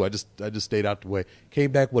past me too. I just stayed out the way.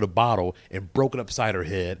 Came back with a bottle and broke it upside her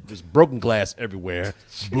head. There's broken glass everywhere,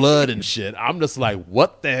 blood and shit. I'm just like,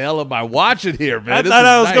 what the hell am I watching here, man? I thought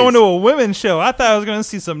I was going to a women's show. I thought I was going to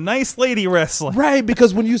see some nice lady wrestling. Right,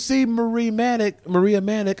 because when you see Maria Manic,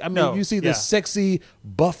 I mean, you see this sexy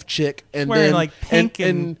buff chick, and wearing then like pink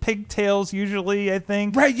and pigtails usually, I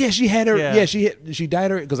think. Right, yeah, she had her. Yeah, she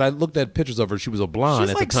dyed her, because I looked at pictures of her. She was a blonde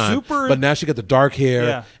She's at like the time, super, but now she got the dark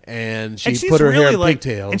hair, and she put her hair in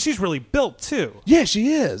pigtails. And she's really built too. Yeah,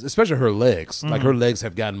 she is, especially her legs. Like her legs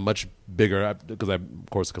have gotten much bigger because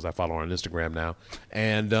I follow her on Instagram now,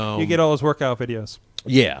 and you get all those workout videos.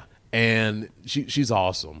 Yeah, and she's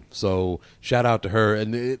awesome. So shout out to her.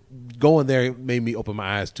 And going there made me open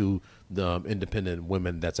my eyes to the independent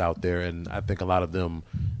women that's out there, and I think a lot of them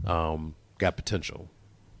got potential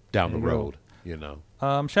down the road. You know.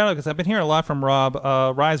 Shout out, because I've been hearing a lot from Rob.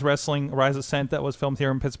 Rise Wrestling, Rise Ascent, that was filmed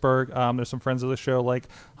here in Pittsburgh. There's some friends of the show like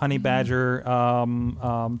Honey Badger,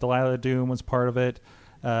 Delilah Doom was part of it,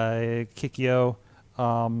 Kikyo.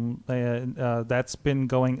 That's been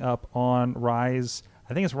going up on Rise.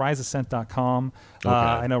 I think it's riseascent.com. Okay.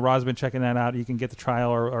 I know Rob's been checking that out. You can get the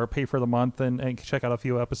trial or pay for the month and check out a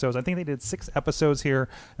few episodes. I think they did 6 episodes here.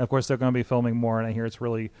 And of course, they're going to be filming more. And I hear it's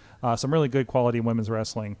really some really good quality women's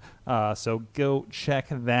wrestling. So go check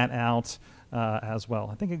that out as well.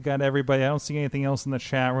 I think I got everybody. I don't see anything else in the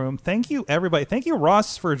chat room. Thank you, everybody. Thank you,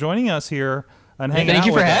 Ross, for joining us here and hanging out Thank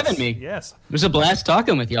you for with having us. me. Yes. It was a blast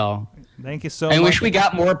talking with y'all. Thank you so much. I wish we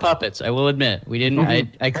got more puppets. I will admit. We didn't.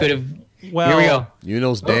 I could have. Well, here we go. You know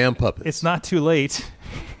those damn puppets. It's not too late.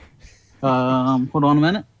 Hold on a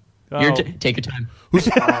minute. Oh. Take your time.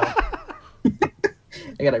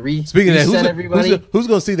 I gotta Speaking of reset that, everybody. who's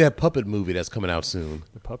going to see that puppet movie that's coming out soon?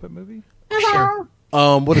 The puppet movie? Sure.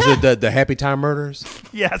 What is it? The Happy Time Murders?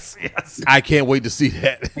 Yes. I can't wait to see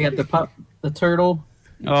that. I got the turtle,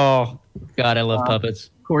 Oh God, I love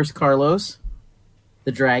puppets. of course, Carlos,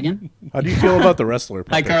 the dragon. How do you feel about the wrestler?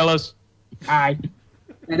 Hi, puppet? Carlos. Hi.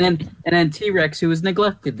 And then T-Rex, who was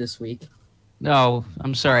neglected this week. No,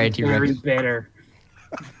 I'm sorry, Very T-Rex. bitter.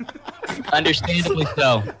 Understandably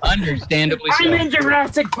so. Understandably so. I'm in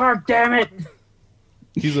Jurassic Park, damn it!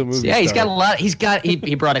 He's a movie Yeah, he's got a star. lot.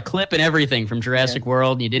 He brought a clip and everything from Jurassic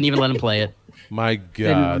World. And you didn't even let him play it. My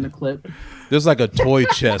Didn't run the God. clip. There's like a toy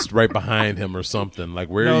chest right behind him or something. Like,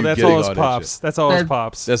 where are No, you that's getting all his all pops. that That's all his That-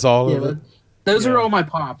 pops. shit? That's all Yeah, of it? those Yeah. are all my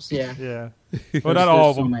pops. Yeah. Yeah. Well, not all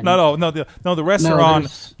of there's so them. many. Not all. No, the rest No, are on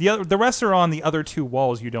there's- the rest are on the other 2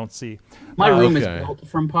 walls you don't see. My room okay. is built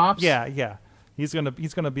from pops. Yeah. He's gonna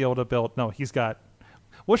be able to build. No, he's got.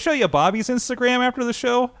 We'll show you Bobby's Instagram after the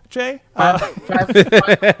show, Jay.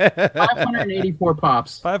 584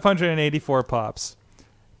 pops. 584 pops.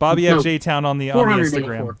 Bobby No, FJ Town on the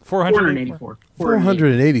Instagram. 484.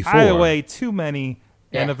 484. I weigh too many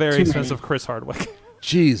and Yeah, a very too expensive many. Chris Hardwick.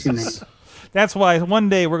 Jesus. That's why one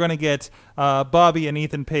day we're going to get Bobby and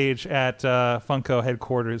Ethan Page at Funko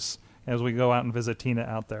headquarters as we go out and visit Tina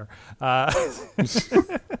out there.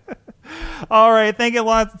 All right, thank you a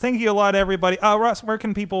lot. Thank you a lot, everybody. Ross, where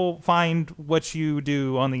can people find what you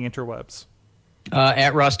do on the interwebs?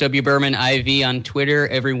 At Ross W. Berman IV on Twitter.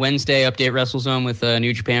 Every Wednesday, update WrestleZone with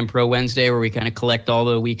New Japan Pro Wednesday, where we kind of collect all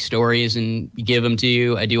the week stories and give them to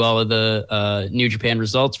you. I do all of the New Japan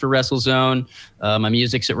results for WrestleZone. My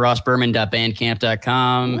music's at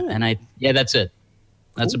rossberman.bandcamp.com. And that's it.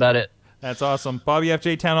 That's about it. That's awesome. Bobby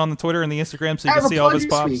FJ Town on the Twitter and the Instagram, so you I can have see a all plug of his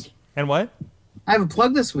this pops. week. And what? I have a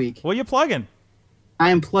plug this week. What are you plugging? I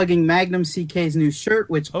am plugging Magnum CK's new shirt,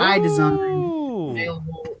 which I designed. Ooh.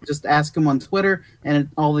 Available. Just ask him on Twitter and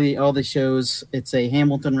all the shows. It's a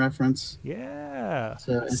Hamilton reference, Yeah.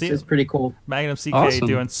 so See- it's pretty cool. Magnum CK Awesome.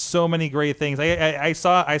 doing so many great things. I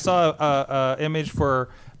saw a image for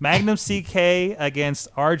Magnum CK against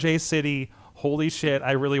RJ City. Holy shit!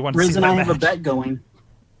 I really want to Riz see and that I have a match. bet going.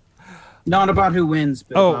 Not about who wins,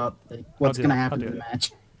 but Oh. about what's do going to it. happen I'll in do the it.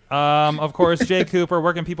 match. Of course, Jay Cooper.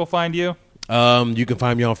 Where can people find you? You can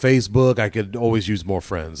find me on Facebook. I could always use more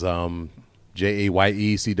friends.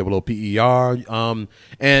 JAYECOOPER.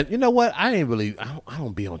 And you know what? I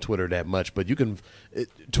don't be on Twitter that much, but you can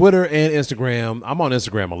Twitter and Instagram. I'm on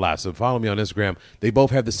Instagram a lot, so follow me on Instagram. They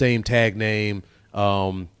both have the same tag name,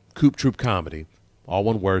 Coop Troop Comedy. All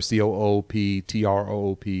one word,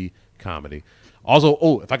 COOPTROOP Comedy.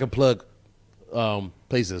 Also, if I can plug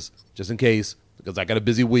places just in case, because I got a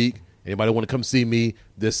busy week. Anybody want to come see me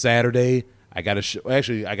this Saturday? I got a show.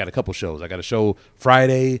 Actually, I got a couple shows. I got a show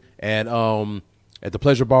Friday at the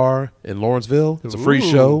Pleasure Bar in Lawrenceville. It's a free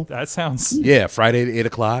Ooh, show. That sounds. Yeah, Friday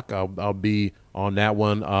at 8:00. I'll be on that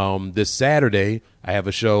one. This Saturday, I have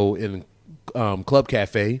a show in Club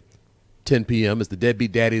Cafe. 10 p.m. It's the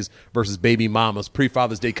Deadbeat Daddies versus Baby Mamas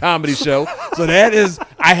pre-Father's Day comedy show. So that is,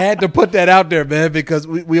 I had to put that out there, man, because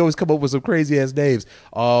we always come up with some crazy ass names.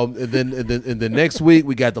 And then next week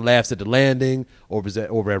we got the Laughs at the Landing over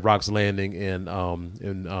at Rocks Landing in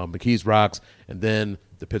McKees Rocks, and then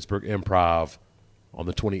the Pittsburgh Improv on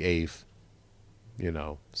the 28th.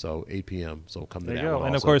 So 8 p.m. So come to There you that go. one.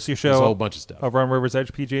 And of also. course, your There's show a whole bunch of stuff. over on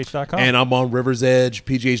RiversEdgePGH.com. And I'm on Rivers Edge,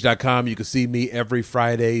 PGH.com. You can see me every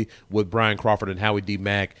Friday with Brian Crawford and Howie D.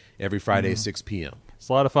 Mack every Friday at 6 p.m. It's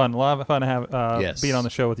a lot of fun. A lot of fun to have Yes. being on the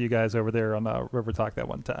show with you guys over there on River Talk that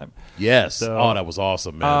one time. Yes. So, oh, that was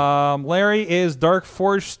awesome, man. Larry is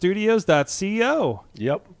DarkForgeStudios.co.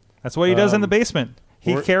 Yep. That's what he does in the basement.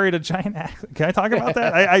 He we're- carried a giant axe. Can I talk about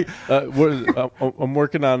that? I'm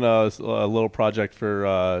working on a little project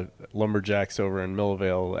for lumberjacks over in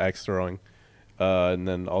Millvale, axe throwing. And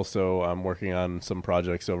then also I'm working on some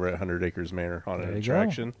projects over at 100 Acres Manor on an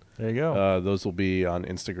attraction. There you go. Those will be on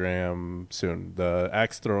Instagram soon. The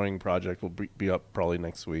axe throwing project will be up probably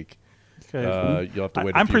next week. Okay. You'll have to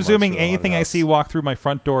wait. I'm presuming anything I I see walk through my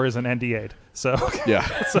front door is an NDA'd. So Yeah,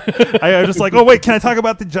 I'm just like, oh wait, can I talk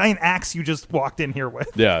about the giant axe you just walked in here with?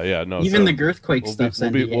 yeah. No, Even so the Girthquake stuff's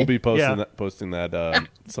NDA. we'll be posting Yeah. posting that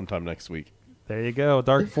sometime next week. There you go.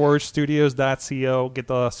 DarkForgeStudios.co. Get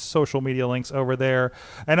the social media links over there.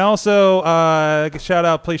 And also, shout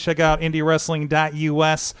out, please check out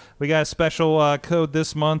IndieWrestling.us. We got a special code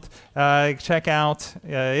this month. Check out.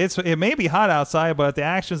 It may be hot outside, but the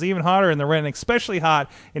action's even hotter in the ring, especially hot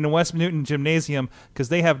in the West Newton Gymnasium because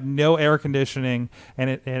they have no air conditioning, and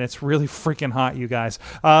it's really freaking hot, you guys.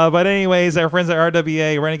 But anyways, our friends at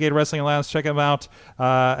RWA, Renegade Wrestling Alliance, check them out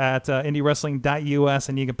at IndieWrestling.us,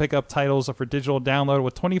 and you can pick up titles for digital download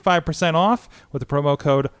with 25% off with the promo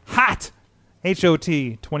code HOT,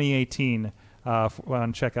 H-O-T 2018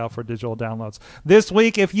 on checkout for digital downloads. This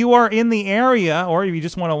week, if you are in the area or if you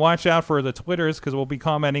just want to watch out for the Twitters because we'll be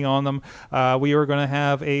commenting on them, we are going to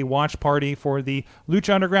have a watch party for the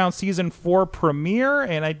Lucha Underground Season 4 premiere,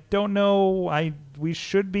 and I don't know, we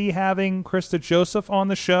should be having Krista Joseph on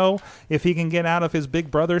the show if he can get out of his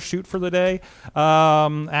Big Brother shoot for the day.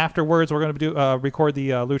 Afterwards, we're going to record the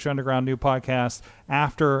Lucha Underground new podcast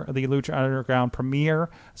after the Lucha Underground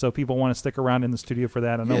premiere, so people want to stick around in the studio for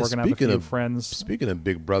that. I know we're going to have a few friends. Speaking of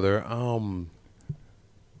Big Brother, oh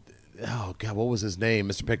God, what was his name?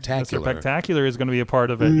 Mr. Spectacular. Mr. Spectacular is going to be a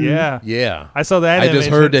part of it. Yeah. Yeah. I saw that I image. just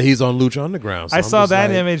heard that he's on Lucha Underground. So I I'm saw just that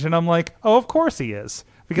like, image, and I'm like, oh, of course he is.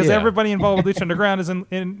 Because Yeah. everybody involved with Lucha Underground is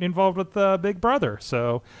involved with Big Brother.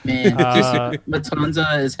 So, Man,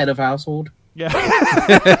 Matanza is head of household. yeah.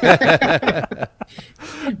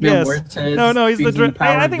 Mil Yes. Muertes No, he's the using director.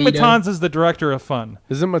 power I of think veto. Matanz is the director of fun.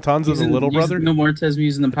 Isn't Matanza the little brother? Mil Muertes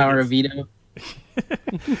using the power of veto.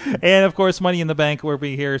 And of course, Money in the Bank will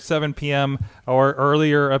be here 7 p.m. or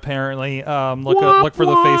earlier. Apparently, look for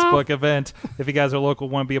the Facebook event. If you guys are local,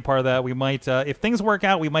 want to be a part of that, we might. If things work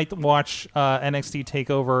out, we might watch NXT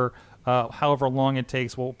Takeover. However long it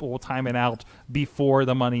takes, we'll time it out before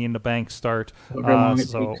the Money in the Bank start. However long it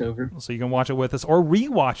takes over. So you can watch it with us or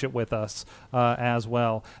rewatch it with us as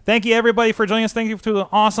well. Thank you, everybody, for joining us. Thank you to the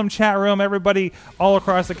awesome chat room, everybody all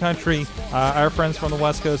across the country, our friends from the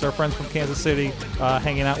West Coast, our friends from Kansas City,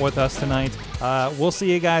 hanging out with us tonight. We'll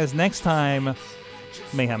see you guys next time.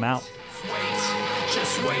 Mayhem out.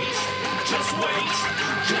 Just wait, just wait,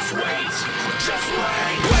 just wait, just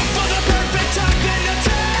wait. Wait for the perfect time, then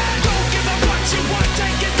attack. Don't give up what you want,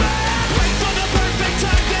 take it back. Wait for the perfect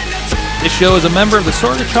time, then attack. This show is a member of the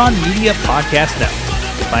Sorgatron Media Podcast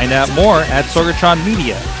Network. Find out more at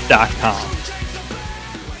sorgatronmedia.com.